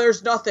 no,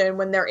 there's nothing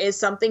when there is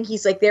something.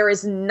 He's like, there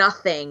is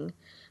nothing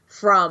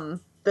from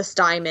the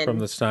Steinman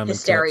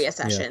Hysteria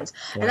sessions.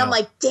 Yeah. Wow. And I'm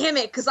like, damn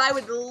it, because I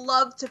would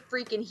love to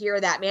freaking hear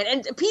that, man.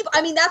 And people,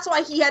 that's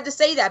why he had to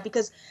say that,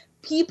 because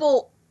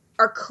people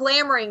are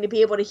clamoring to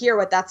be able to hear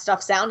what that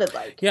stuff sounded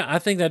like. Yeah, I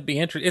think that'd be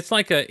interesting. It's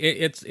like the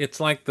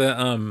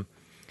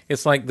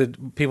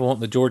people want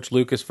the George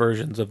Lucas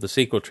versions of the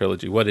sequel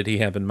trilogy. What did he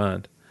have in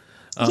mind?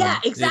 Yeah,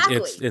 exactly.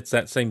 It's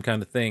that same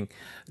kind of thing.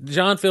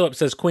 John Phillips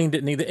says Queen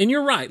didn't need and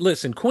you're right.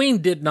 Listen, Queen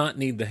did not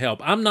need the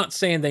help. I'm not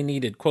saying they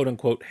needed quote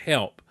unquote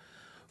help.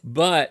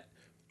 But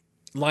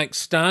like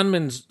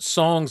Steinman's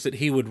songs that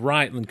he would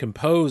write and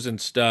compose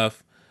and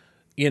stuff,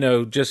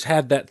 just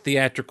had that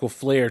theatrical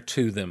flair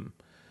to them.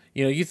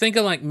 You think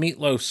of like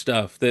Meatloaf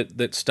stuff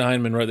that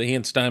Steinman wrote, that he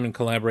and Steinman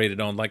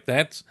collaborated on. Like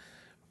that's,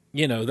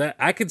 that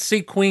I could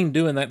see Queen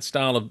doing that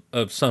style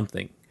of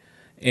something.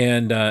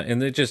 and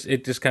it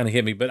just kind of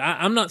hit me. But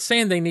I'm not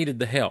saying they needed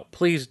the help.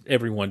 Please,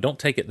 everyone, don't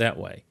take it that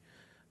way.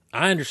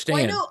 I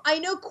understand. Well, I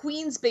know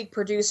Queen's big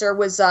producer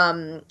was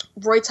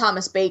Roy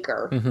Thomas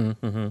Baker,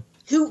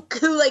 who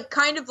like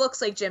kind of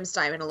looks like Jim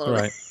Steinman a little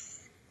bit.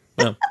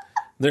 Well,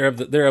 they're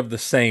of the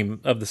same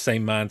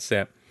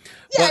mindset.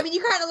 Yeah, I mean,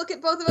 you kind of look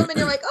at both of them and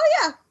you're like, oh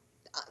yeah,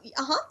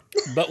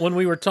 But when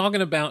we were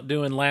talking about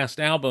doing last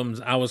albums,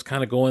 I was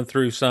kind of going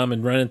through some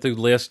and running through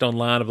lists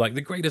online of like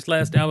the greatest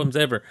last albums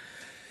ever,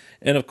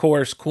 and of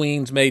course,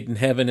 Queen's "Made in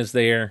Heaven" is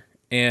there.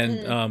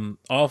 And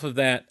off of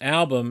that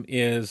album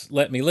is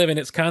 "Let Me Live," and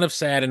it's kind of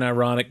sad and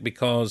ironic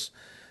because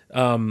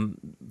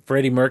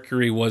Freddie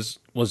Mercury was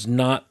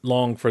not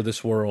long for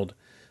this world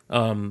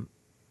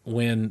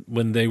when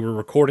they were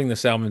recording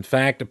this album. In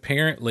fact,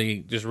 apparently,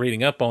 just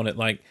reading up on it,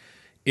 like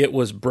it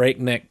was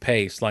breakneck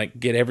pace. Like,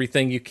 get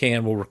everything you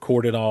can, we'll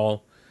record it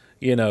all.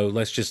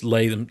 Let's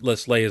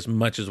lay as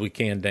much as we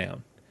can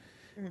down.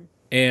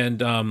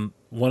 And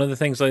one of the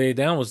things I laid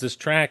down was this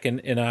track,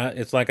 and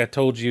it's like I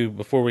told you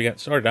before we got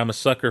started, I'm a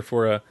sucker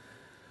for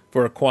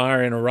a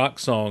choir and a rock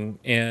song,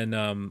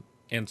 and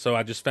so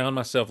I just found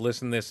myself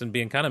listening to this and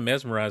being kind of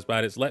mesmerized by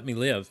it. It's "Let Me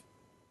Live."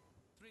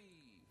 3,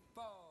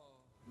 4.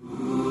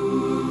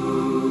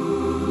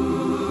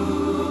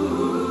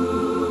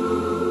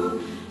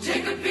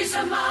 Take a piece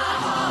of my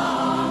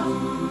heart.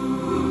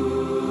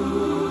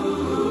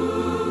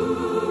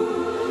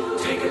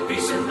 Take a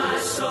piece of my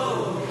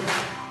soul.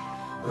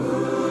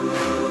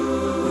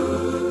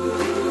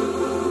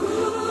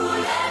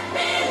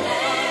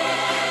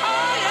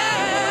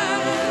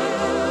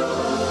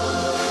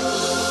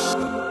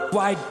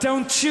 Why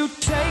don't you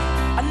take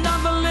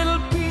another little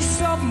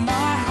piece of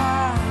my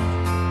heart?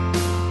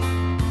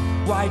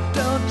 Why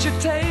don't you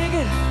take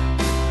it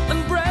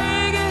and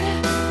break it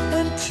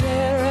and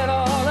tear it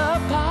all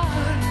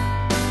apart?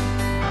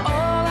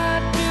 All I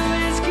do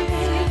is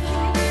give,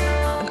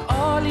 and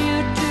all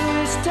you do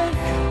is take.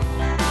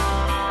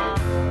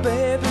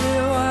 Baby,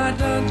 why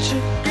don't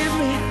you give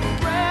me a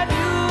brand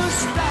new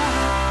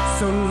start?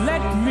 So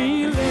let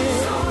me live.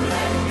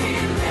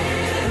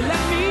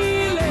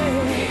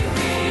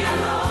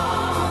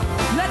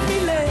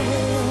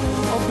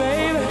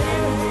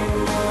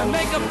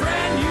 A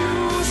brand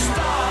new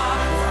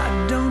start.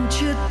 Why don't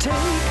you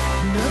take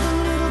another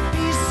little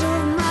piece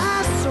of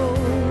my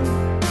soul?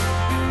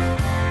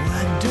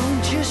 Why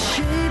don't you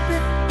shape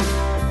it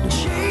and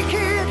shake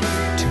it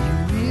till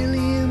you're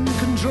really in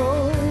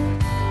control?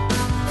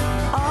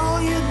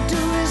 All you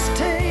do is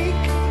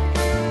take,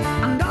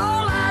 and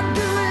all I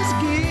do is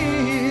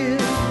give.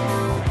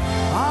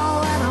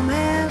 All that I'm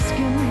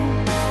asking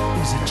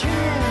is a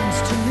chance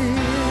to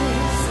live.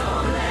 So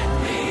let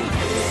me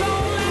live. So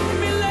let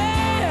me live.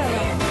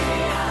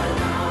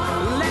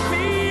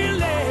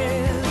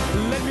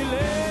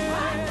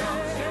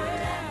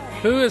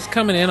 Who is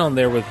coming in on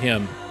there with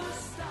him?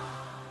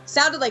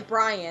 Sounded like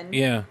Brian.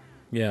 Yeah.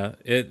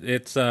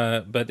 It's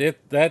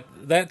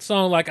that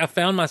song, like I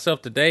found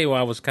myself today while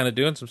I was kind of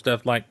doing some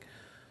stuff, like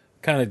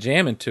kind of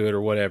jamming to it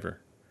or whatever.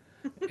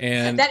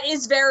 And that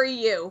is very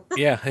you.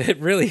 Yeah, it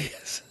really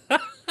is.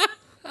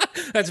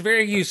 That's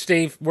very you,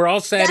 Steve. We're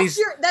all sad.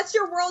 That's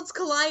your worlds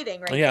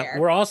colliding right there. Yeah,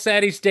 we're all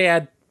Sadie's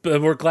dad,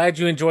 but we're glad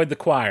you enjoyed the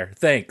choir.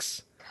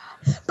 Thanks.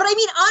 But I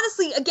mean,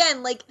 honestly,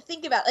 again, like,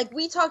 think about, like,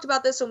 we talked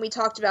about this when we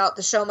talked about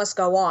The Show Must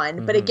Go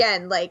On. But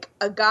again, like,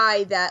 a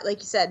guy that, like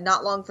you said,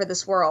 not long for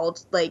this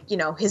world, like,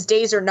 his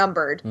days are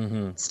numbered,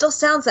 still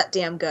sounds that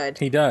damn good.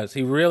 He does.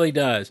 He really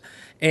does.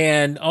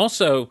 And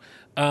also,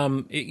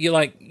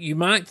 you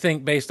might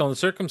think based on the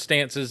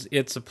circumstances,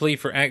 it's a plea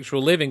for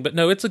actual living, but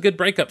no, it's a good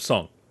breakup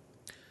song.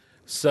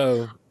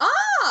 So.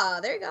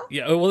 There you go.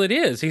 Yeah, well, it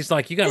is. He's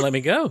like, you got to let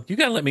me go. You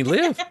got to let me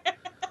live.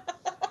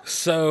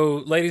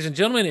 So, ladies and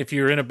gentlemen, if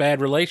you're in a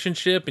bad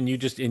relationship and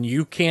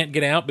you can't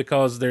get out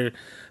because they're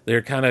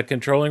kind of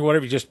controlling or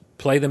whatever, you just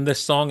play them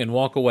this song and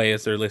walk away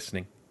as they're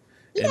listening.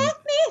 Let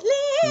me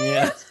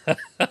live.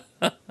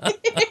 Yeah.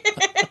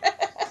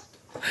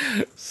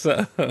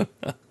 So,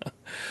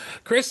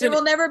 Kristin, there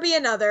will never be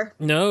another.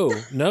 No,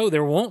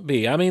 there won't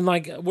be. I mean,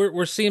 like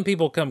we're seeing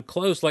people come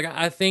close. Like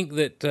I think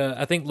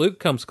Luke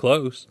comes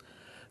close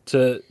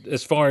to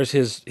as far as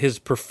his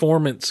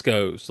performance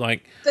goes,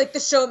 like the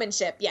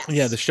showmanship. Yes,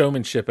 yeah, the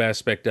showmanship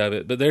aspect of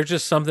it. But there's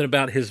just something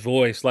about his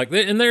voice, like,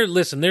 and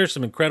there's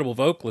some incredible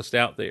vocalists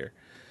out there,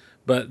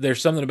 but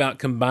there's something about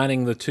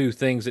combining the two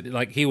things that,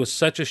 like, he was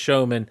such a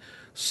showman,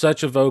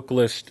 such a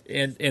vocalist,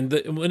 and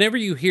whenever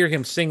you hear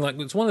him sing, like,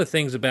 it's one of the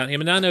things about him.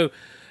 And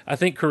I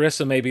think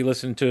Carissa may be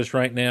listening to us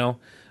right now,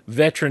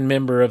 veteran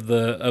member of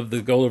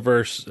the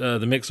Golaverse,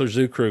 the Mixler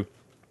Zoo crew.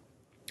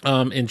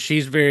 And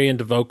she's very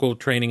into vocal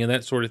training and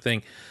that sort of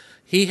thing.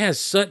 He has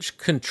such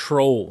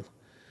control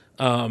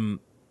in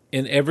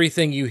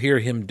everything you hear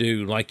him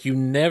do. Like, you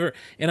never,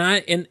 and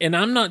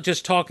I'm not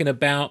just talking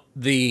about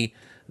the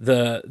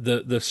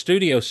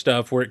studio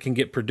stuff where it can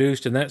get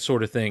produced and that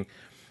sort of thing.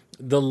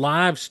 The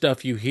live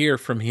stuff you hear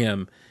from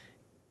him,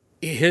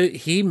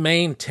 he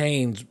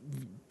maintains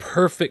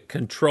perfect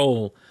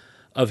control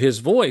of his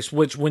voice,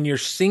 which when you're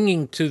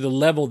singing to the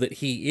level that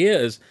he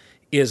is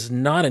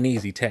not an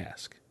easy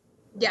task.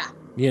 Yeah.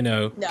 You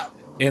know? No.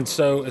 And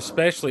so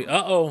especially,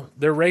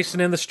 they're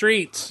racing in the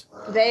streets.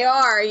 They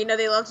are. You know,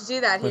 they love to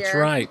do that here. That's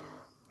right.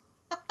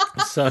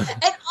 So, and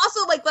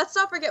also, like, let's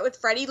not forget with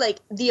Freddie, like,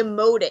 the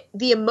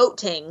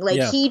emoting.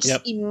 Like, he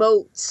just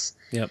emotes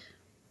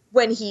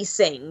when he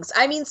sings.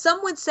 I mean, some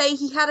would say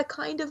he had a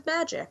kind of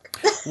magic.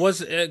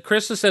 Was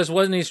Krista says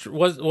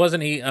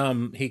wasn't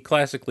he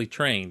classically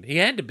trained? He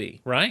had to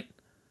be, right?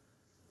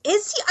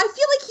 Is he? I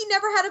feel like he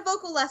never had a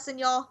vocal lesson,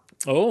 y'all.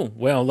 Oh,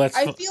 well, I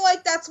feel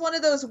like that's one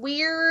of those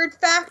weird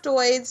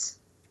factoids.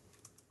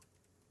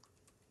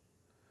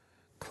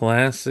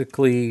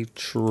 Classically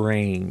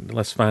trained.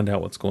 Let's find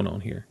out what's going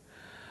on here.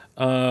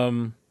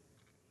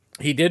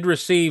 He did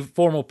receive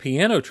formal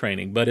piano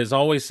training, but has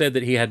always said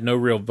that he had no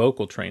real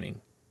vocal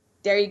training.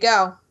 There you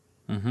go.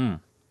 Mm-hmm.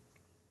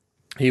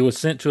 He was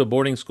sent to a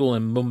boarding school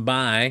in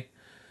Mumbai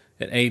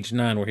at age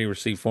 9 where he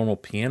received formal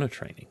piano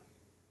training.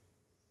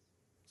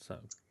 So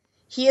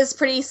he is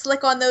pretty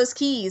slick on those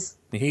keys.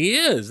 He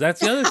is. That's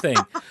the other thing.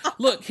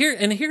 Look,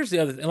 here's the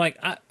other thing. Like,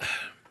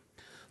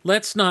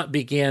 let's not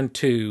begin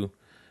to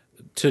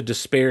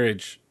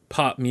disparage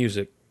pop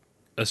music,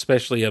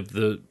 especially of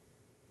the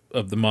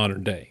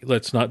modern day.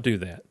 Let's not do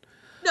that.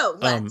 No,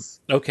 let's.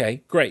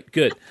 Okay, great,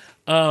 good.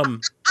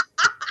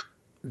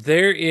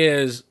 There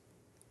is,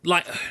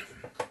 like,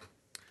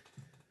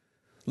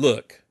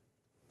 look,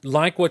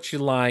 like what you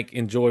like,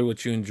 enjoy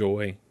what you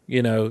enjoy.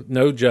 You know,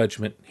 no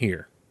judgment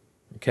here.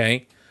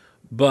 Okay,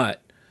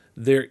 but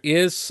there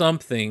is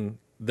something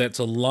that's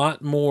a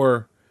lot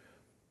more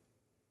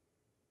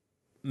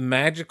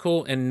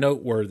magical and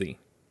noteworthy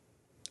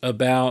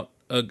about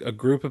a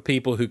group of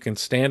people who can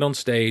stand on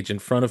stage in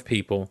front of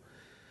people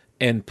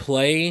and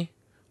play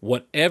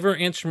whatever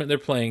instrument they're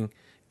playing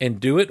and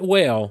do it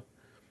well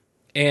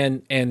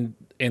and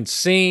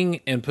sing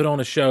and put on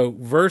a show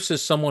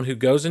versus someone who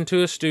goes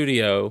into a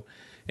studio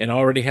and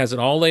already has it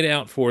all laid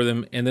out for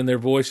them and then their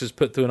voice is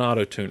put through an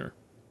auto-tuner.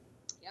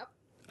 Yep.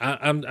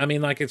 I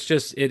mean, like, it's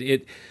just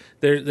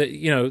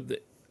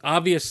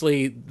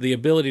obviously the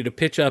ability to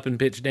pitch up and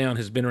pitch down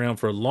has been around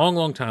for a long,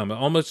 long time,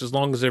 almost as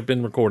long as there have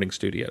been recording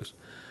studios.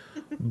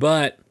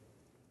 But,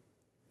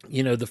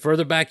 you know, the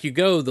further back you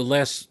go, the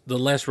less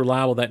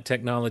reliable that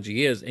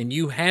technology is. And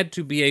you had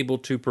to be able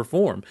to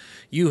perform.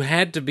 You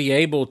had to be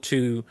able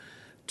to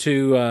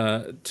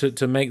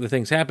make the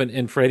things happen.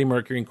 And Freddie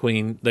Mercury and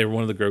Queen, they were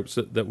one of the groups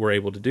that were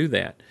able to do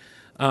that.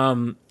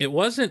 It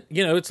wasn't,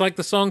 you know, it's like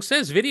the song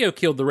says, video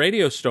killed the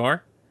radio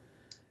star.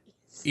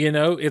 You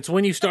know, it's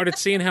when you started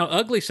seeing how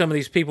ugly some of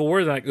these people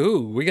were, like,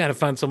 ooh, we got to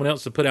find someone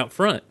else to put out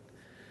front.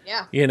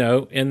 Yeah. You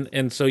know,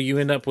 and so you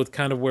end up with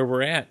kind of where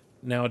we're at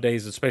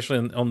nowadays, especially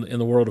in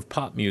the world of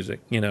pop music,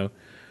 you know.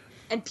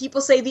 And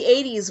people say the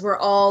 80s were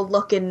all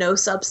look and no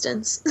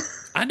substance.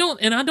 I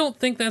don't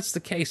think that's the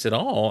case at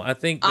all. I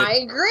think that, I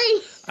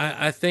agree.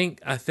 I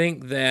think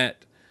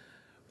that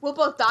we'll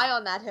both die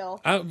on that hill.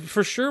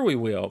 For sure we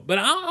will. But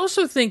I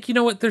also think, you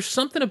know what, there's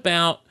something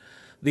about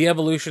the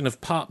evolution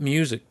of pop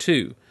music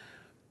too.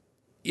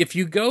 If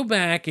you go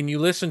back and you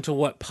listen to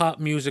what pop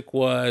music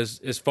was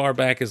as far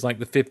back as like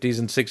the 50s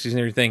and 60s and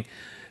everything,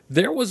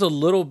 there was a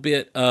little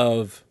bit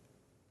of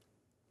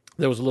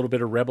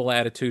rebel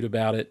attitude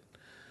about it.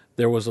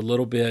 There was a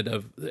little bit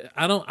of,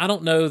 I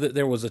don't know that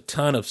there was a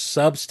ton of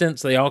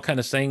substance. They all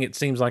kind of sang, it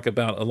seems like,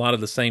 about a lot of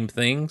the same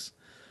things.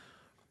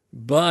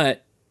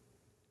 But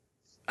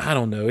I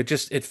don't know.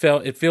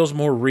 It feels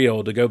more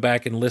real to go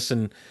back and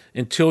listen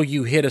until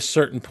you hit a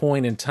certain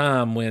point in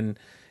time when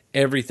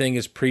everything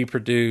is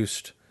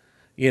pre-produced,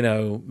 you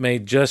know,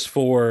 made just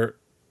for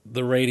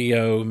the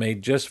radio,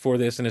 made just for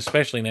this, and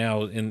especially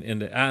now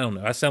in I don't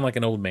know. I sound like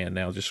an old man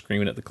now, just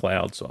screaming at the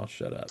clouds, so I'll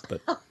shut up.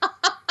 But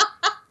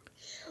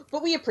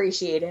but we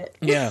appreciate it.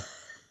 Yeah.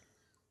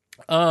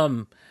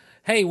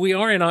 Hey, we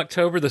are in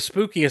October, the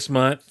spookiest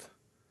month.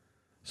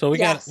 So we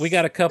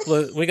got a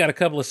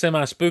couple of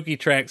semi-spooky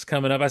tracks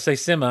coming up. I say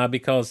semi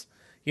because,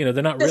 you know,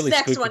 they're not really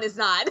spooky. This next one is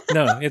not.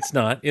 No, it's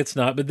not. It's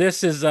not. But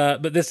this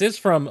is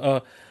from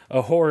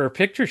a horror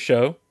picture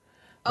show.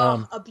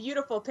 A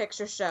beautiful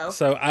picture show.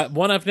 So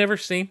one I've never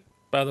seen,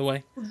 by the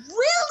way.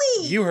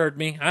 Really? You heard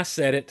me. I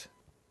said it.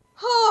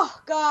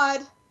 Oh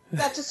God,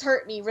 that just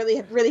hurt me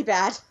really, really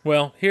bad.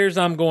 Well, here's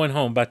 "I'm Going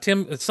Home"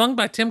 it's sung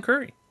by Tim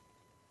Curry.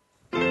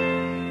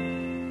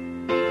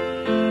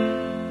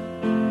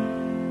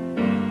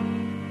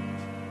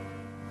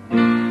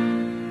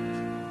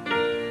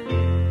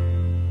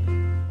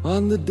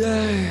 On the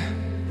day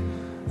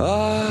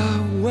I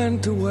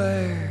went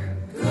away,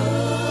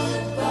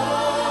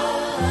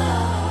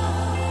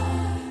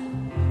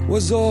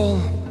 was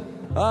all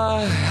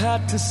I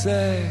had to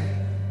say.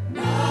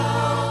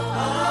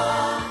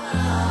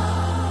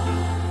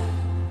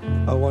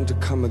 I want to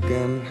come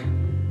again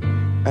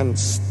and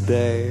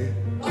stay.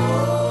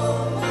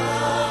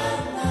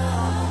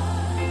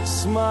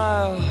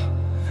 Smile,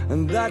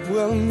 and that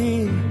will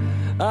mean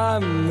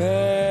I'm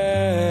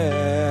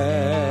there.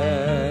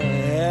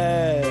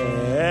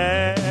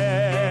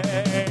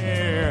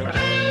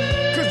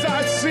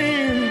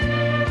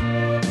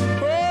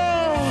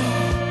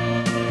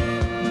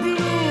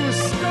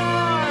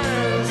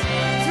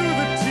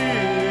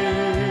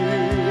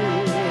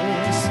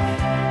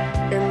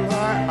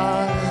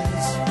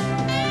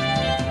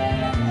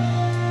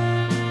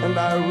 and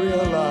I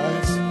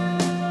realize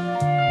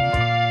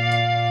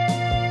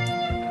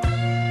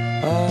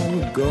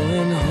I'm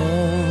going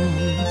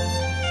home.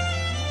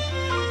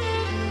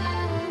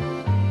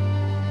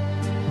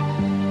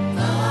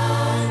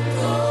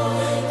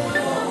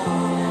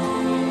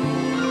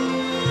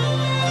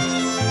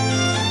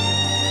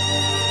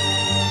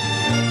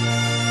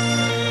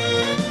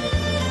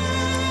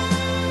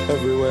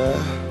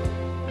 Everywhere.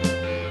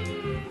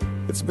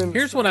 It's been.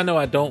 Here's what I know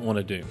I don't want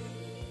to do.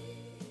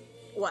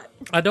 What?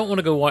 I don't want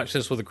to go watch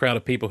this with a crowd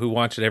of people who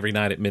watch it every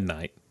night at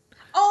midnight.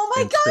 Oh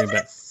my And god, scream but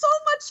back. it's so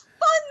much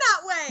fun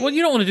that way. Well,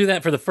 you don't want to do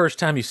that for the first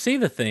time you see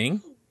the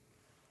thing.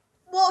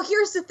 Well,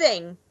 here's the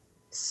thing.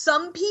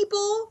 Some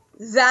people,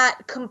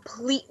 that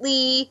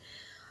completely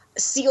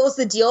seals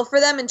the deal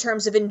for them in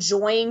terms of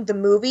enjoying the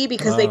movie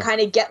because they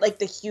kind of get like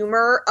the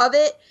humor of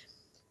it.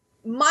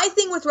 My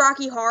thing with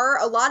Rocky Horror,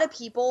 a lot of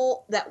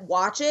people that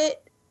watch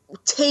it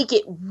take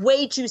it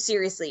way too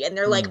seriously, and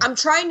they're like, I'm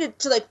trying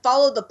to like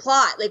follow the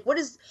plot. Like, what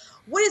is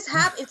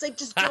happening? It's like,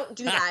 just don't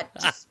do that.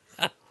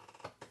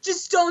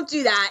 Just don't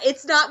do that.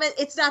 It's not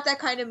that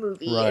kind of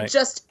movie. Right.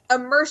 Just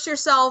immerse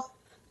yourself.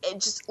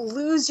 Just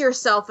lose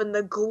yourself in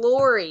the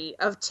glory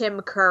of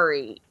Tim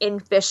Curry in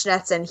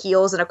fishnets and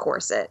heels and a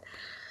corset,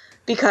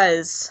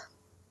 because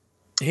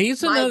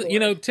He's My another,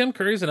 Lord. Tim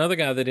Curry's another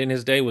guy that in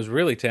his day was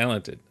really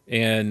talented.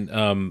 And,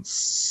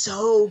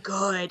 so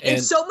good in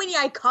and- so many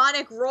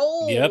iconic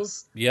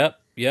roles. yep.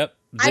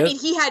 I mean,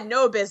 he had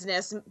no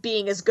business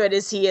being as good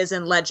as he is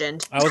in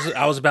Legend.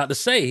 I was about to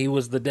say he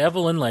was the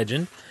devil in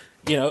Legend,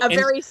 A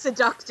very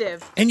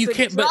seductive, and you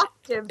can't- but-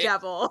 seductive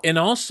devil. and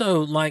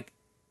also like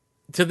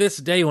to this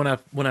day when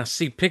I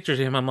see pictures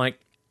of him, I'm like,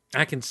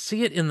 I can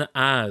see it in the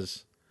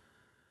eyes,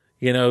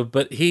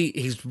 but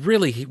he's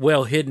really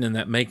well hidden in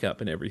that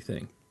makeup and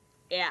everything.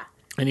 Yeah.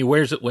 And he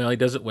wears it well. He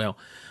does it well.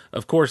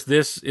 Of course,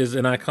 this is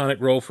an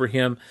iconic role for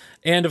him.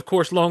 And, of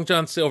course, Long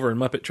John Silver in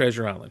Muppet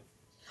Treasure Island.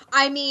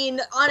 I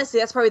mean, honestly,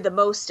 that's probably the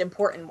most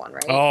important one,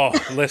 right? Oh,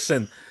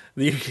 listen,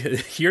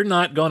 you're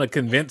not going to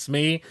convince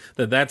me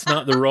that that's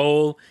not the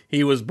role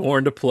he was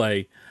born to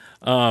play.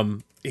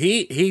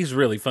 He's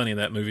really funny in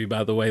that movie,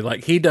 by the way.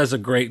 Like, he does a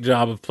great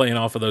job of playing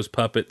off of those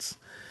puppets.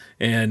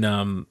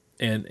 And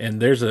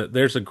there's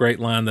a great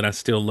line that I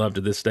still love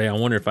to this day. I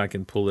wonder if I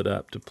can pull it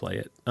up to play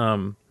it.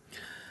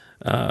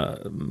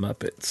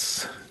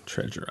 Muppets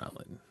Treasure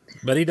Island.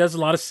 But he does a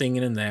lot of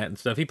singing in that and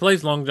stuff. He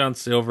plays Long John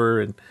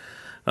Silver, and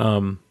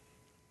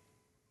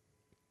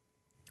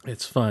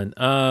it's fun.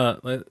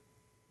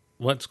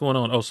 What's going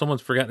on? Oh,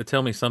 someone's forgot to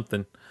tell me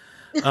something.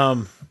 You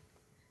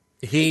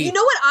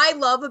know what I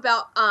love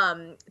about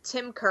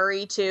Tim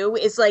Curry too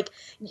is like,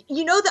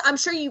 that I'm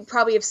sure you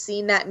probably have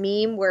seen that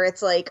meme where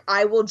it's like,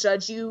 I will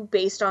judge you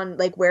based on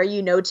like where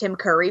you know Tim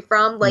Curry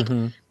from. Like,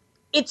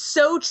 it's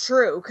so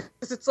true,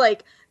 because it's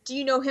like, do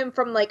you know him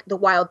from like the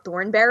Wild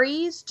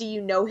Thornberrys? Do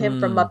you know him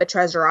from Muppet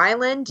Treasure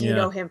Island? Do you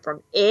know him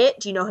from It?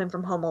 Do you know him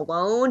from Home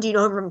Alone? Do you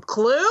know him from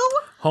Clue?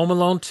 Home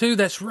Alone 2,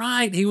 that's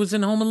right. He was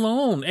in Home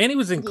Alone, and he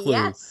was in Clue.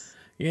 Yes.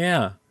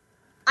 Yeah.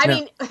 I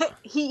mean,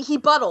 he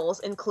buttles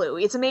in Clue.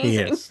 It's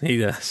amazing. Yes, he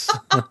does.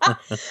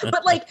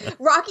 But like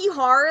Rocky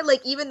Horror, like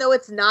even though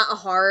it's not a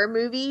horror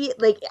movie,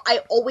 like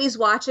I always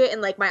watch it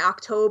in like my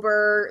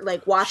October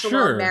like watch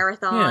along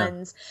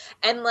marathons.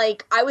 And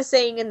like I was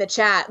saying in the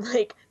chat,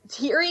 like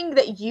hearing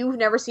that you've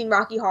never seen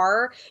Rocky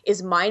Horror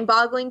is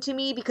mind-boggling to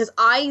me, because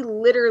I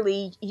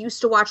literally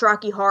used to watch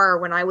Rocky Horror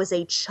when I was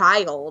a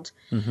child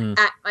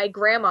at my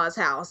grandma's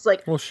house.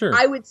 Like, well, sure.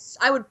 I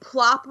would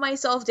plop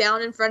myself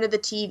down in front of the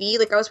TV.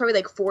 Like I was probably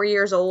like 4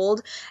 years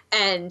old,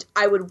 and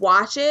I would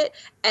watch it,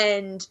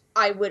 and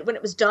I would, when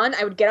it was done,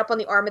 I would get up on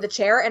the arm of the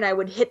chair and I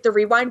would hit the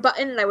rewind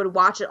button and I would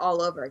watch it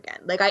all over again.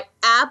 Like I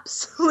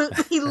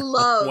absolutely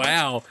love.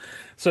 Wow.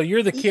 So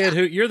you're the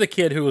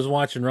kid who was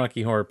watching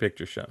Rocky Horror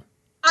Picture Show.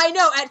 I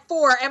know, at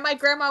 4, and my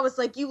grandma was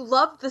like, you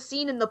loved the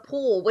scene in the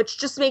pool, which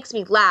just makes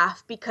me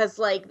laugh, because,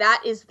 like,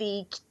 that is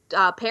the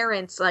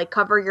parents, like,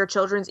 cover your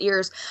children's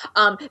ears.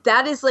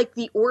 That is, like,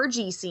 the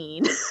orgy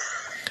scene.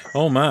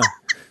 Oh, my.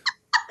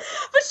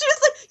 But she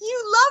was like,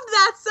 you loved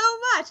that so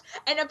much.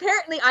 And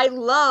apparently I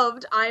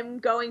loved I'm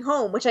Going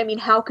Home, which, I mean,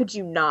 how could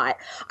you not?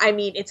 I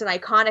mean, it's an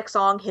iconic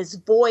song. His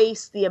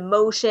voice, the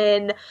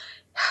emotion,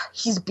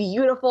 he's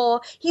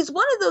beautiful. He's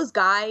one of those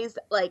guys,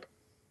 like,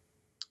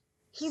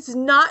 he's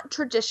not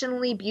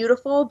traditionally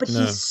beautiful, but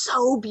he's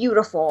so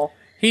beautiful.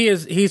 He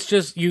is. He's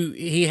just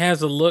he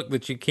has a look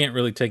that you can't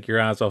really take your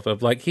eyes off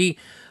of. Like he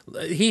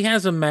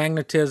has a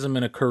magnetism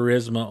and a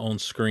charisma on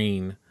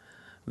screen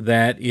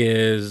that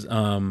is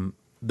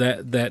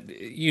that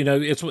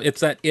it's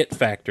that it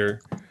factor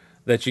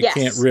that you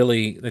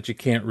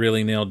can't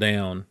really nail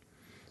down.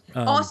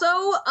 Also,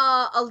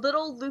 a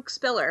little Luke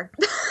Spiller.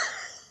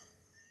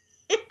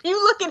 If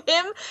you look at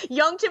him,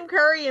 young Tim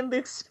Curry and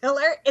Luke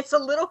Spiller, it's a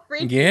little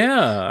freaky.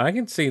 Yeah, I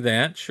can see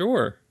that.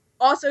 Sure.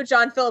 Also,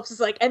 John Phillips is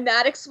like, and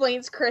that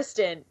explains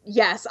Kristin.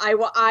 Yes,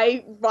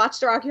 I watched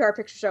the Rocky Horror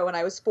Picture Show when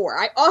I was 4.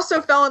 I also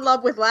fell in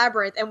love with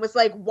Labyrinth and was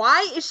like,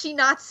 why is she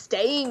not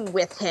staying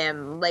with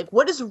him? Like,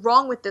 what is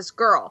wrong with this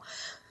girl?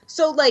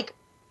 So, like,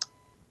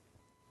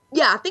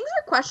 Yeah, things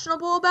are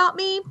questionable about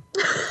me.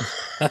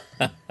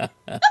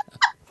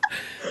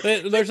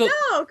 There's no,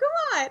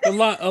 come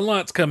on. a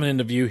lot's coming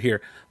into view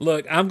here.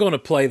 Look, I'm going to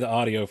play the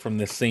audio from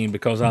this scene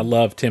because I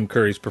love Tim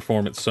Curry's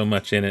performance so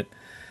much in it.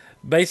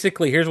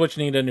 Basically, here's what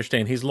you need to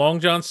understand. He's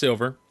Long John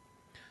Silver.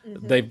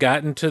 Mm-hmm. They've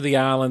gotten to the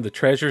island. The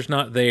treasure's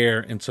not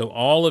there. And so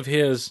all of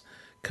his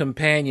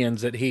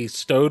companions that he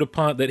stowed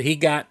upon, that he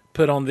got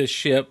put on this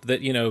ship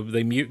that,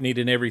 they mutinied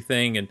and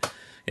everything and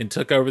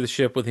took over the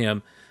ship with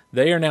him,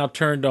 they are now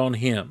turned on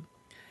him.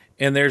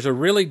 And there's a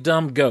really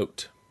dumb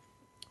goat.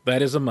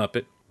 That is a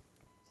Muppet.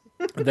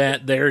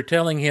 That they're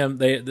telling him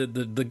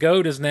the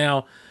goat is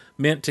now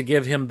meant to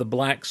give him the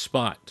black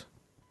spot.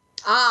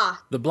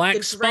 The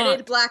black spot.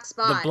 Dreaded black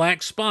spot. The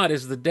black spot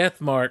is the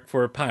death mark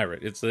for a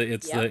pirate. It's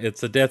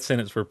the death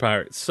sentence for a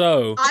pirate.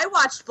 So I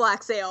watched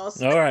Black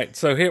Sails. All right.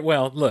 So here,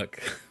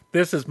 look,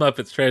 this is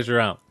Muppet's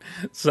Treasure Island.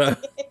 So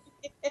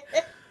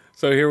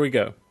here we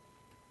go.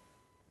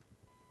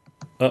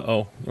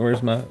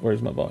 Where's my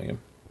volume?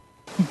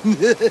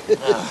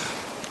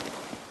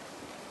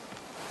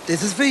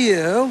 This is for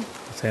you.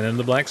 Let's hand him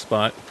the black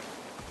spot.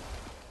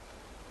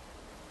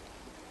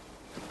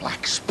 The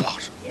black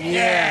spot?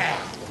 Yeah!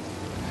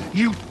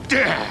 You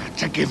dare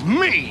to give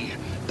me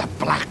the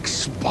black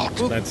spot?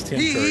 That's Tim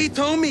Curry. He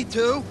told me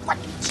to. What?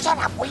 Shut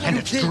up, will you? And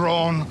it's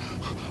drawn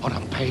on a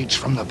page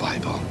from the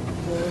Bible.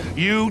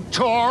 You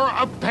tore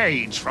a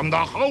page from the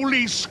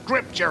Holy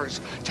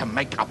Scriptures to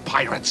make a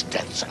pirate's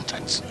death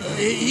sentence.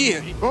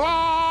 Here.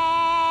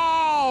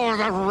 Oh,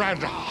 the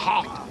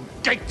red-hot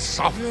gates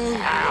of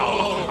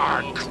hell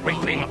are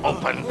creeping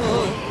open.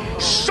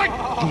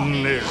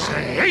 Satan is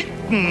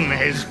hating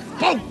his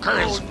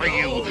pokers for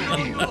you,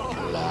 you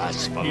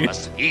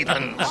blasphemous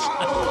heathens.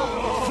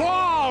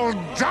 Fall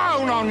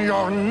down on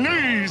your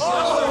knees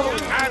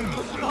and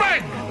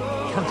beg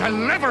for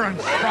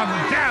deliverance from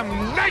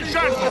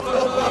damnation.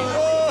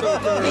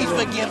 Please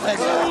forgive us.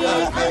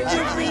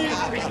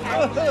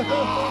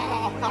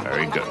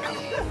 Very good.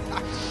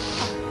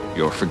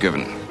 You're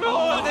forgiven.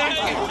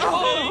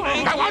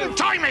 Now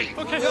untie me!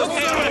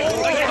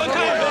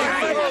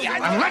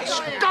 And let's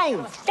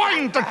go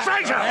find the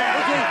treasure!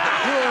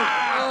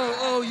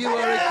 Oh, you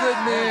are a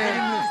good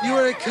man. You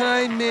are a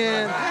kind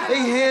man. A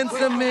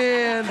handsome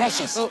man.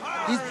 Precious. Oh,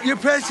 you're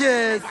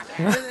precious.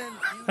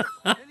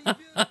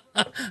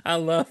 I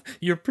love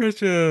you're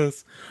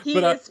precious. He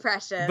is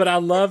precious. But I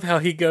love how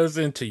he goes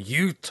into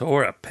you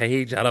tore a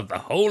page out of the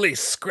Holy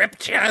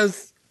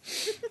Scriptures.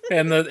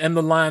 and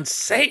the line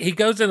he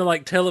goes into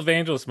like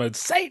televangelist mode.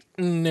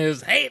 Satan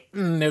is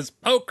hating his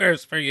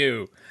pokers for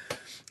you.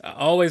 I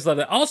always love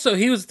that. Also,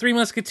 he was Three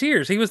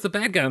Musketeers. He was the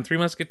bad guy in Three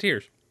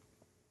Musketeers.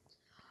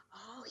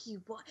 Oh,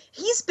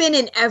 he's been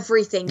in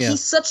everything. Yeah.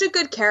 He's such a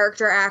good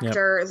character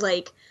actor. Yep.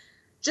 Like,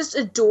 just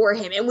adore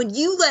him. And when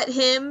you let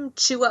him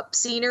chew up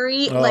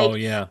scenery,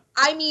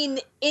 I mean,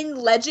 in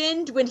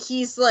Legend, when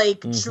he's like,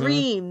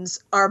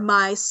 dreams are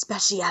my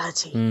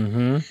speciality.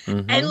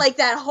 And like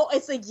that whole,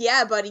 it's like,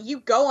 yeah, buddy,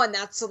 you go on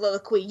that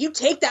soliloquy. You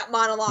take that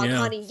monologue,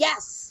 honey.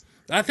 Yes.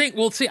 I think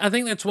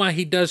that's why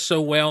he does so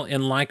well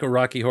in like a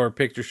Rocky Horror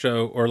Picture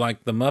Show or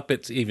like the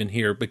Muppets even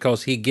here,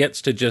 because he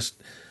gets to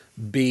just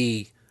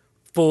be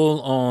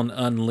full on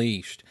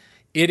unleashed.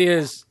 It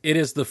is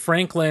the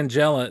Frank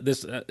Langella.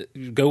 This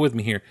go with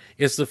me here.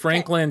 It's the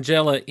Frank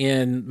Langella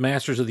in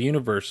Masters of the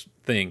Universe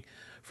thing.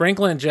 Frank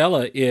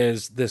Langella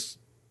is this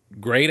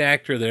great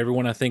actor that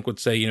everyone I think would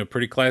say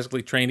pretty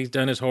classically trained. He's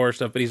done his horror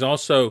stuff, but he's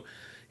also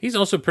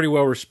a pretty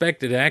well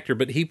respected actor.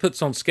 But he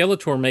puts on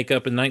Skeletor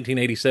makeup in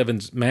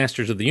 1987's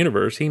Masters of the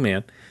Universe,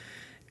 He-Man,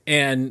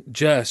 and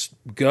just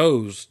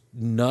goes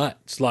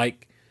nuts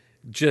like.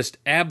 Just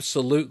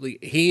absolutely,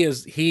 he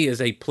is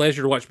a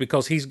pleasure to watch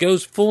because he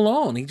goes full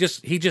on. He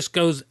just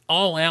goes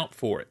all out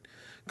for it.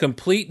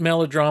 Complete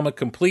melodrama,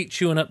 complete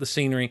chewing up the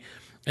scenery,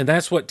 and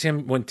that's what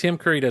when Tim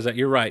Curry does that.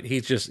 You're right.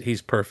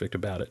 He's perfect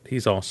about it.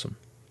 He's awesome.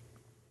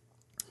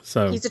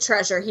 So he's a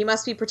treasure. He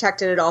must be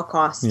protected at all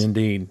costs.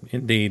 Indeed.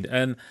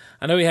 And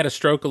I know he had a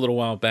stroke a little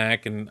while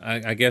back, and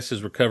I guess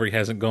his recovery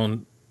hasn't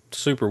gone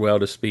super well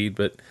to speed.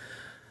 But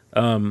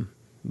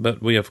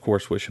we of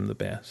course wish him the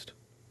best.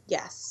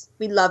 Yes.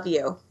 We love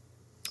you.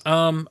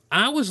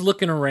 I was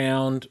looking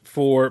around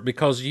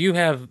because you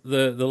have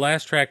the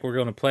last track we're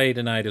going to play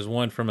tonight is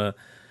one from a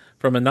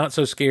not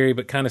so scary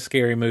but kind of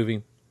scary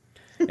movie,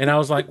 and I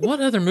was like,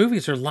 what other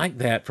movies are like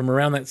that from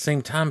around that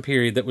same time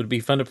period that would be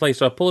fun to play?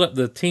 So I pulled up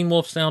the Teen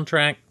Wolf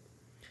soundtrack.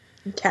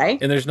 Okay.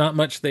 And there's not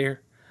much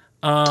there.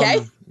 Okay.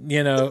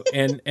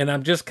 And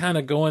I'm just kind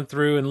of going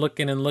through and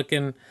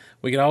looking.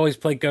 We could always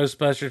play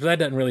Ghostbusters, but that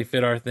doesn't really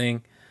fit our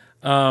thing.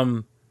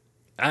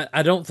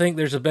 I don't think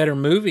there's a better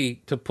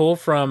movie to pull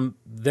from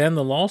than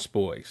The Lost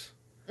Boys.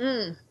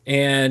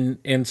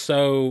 And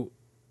so,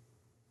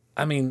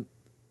 I mean,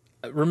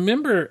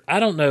 remember, I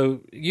don't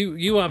know,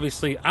 you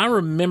obviously, I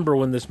remember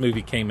when this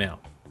movie came out.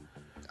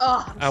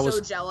 Oh, I'm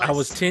so jealous. I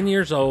was 10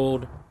 years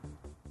old.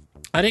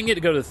 I didn't get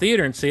to go to the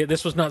theater and see it.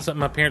 This was not something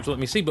my parents would let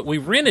me see, but we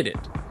rented it.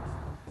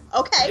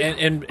 Okay.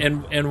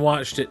 And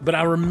watched it. But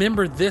I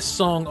remember this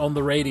song on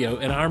the radio,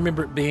 and I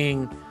remember it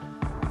being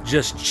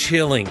just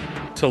chilling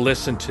to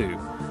listen to.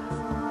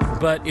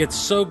 But it's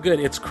so good.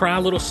 It's Cry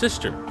Little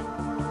Sister.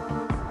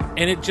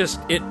 And it's just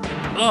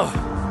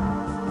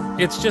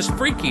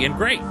freaky and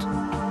great.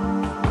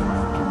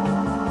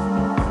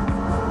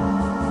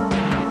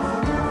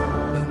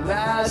 The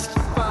last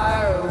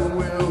fire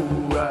will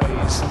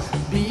rise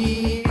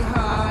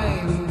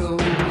behind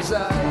those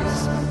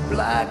eyes.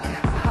 Black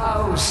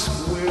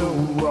house will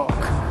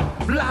rock.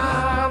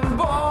 Blind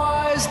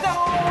boys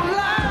don't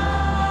lie.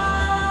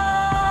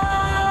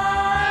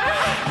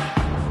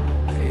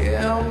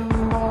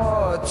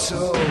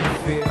 Immortal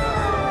fear.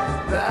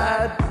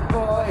 That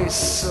voice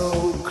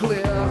so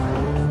clear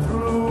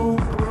through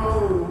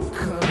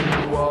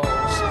broken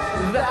walls.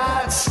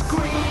 That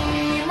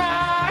scream I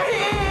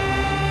hear.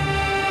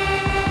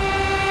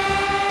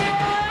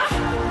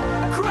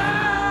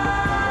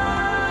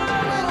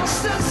 Cry, little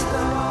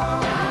sister.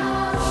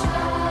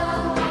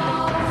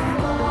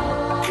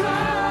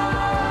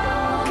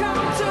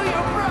 Come to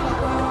your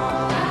brother.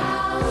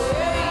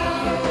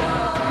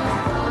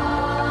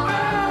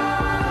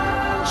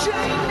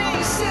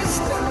 Chinese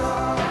sister.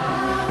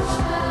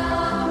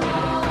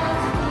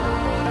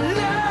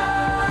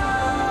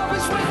 Love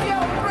is with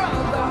your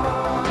brother.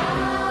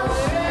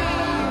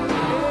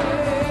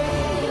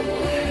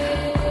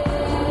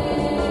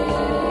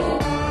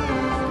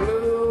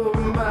 Blue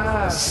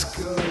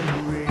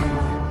masquerade.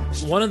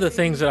 One of the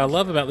things that I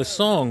love about this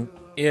song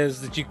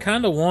is that you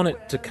kind of want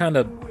it to kind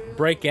of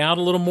break out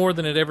a little more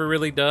than it ever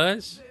really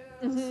does,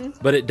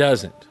 but it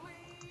doesn't.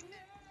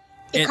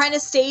 It kind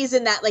of stays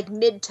in that like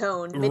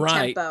mid-tone,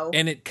 mid-tempo. Right,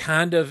 and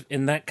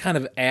that kind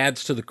of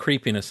adds to the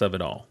creepiness of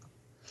it all.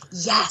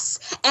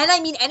 Yes. And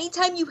I mean,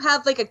 anytime you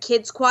have like a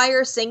kids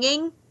choir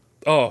singing,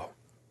 Oh,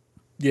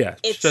 yeah,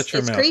 shut your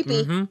it's mouth.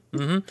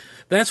 creepy.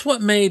 That's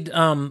what made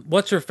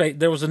what's her face?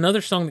 There was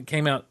another song that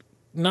came out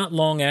not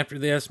long after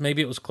this.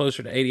 Maybe it was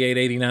closer to 88,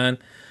 89,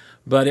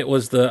 but it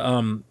was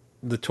the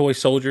Toy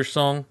Soldier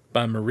song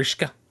by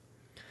Mariska.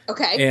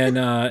 Okay. And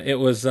it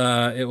was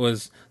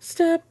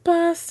step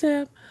by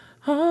step,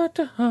 heart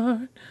to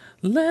heart,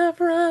 left,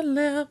 right,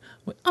 left,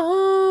 we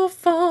all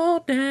fall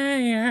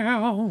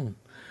down.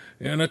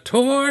 And a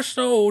toy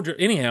soldier.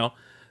 Anyhow,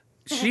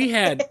 she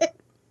had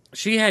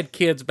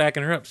kids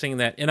backing her up singing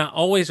that, and I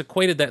always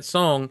equated that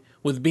song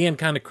with being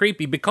kind of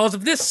creepy because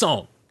of this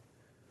song.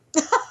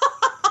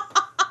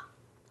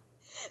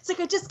 It's like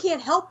I just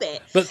can't help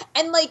it. But-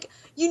 and like,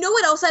 you know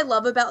what else I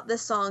love about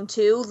this song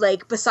too?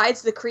 Like,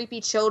 besides the creepy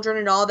children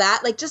and all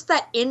that, like just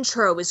that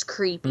intro is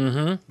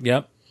creepy.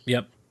 Yep.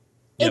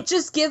 It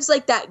just gives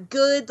like that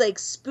good, like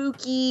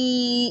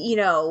spooky,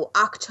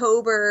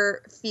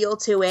 October feel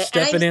to it.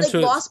 Stepping and I into like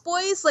it. Lost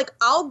Boys, like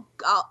I'll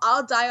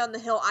die on the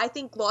hill. I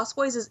think Lost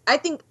Boys is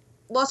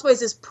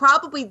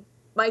probably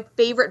my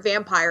favorite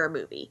vampire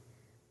movie.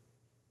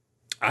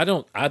 I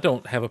don't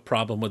have a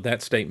problem with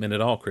that statement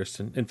at all,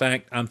 Kristen. In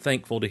fact, I'm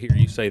thankful to hear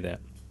you say that.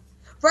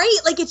 Right?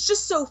 Like it's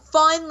just so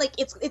fun. Like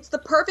it's the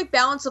perfect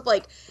balance of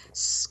like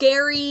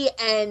scary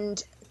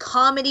and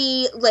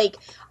comedy. Like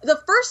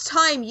the first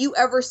time you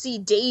ever see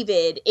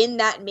David in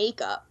that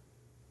makeup,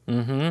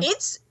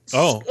 it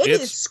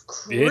is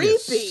creepy. It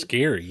is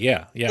scary.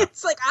 Yeah.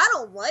 It's like I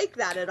don't like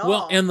that at all.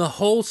 Well, and the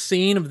whole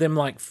scene of them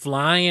like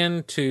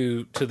flying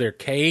to their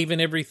cave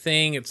and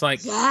everything, it's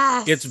like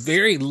Yes. it's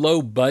very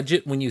low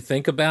budget when you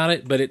think about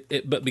it, but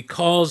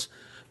because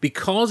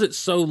it's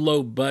so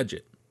low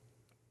budget,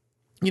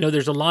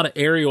 there's a lot of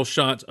aerial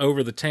shots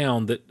over the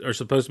town that are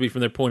supposed to be from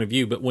their point of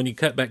view, but when you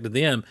cut back to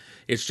them,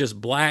 it's just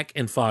black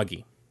and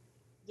foggy.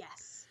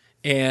 Yes.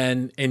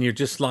 And you're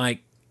just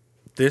like,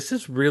 this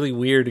is really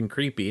weird and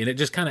creepy, and it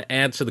just kind of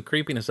adds to the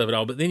creepiness of it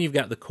all. But then you've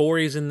got the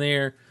Coreys in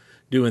there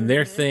doing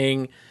their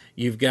thing.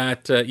 You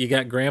got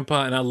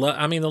Grandpa, and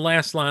the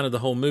last line of the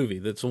whole movie.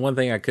 That's the one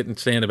thing I couldn't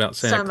stand about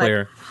Santa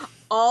Claire. Like,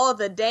 all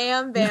the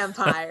damn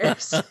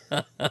vampires.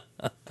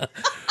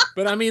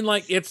 But I mean,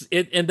 like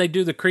and they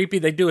do the creepy.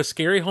 They do a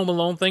scary Home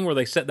Alone thing where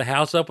they set the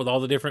house up with all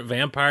the different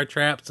vampire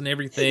traps and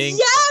everything.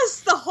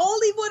 Yes, the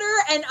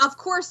Hollywooder, and of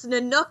course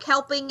Nanook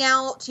helping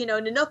out.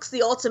 Nanook's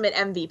the ultimate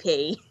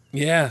MVP.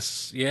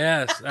 Yes.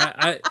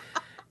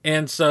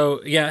 And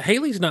so,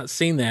 Haley's not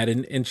seen that,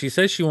 and she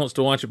says she wants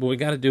to watch it, but we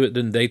got to do it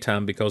in the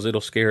daytime because it'll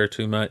scare her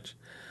too much.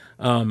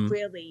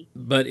 Really,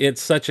 But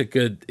it's such a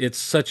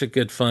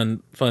good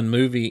fun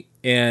movie,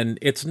 and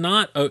it's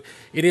not.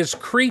 It is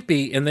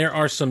creepy, and there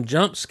are some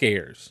jump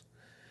scares.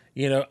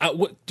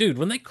 Dude,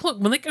 when they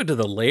go to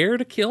the lair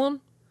to kill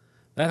him,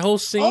 that whole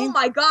scene. oh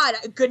my god!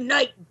 Good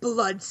night,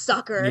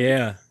 bloodsucker.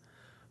 Yeah.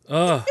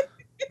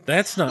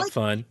 That's not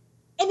fun.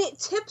 And it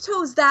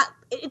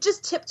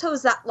just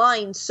tiptoes that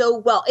line so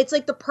well. It's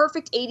like the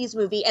perfect 80s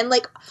movie. And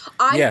like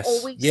I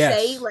always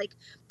say, like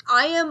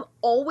I am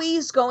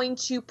always going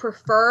to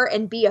prefer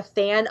and be a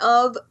fan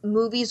of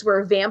movies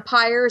where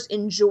vampires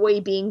enjoy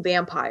being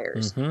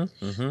vampires.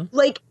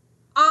 Like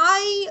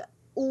I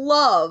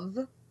love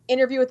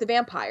Interview with the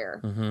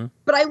Vampire,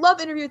 but I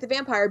love Interview with the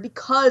Vampire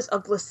because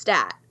of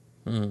Lestat.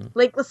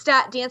 Like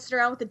Lestat dancing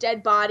around with a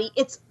dead body.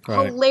 It's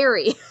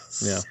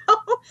hilarious. Yeah.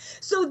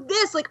 So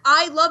this, like,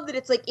 I love that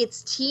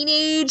it's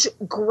teenage,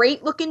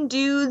 great looking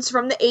dudes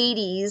from the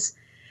 80s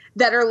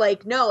that are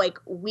like, no, like,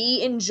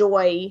 we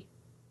enjoy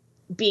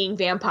being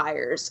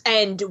vampires,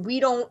 and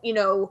we don't,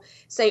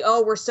 say,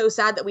 oh, we're so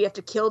sad that we have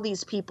to kill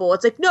these people.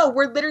 It's like, no,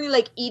 we're literally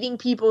like eating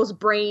people's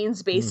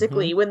brains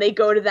basically when they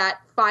go to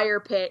that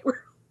fire pit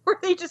where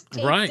they just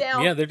take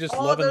down. Yeah, they're just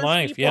all loving those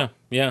life. people.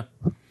 Yeah.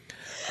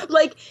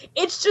 Like,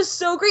 it's just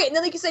so great. And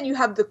then, like you said, you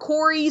have the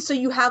Corey, so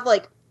you have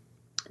like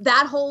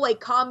that whole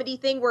like comedy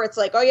thing where it's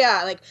like, oh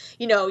yeah, like,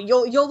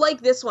 you'll like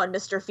this one,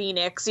 Mr.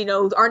 Phoenix,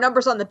 our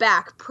number's on the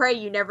back, pray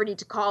you never need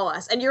to call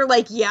us. And you're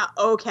like, yeah,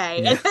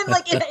 okay. And then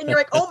like, and you're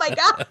like, oh my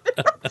God.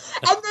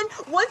 And then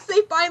once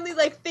they finally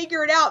like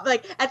figure it out,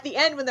 like at the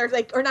end when they're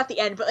like, or not the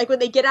end, but like when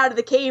they get out of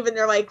the cave and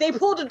they're like, they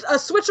pulled a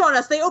switch on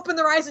us, they opened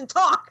their eyes and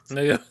talked.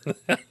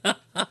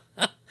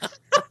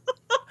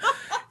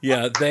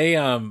 Yeah, they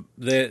and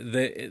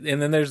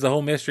then there's the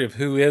whole mystery of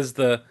who's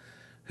the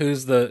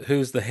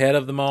head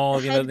of them all,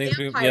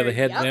 the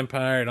head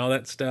vampire and all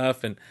that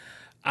stuff. And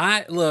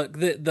I look,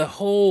 the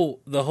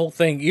whole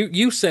thing,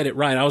 you said it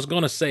right. I was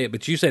going to say it,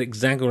 but you said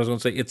exactly what I was going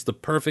to say. It's the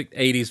perfect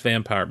 80s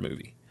vampire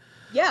movie.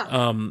 Yeah.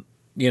 And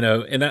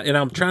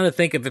I'm trying to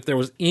think if there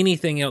was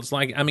anything else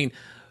like it. I mean,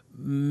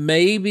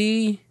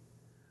 maybe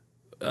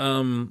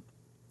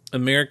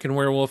American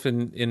Werewolf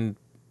in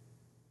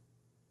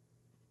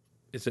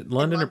is it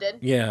London?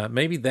 Yeah,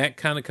 maybe that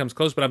kind of comes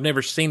close, but I've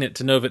never seen it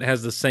to know if it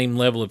has the same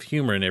level of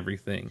humor and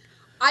everything.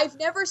 I've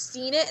never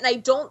seen it, and I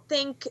don't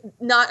think,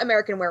 not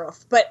American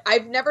Werewolf, but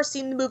I've never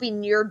seen the movie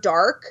Near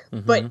Dark, I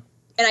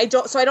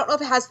don't know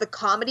if it has the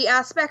comedy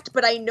aspect,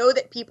 but I know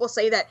that people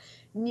say that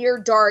Near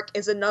Dark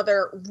is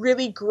another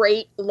really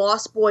great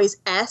Lost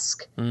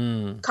Boys-esque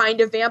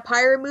kind of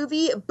vampire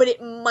movie, but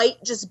it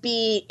might just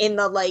be in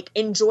the like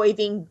enjoy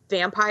being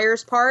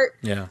vampires part.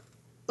 Yeah.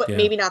 But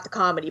maybe not the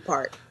comedy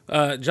part.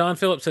 John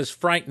Phillips says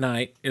Fright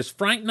Night. Is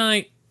Fright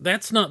Night,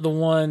 that's not the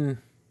one.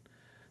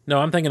 No,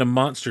 I'm thinking of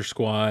Monster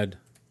Squad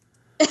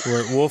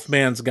where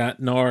Wolfman's got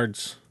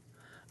nards.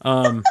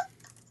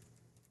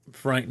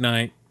 Fright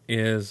Night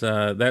is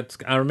I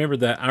remember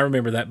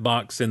that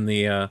box in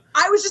the I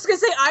was just gonna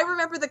say I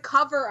remember the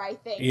cover, I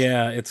think.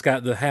 Yeah, it's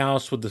got the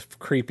house with the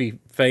creepy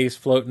face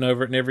floating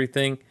over it and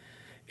everything.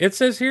 It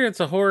says here it's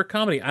a horror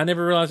comedy. I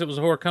never realized it was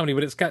a horror comedy,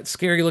 but it's got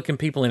scary looking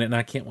people in it and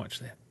I can't watch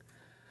that.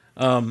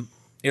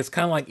 It's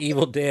kind of like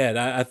Evil Dead.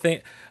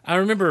 I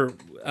remember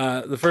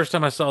the first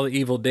time I saw the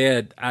Evil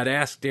Dead, I'd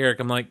ask Derek,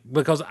 I'm like,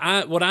 because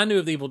what I knew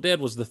of the Evil Dead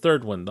was the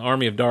third one, the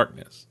Army of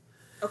Darkness.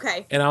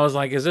 Okay. And I was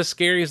like, is this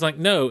scary? He's like,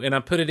 no. And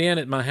I put it in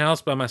at my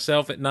house by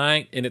myself at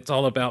night, and it's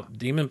all about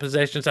demon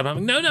possession stuff.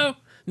 I'm like,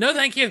 no,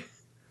 thank you.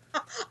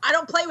 I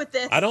don't play with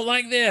this. I don't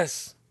like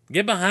this.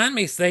 Get behind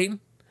me, Satan.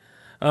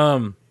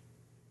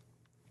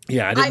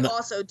 Yeah, I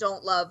also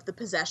don't love the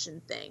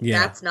possession thing. Yeah,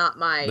 that's not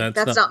my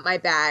not my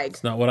bag.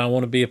 It's not what I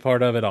want to be a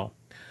part of at all.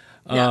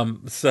 No.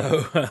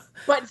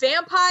 But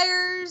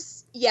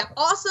vampires, yeah.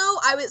 Also,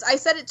 I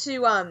said it to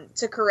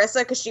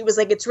Carissa because she was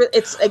like, it's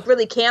like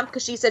really camp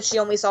because she said she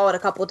only saw it a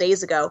couple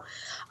days ago.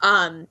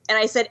 And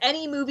I said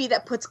any movie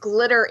that puts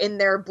glitter in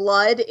their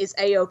blood is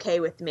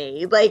A-okay with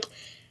me. Like,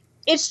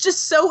 it's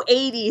just so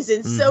 80s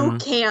and so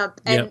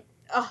camp and.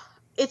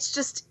 It's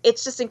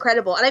just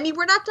incredible. And I mean,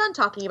 we're not done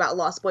talking about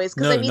Lost Boys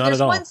because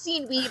there's one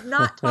scene we've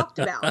not talked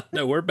about.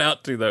 No, we're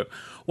about to though.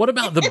 What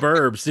about The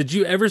Burbs? Did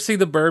you ever see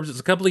The Burbs? It's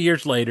a couple of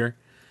years later.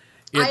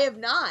 I have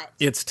not.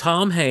 It's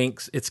Tom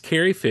Hanks. It's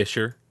Carrie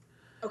Fisher.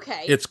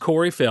 Okay. It's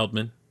Corey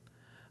Feldman.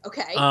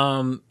 Okay.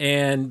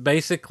 And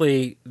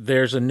basically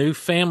there's a new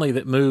family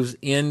that moves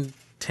in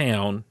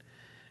town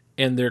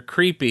and they're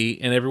creepy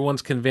and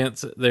everyone's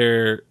convinced that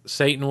they're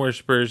Satan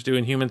worshipers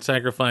doing human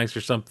sacrifice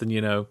or something,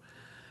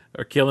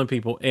 or killing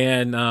people,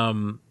 and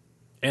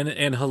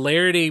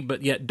hilarity,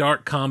 but yet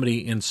dark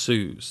comedy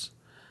ensues.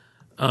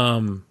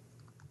 Let's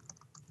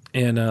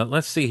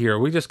see here.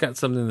 We just got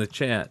something in the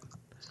chat.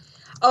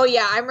 Oh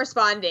yeah, I'm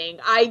responding.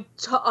 I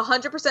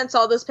 100%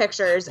 saw those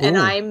pictures, and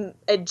I'm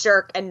a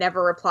jerk and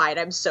never replied.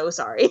 I'm so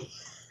sorry.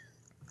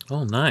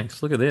 Oh,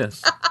 nice. Look at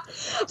this.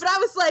 But I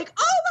was like,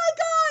 oh my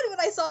God, when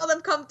I saw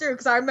them come through,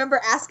 because I remember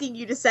asking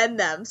you to send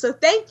them. So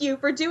thank you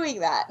for doing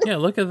that. Yeah,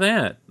 look at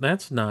that.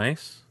 That's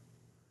nice.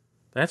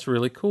 That's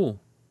really cool.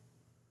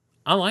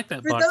 I like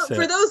that box set.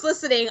 For those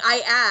listening,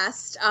 I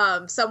asked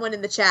someone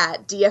in the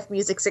chat, DF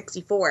Music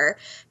 64,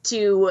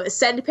 to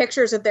send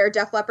pictures of their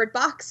Def Leppard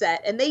box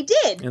set, and they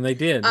did.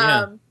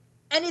 Yeah.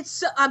 And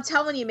I'm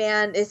telling you,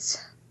 man, this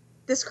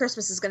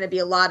Christmas is going to be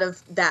a lot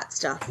of that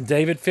stuff.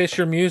 David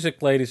Fisher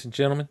music, ladies and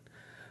gentlemen.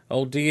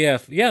 Old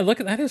DF. Yeah, look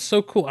at that. Is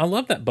so cool. I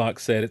love that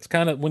box set. It's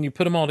kind of, when you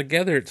put them all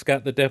together, it's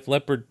got the Def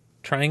Leppard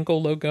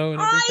triangle logo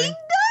and everything.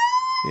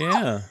 I know!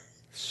 Yeah.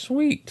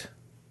 Sweet.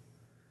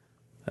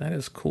 That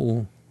is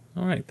cool.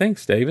 All right,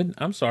 thanks, David.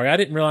 I'm sorry, I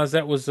didn't realize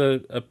that was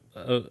I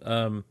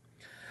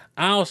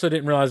also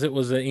didn't realize it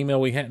was an email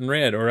we hadn't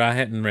read, or I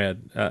hadn't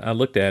read. I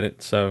looked at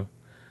it, so,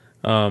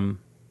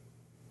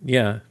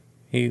 yeah,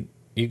 you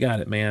got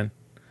it, man.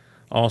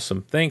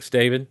 Awesome. Thanks,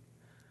 David.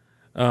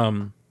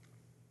 And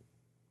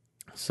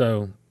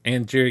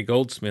Jerry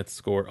Goldsmith's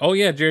score. Oh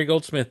yeah, Jerry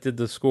Goldsmith did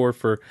the score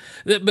for,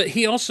 but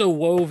he also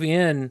wove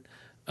in.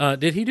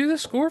 Did he do the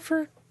score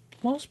for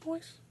Lost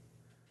Boys,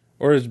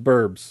 or is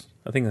Burbs?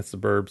 I think that's the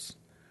Burbs.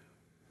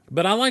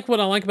 But what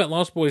I like about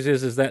Lost Boys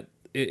is that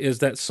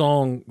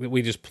song that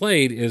we just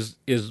played is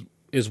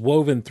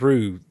woven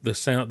through the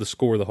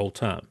score the whole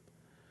time.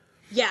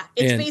 Yeah,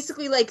 it's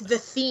basically like the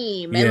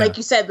theme, and like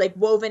you said, like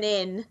woven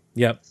in.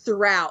 Yep.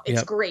 Throughout,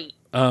 it's great.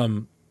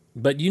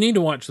 But you need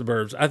to watch The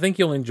Burbs. I think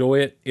you'll enjoy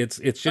it. It's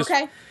just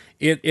okay.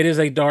 It is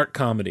a dark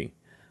comedy,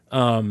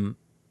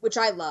 which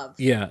I love.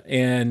 Yeah,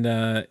 and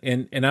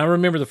I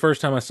remember the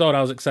first time I saw it,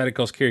 I was excited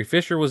because Carrie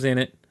Fisher was in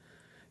it,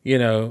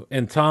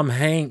 and Tom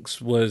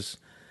Hanks was.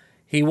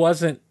 He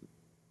was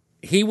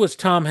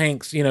Tom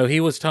Hanks. He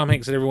was Tom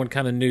Hanks that everyone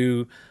kind of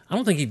knew. I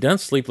don't think he'd done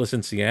Sleepless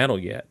in Seattle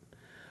yet,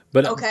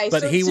 but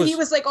he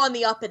was like on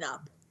the up and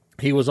up.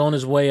 He was on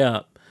his way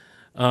up.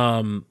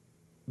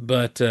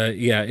 But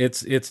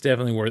it's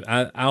definitely worth.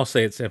 I'll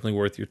say it's definitely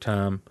worth your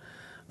time.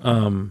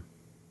 Adding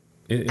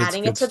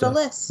it to the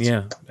list.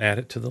 Yeah, add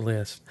it to the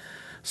list.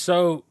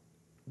 So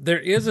there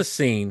is a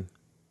scene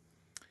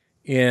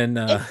in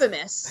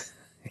Infamous.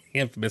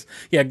 Infamous.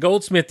 Yeah,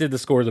 Goldsmith did the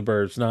score of The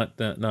Burbs,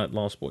 not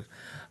Lost Boys.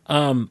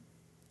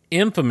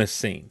 Infamous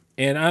scene,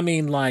 and I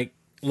mean, like,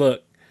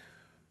 look,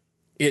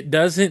 it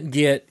doesn't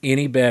get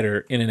any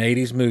better in an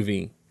 '80s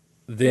movie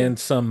than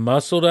some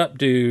muscled up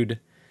dude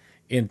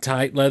in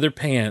tight leather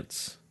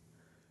pants,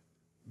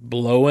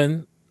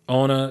 blowing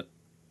on a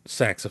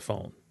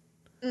saxophone.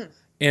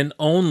 And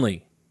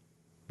only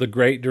the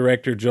great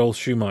director Joel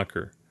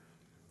Schumacher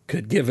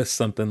could give us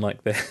something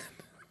like that.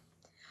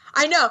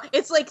 I know.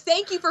 It's like,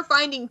 thank you for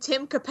finding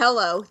Tim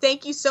Capello.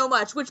 Thank you so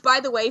much. Which, by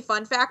the way,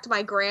 fun fact,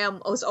 my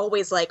gram was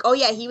always like, oh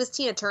yeah, he was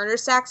Tina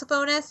Turner's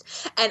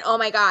saxophonist. And oh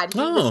my God,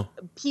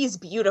 he's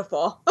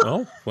beautiful.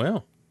 Oh,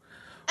 well.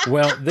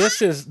 Well,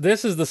 this is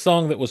the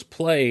song that was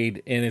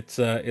played, and it's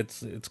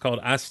called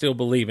 "I Still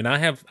Believe." And I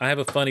have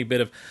a funny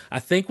bit of.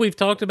 I think we've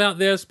talked about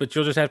this, but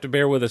you'll just have to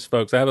bear with us,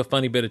 folks. I have a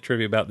funny bit of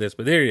trivia about this,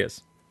 but there he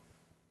is.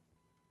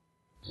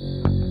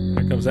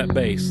 Here comes that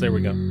bass. There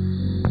we go.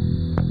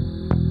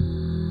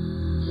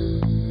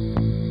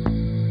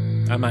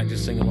 I might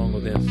just sing along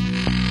with this.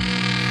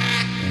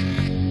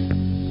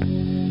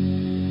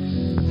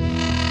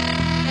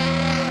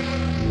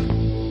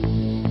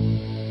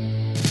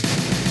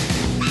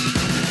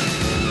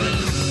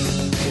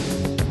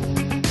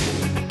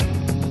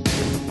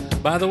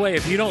 By the way,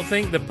 if you don't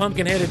think the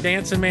pumpkin-headed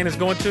dancing man is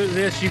going to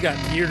this,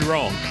 you're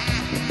wrong.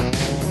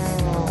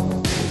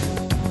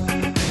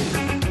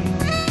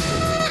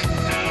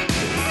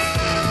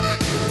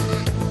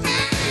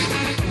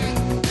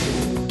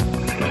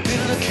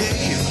 In the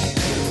cave,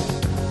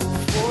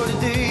 40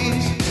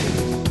 days,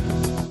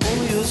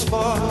 only a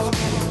spark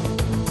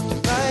to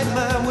light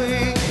my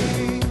way.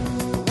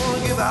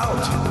 Wanna give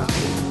out,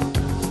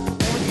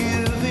 wanna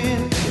give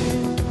in.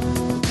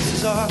 This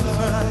is our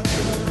crime.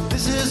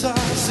 This is our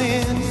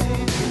sin,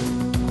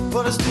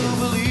 but I still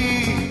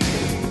believe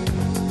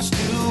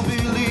through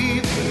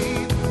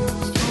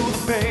the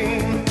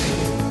pain,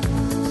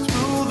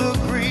 through the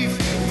grief,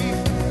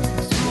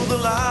 through the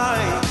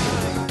light,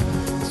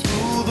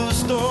 through the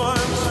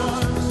storms,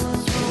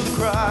 through the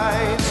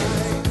cries,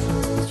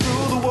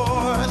 through the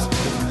wars.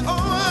 Oh,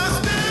 I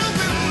still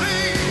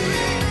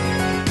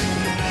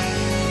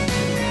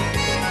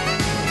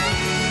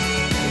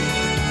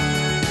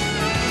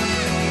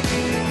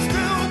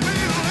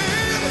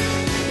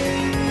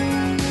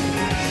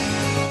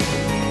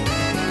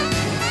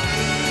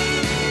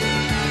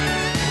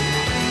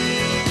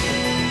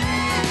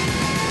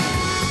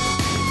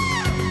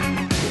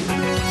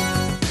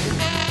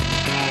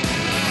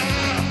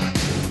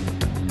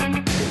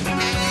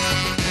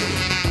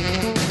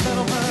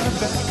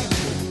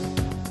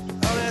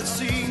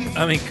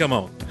I mean, come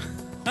on.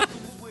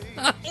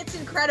 It's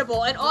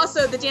incredible. And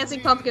also, the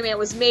Dancing Pumpkin Man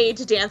was made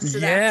to dance to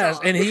that Yes,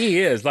 song. and he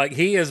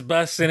is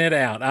busting it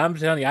out. I'm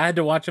telling you, I had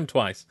to watch him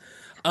twice.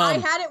 I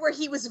had it where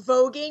he was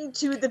voguing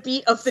to the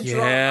beat of the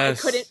drum.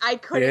 I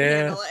couldn't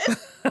handle it.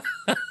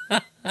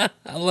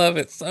 I love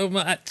it so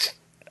much.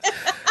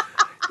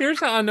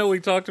 Here's how I know we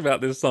talked about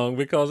this song,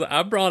 because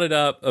I brought it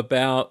up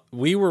about,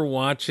 we were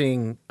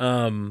watching,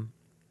 Haley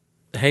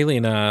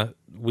and I,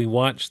 we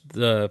watched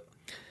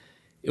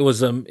it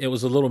was a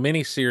little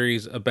mini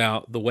series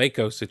about the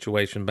Waco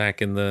situation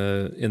back in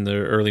the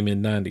early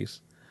mid 90s.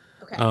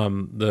 Okay.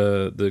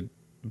 The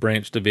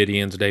Branch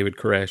Davidians, David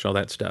Koresh, all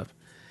that stuff.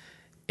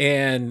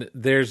 And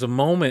there's a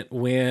moment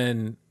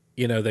when,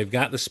 they've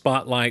got the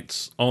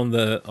spotlights on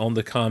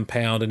the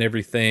compound and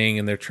everything,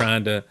 and they're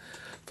trying to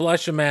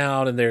flush them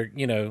out, and they're,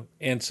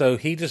 and so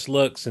he just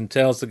looks and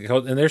tells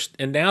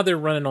and now they're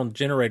running on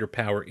generator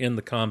power in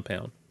the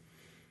compound.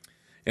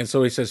 And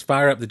so he says,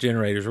 fire up the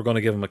generators. We're going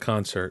to give them a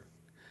concert.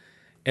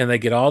 And they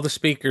get all the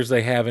speakers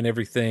they have and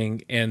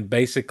everything. And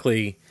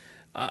basically,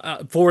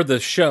 for the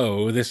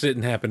show, this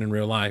didn't happen in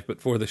real life,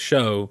 but for the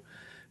show,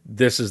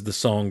 this is the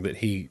song that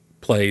he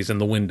plays in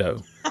the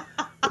window.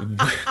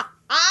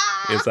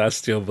 is I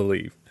Still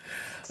Believe.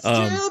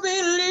 Still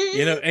believe.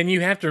 You know, and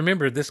you have to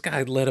remember, this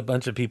guy led a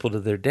bunch of people to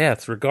their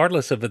deaths,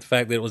 regardless of the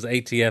fact that it was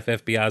ATF,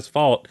 FBI's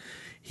fault.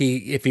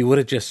 If he would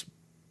have just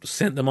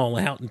sent them all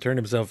out and turned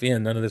himself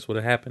in, none of this would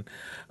have happened.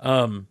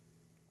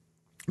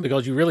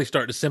 Because you really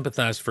start to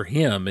sympathize for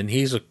him, and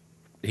he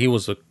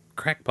was a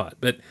crackpot.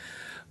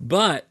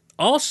 But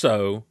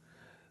also,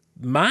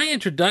 my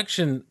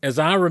introduction, as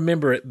I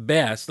remember it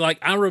best, like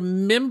I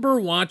remember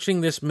watching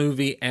this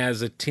movie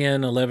as a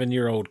 10,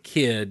 11-year-old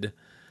kid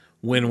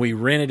when we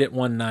rented it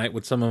one night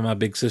with some of my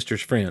big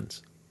sister's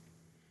friends.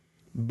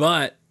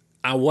 But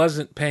I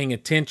wasn't paying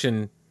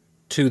attention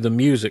to the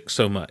music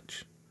so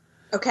much.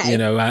 Okay. You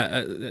know,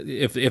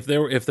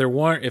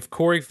 if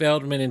Corey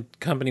Feldman and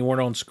company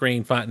weren't on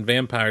screen fighting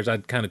vampires,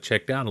 I'd kind of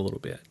checked out a little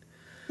bit.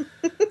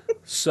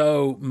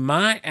 So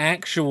my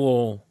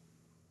actual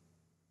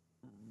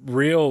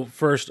real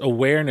first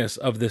awareness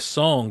of this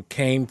song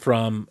came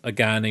from a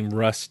guy named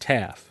Russ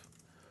Taff.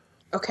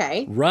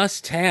 Okay.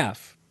 Russ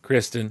Taff,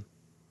 Kristin,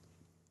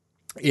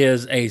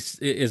 is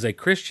a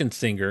Christian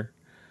singer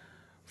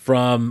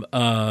from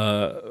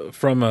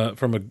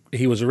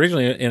he was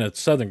originally in a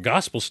Southern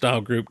gospel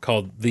style group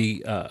called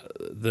the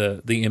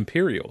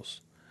Imperials.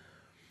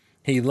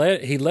 He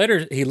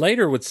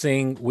later would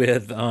sing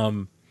with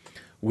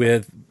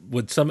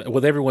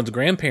everyone's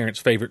grandparents'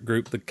 favorite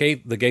group, the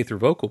Gaither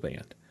Vocal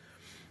Band.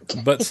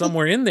 Okay. But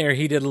somewhere in there,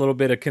 he did a little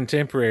bit of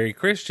contemporary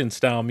Christian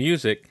style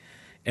music,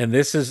 and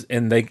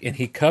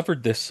he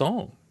covered this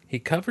song. He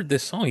covered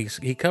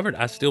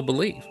I Still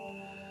Believe.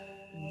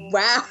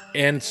 Wow.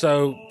 And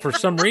so for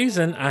some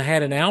reason, I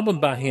had an album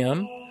by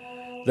him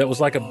that was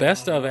like a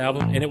best of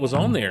album, and it was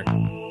on there.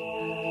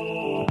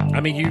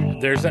 I mean,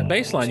 there's that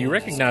bass line. You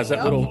recognize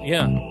that little,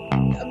 yeah.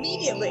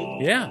 Immediately.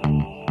 Yeah.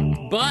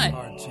 But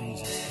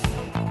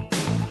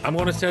I'm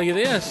going to tell you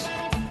this.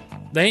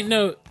 There ain't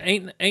no,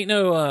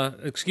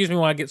 excuse me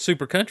while I get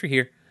super country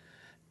here.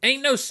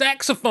 Ain't no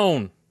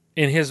saxophone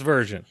in his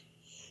version.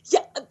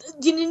 Yeah,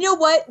 you know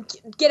what?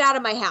 Get out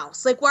of my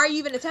house. Like, why are you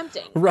even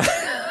attempting? Right.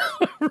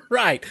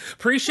 Right.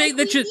 Appreciate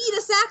that you need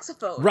a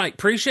saxophone. Right.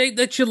 Appreciate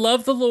that you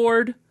love the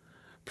Lord.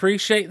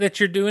 Appreciate that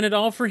you're doing it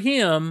all for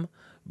him,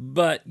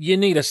 but you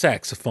need a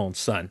saxophone,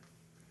 son.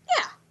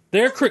 Yeah.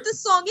 That's what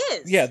this song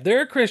is. Yeah,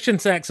 there are Christian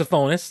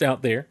saxophonists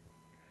out there.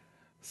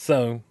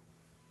 So,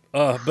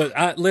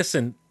 but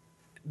listen,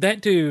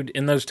 that dude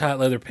in those tight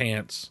leather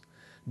pants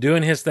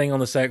doing his thing on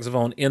the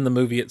saxophone in the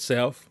movie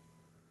itself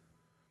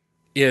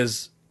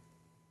is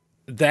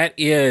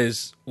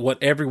what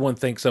everyone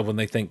thinks of when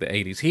they think the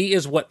 80s.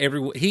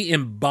 He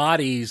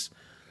embodies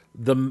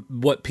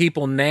what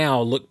people now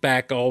look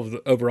back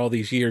over all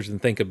these years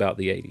and think about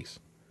the 80s.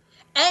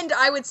 And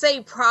I would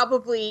say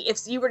probably if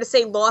you were to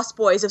say Lost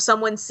Boys, if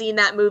someone's seen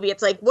that movie,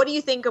 it's like, what do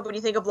you think of when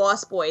you think of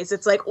Lost Boys?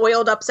 It's like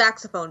oiled up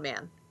saxophone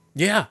man.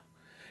 Yeah.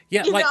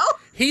 Yeah, you know?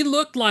 He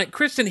looked like,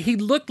 Kristin, he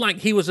looked like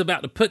he was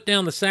about to put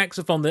down the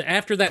saxophone. That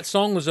after that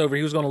song was over,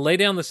 he was going to lay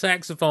down the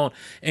saxophone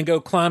and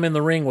go climb in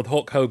the ring with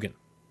Hulk Hogan.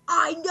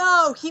 I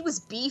know. He was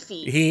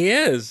beefy. He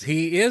is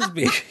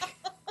beefy.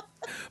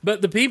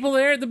 But the people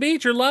there at the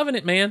beach are loving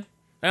it, man.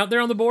 Out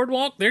there on the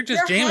boardwalk, they're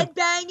jamming.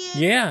 Headbanging.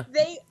 Yeah.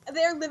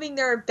 They're living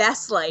their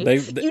best life. They,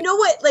 you know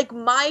what? Like,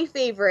 my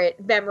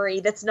favorite memory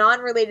that's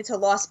non-related to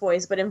Lost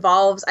Boys but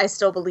involves I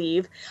Still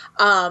Believe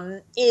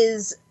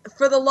is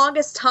for the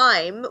longest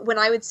time when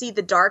I would see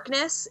The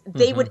Darkness,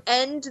 they would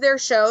end their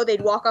show,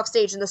 they'd walk off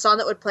stage, and the song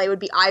that would play would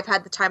be I've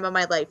Had the Time of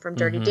My Life from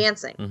Dirty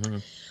Dancing. Mm-hmm.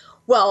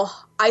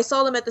 Well, I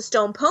saw them at the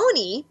Stone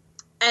Pony,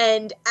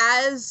 and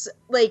as,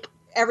 like,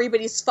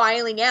 everybody's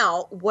filing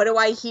out, what do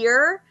I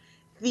hear?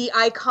 The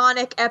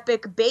iconic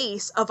epic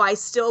bass of I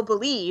Still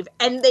Believe,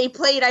 and they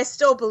played I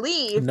Still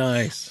Believe.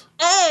 Nice.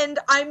 And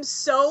I'm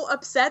so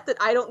upset that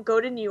I don't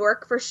go to New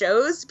York for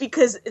shows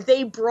because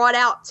they brought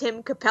out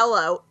Tim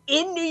Capello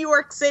in New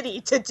York City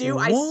to do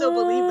I Still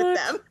Believe with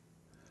them.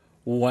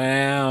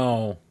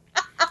 Wow.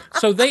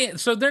 So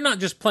they're not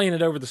just playing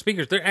it over the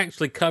speakers, they're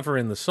actually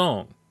covering the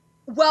song.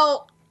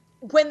 Well,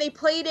 when they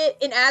played it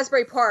in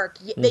Asbury Park,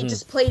 they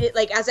just played it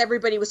like as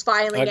everybody was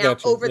filing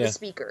out over the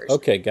speakers.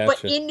 Okay,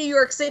 gotcha. But in New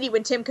York City,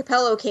 when Tim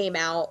Capello came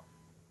out,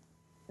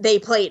 they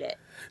played it.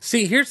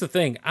 See, here's the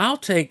thing. I'll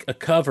take a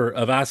cover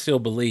of I Still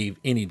Believe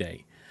any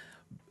day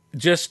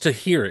just to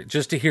hear it,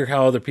 just to hear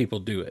how other people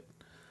do it.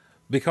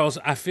 Because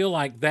I feel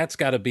like that's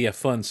got to be a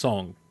fun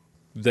song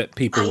that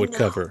people would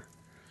cover.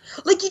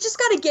 Like, you just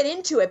got to get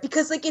into it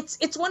because, like,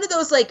 it's one of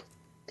those, like,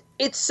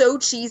 it's so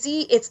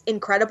cheesy, it's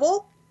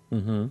incredible.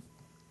 Mm-hmm.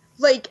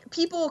 Like,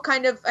 people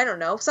kind of, I don't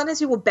know, sometimes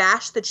people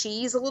bash the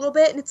cheese a little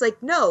bit, and it's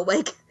like, no,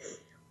 like,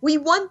 we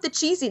want the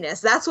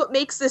cheesiness. That's what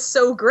makes this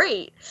so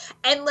great.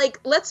 And, like,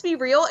 let's be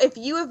real, if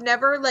you have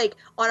never, like,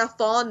 on a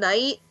fall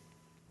night,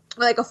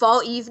 like a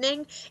fall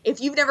evening,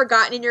 if you've never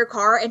gotten in your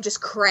car and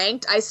just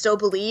cranked I Still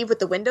Believe with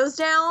the windows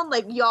down,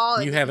 like, y'all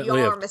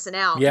are missing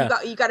out.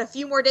 Yeah. You got a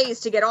few more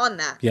days to get on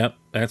that. Yep,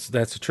 that's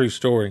a true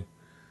story.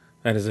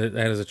 That is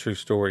a true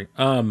story.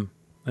 Let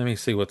me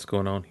see what's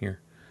going on here.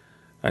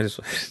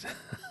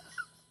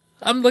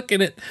 I'm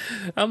looking at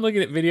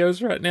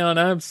videos right now, and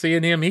I'm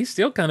seeing him. He's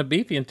still kind of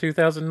beefy in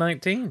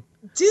 2019.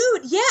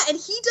 Dude, yeah, and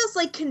he does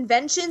like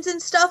conventions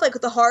and stuff, like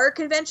with the horror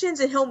conventions,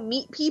 and he'll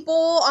meet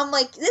people. I'm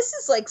like, this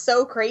is like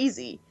so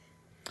crazy.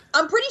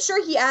 I'm pretty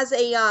sure he has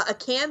a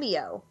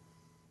cameo.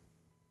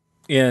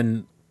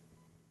 In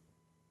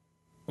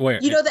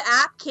where? You know the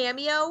app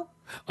Cameo?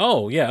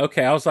 Oh, yeah,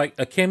 okay. I was like,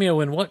 a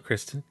cameo in what,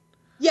 Kristin?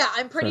 Yeah,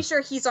 I'm pretty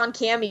sure he's on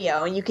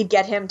Cameo, and you could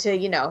get him to,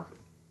 you know,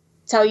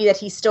 tell you that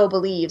he still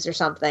believes or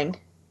something.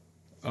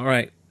 All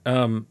right.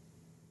 No,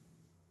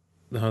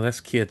 that's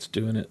kids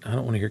doing it. I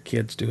don't want to hear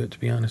kids do it, to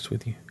be honest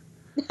with you.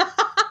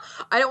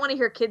 I don't want to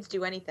hear kids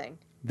do anything.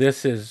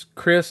 This is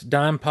Chris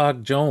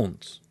Dimepog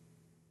Jones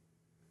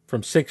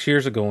from 6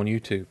 years ago on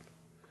YouTube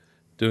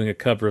doing a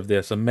cover of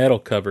this, a metal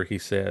cover, he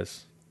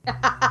says,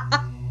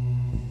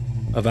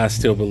 of I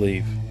Still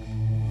Believe.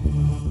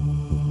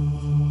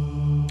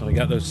 We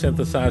got those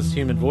synthesized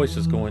human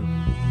voices going.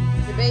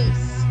 The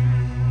bass.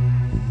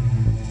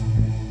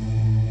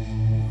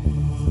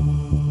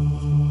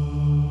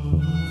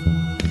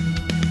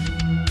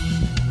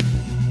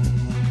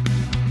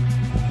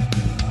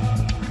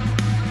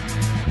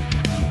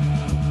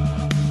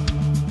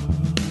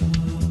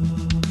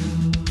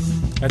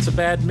 That's a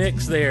bad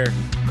mix there,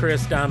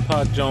 Chris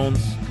Dimepog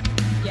Jones.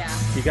 Yeah.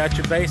 You got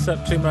your bass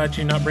up too much.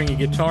 You're not bringing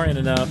your guitar in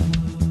enough.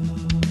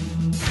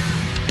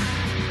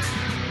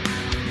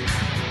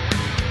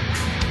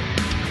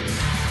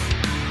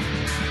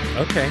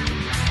 Okay.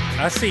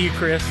 I see you,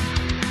 Chris.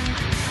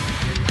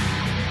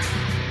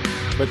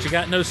 But you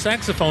got no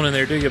saxophone in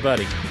there, do you,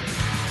 buddy?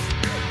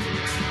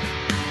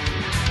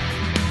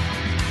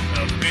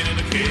 I've been in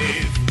a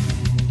cave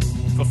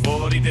for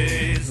 40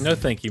 days. No,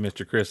 thank you,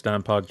 Mr. Chris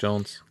Dimepog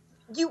Jones.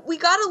 We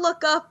gotta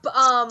look up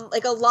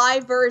like a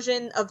live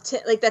version of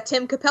like that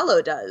Tim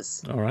Capello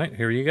does. All right,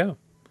 here you go.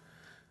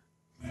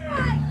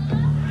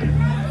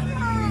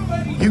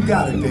 You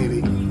got it,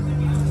 baby.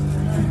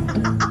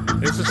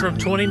 This is from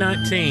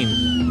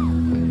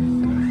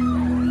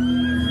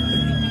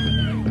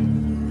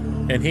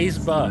 2019. And he's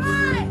buff.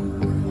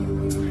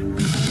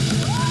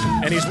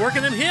 And he's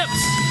working them hips.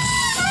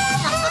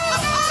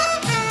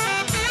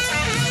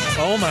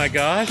 Oh my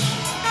gosh.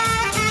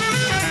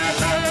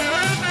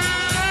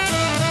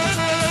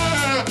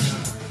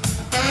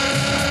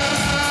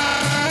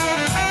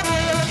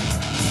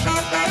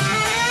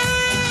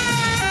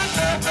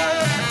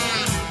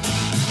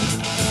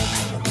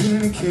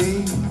 In a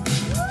cave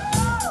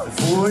for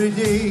 40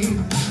 days,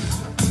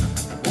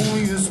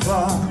 only a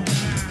spot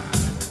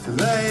to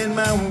lay in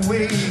my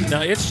way.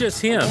 Now it's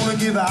just him.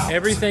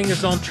 Everything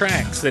is on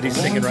tracks that he's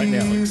singing right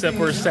now, except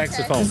for his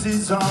saxophone. This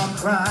is our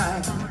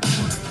crime,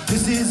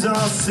 this is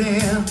our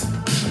sin,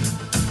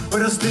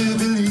 but I still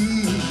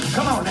believe.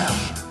 Come on now,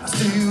 I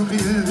still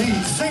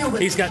believe. Sing it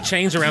with He's got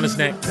chains around his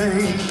neck,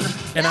 pain.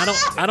 and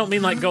I don't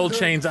mean like gold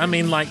chains. I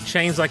mean like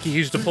chains like he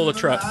used to pull a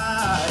truck.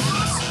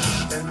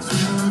 And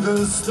through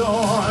the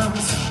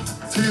storms,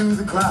 through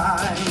the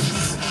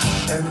cries,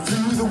 and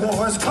through the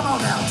wars. Come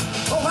on now.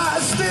 Oh, I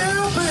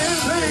still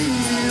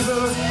believe.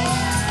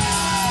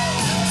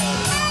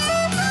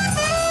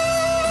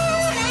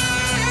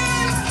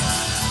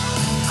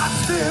 I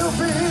still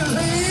believe.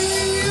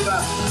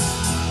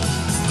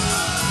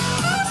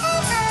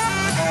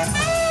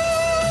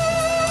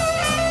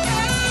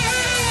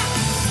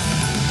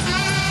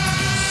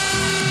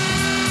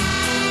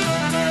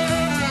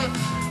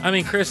 I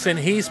mean, Kristin,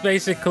 he's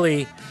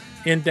basically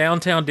in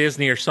downtown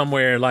Disney or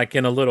somewhere, like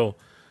in a little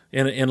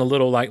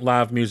like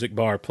live music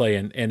bar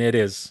playing, and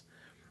it's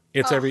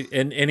every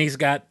and he's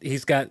got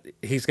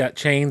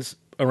chains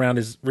around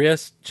his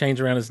wrist, chains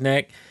around his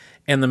neck,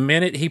 and the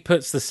minute he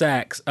puts the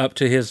sax up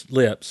to his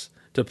lips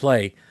to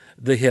play,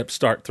 the hips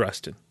start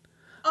thrusting.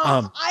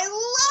 I love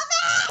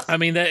it. I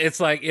mean, it's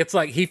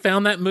like he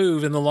found that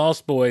move in the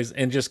Lost Boys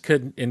and just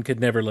could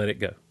never let it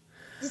go.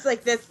 He's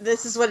like,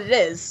 this is what it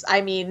is.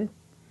 I mean,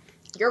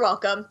 you're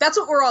welcome. That's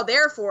what we're all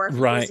there for.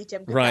 Right, See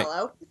Tim Capello.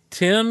 right.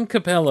 Tim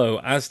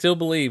Capello, I Still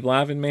Believe,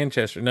 live in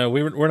Manchester. No,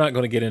 we're not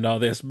going to get into all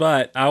this,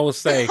 but I will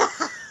say,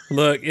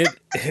 look,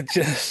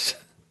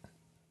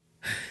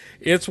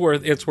 it's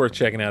worth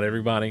checking out,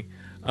 everybody.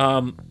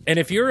 And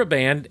if you're a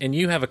band and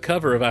you have a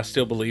cover of I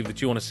Still Believe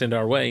that you want to send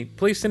our way,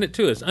 please send it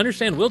to us.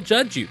 Understand, we'll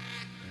judge you.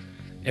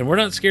 And we're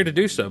not scared to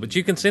do so, but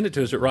you can send it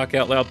to us at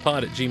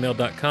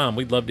rockoutloudpod@gmail.com.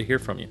 We'd love to hear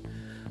from you.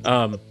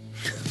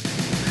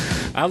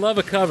 I love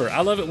a cover. I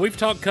love it. We've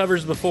talked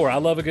covers before. I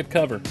love a good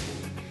cover.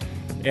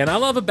 And I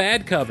love a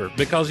bad cover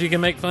because you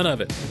can make fun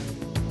of it.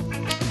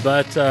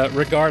 But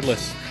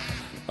regardless.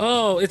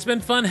 Oh, it's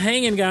been fun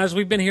hanging, guys.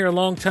 We've been here a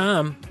long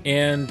time.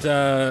 And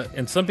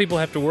some people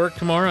have to work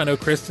tomorrow. I know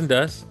Kristin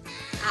does.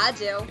 I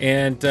do.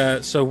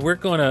 And so we're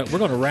gonna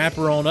wrap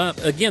her on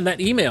up. Again,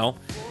 that email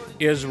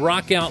is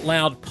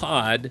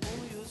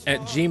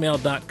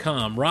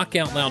rockoutloudpod@gmail.com.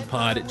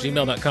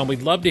 Rockoutloudpod@gmail.com.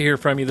 We'd love to hear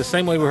from you the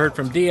same way we heard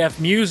from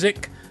DF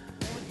Music,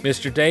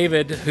 Mr.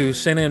 David, who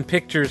sent in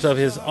pictures of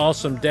his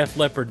awesome Def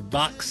Leppard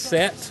box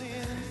set.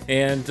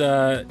 And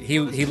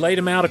he laid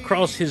them out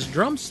across his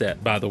drum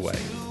set, by the way.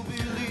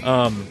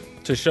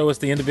 to show us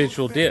the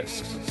individual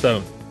discs.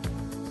 So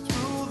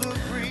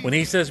when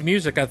he says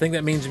music, I think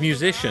that means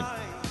musician.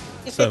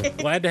 So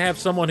glad to have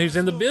someone who's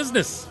in the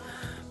business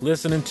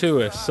listening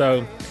to us.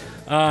 So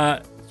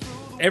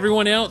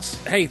everyone else,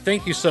 hey,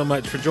 thank you so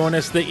much for joining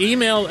us. The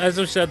email, as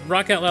I said,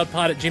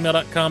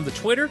 rockoutloudpod@gmail.com. The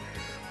Twitter,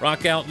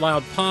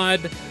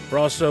 rockoutloudpod. We're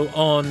also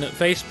on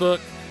Facebook.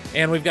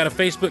 And we've got a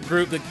Facebook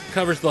group that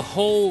covers the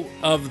whole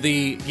of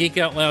the Geek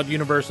Out Loud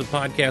universe of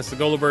podcasts, the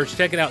Golaverse.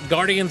 Check it out,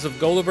 Guardians of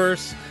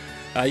Golaverse.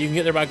 You can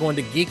get there by going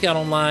to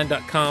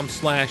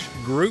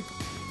geekoutonline.com/group,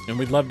 and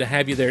we'd love to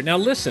have you there. Now,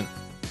 listen,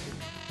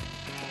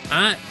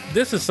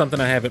 this is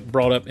something I haven't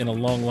brought up in a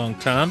long, long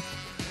time,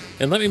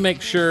 and let me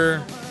make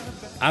sure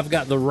I've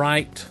got the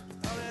right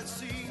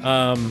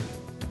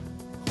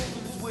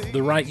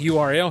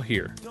URL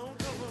here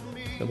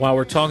while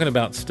we're talking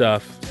about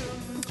stuff.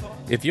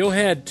 If you'll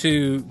head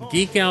to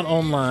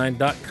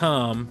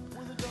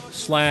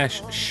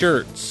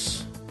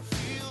geekoutonline.com/shirts,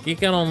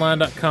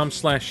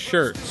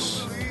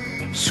 geekoutonline.com/shirts,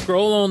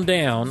 scroll on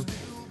down,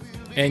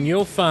 and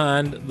you'll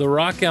find the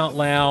Rock Out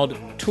Loud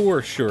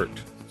Tour shirt,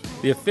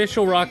 the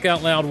official Rock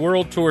Out Loud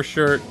World Tour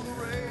shirt,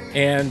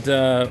 and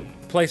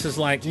places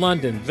like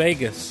London,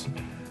 Vegas,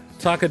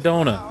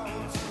 Takadona,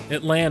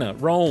 Atlanta,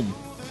 Rome,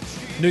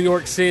 New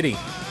York City,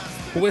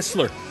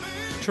 Whistler,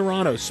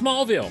 Toronto,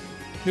 Smallville,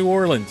 New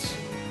Orleans.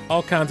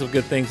 All kinds of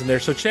good things in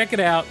there. So check it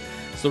out.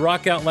 It's the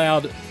Rock Out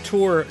Loud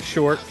Tour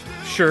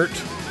shirt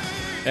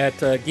at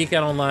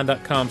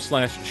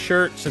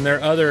geekoutonline.com/shirts. And there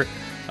are other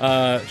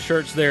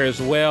shirts there as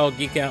well.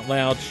 Geek Out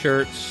Loud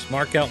shirts.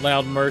 Mark Out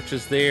Loud merch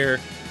is there.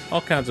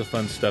 All kinds of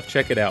fun stuff.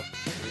 Check it out.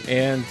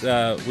 And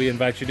we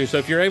invite you to do so.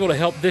 If you're able to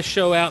help this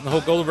show out and the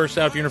whole Golaverse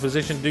out, if you're in a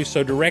position to do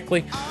so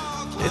directly,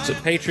 it's at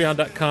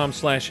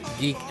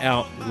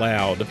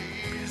patreon.com/geekoutloud.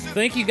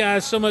 Thank you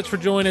guys so much for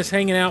joining us,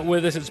 hanging out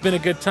with us. It's been a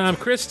good time.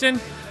 Kristin,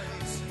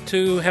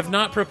 to have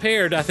not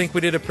prepared, I think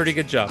we did a pretty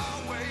good job.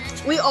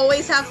 We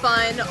always have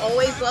fun,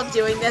 always love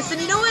doing this.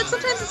 And you know what?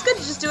 Sometimes it's good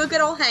to just do a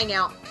good old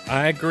hangout.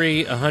 I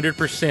agree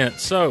 100%.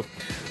 So,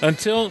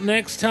 until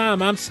next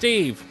time, I'm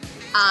Steve.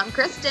 I'm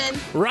Kristin.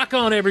 Rock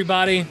on,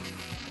 everybody.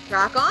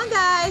 Rock on,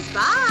 guys.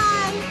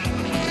 Bye.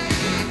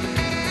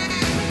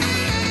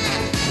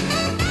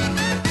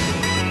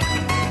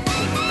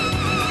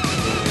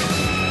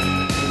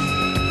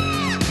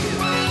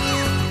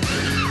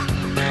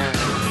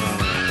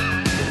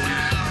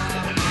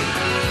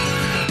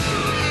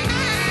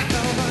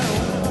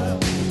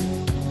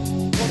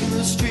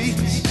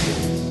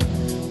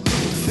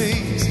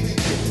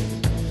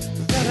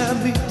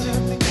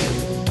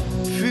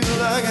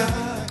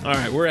 All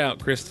right, we're out,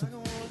 Kristin.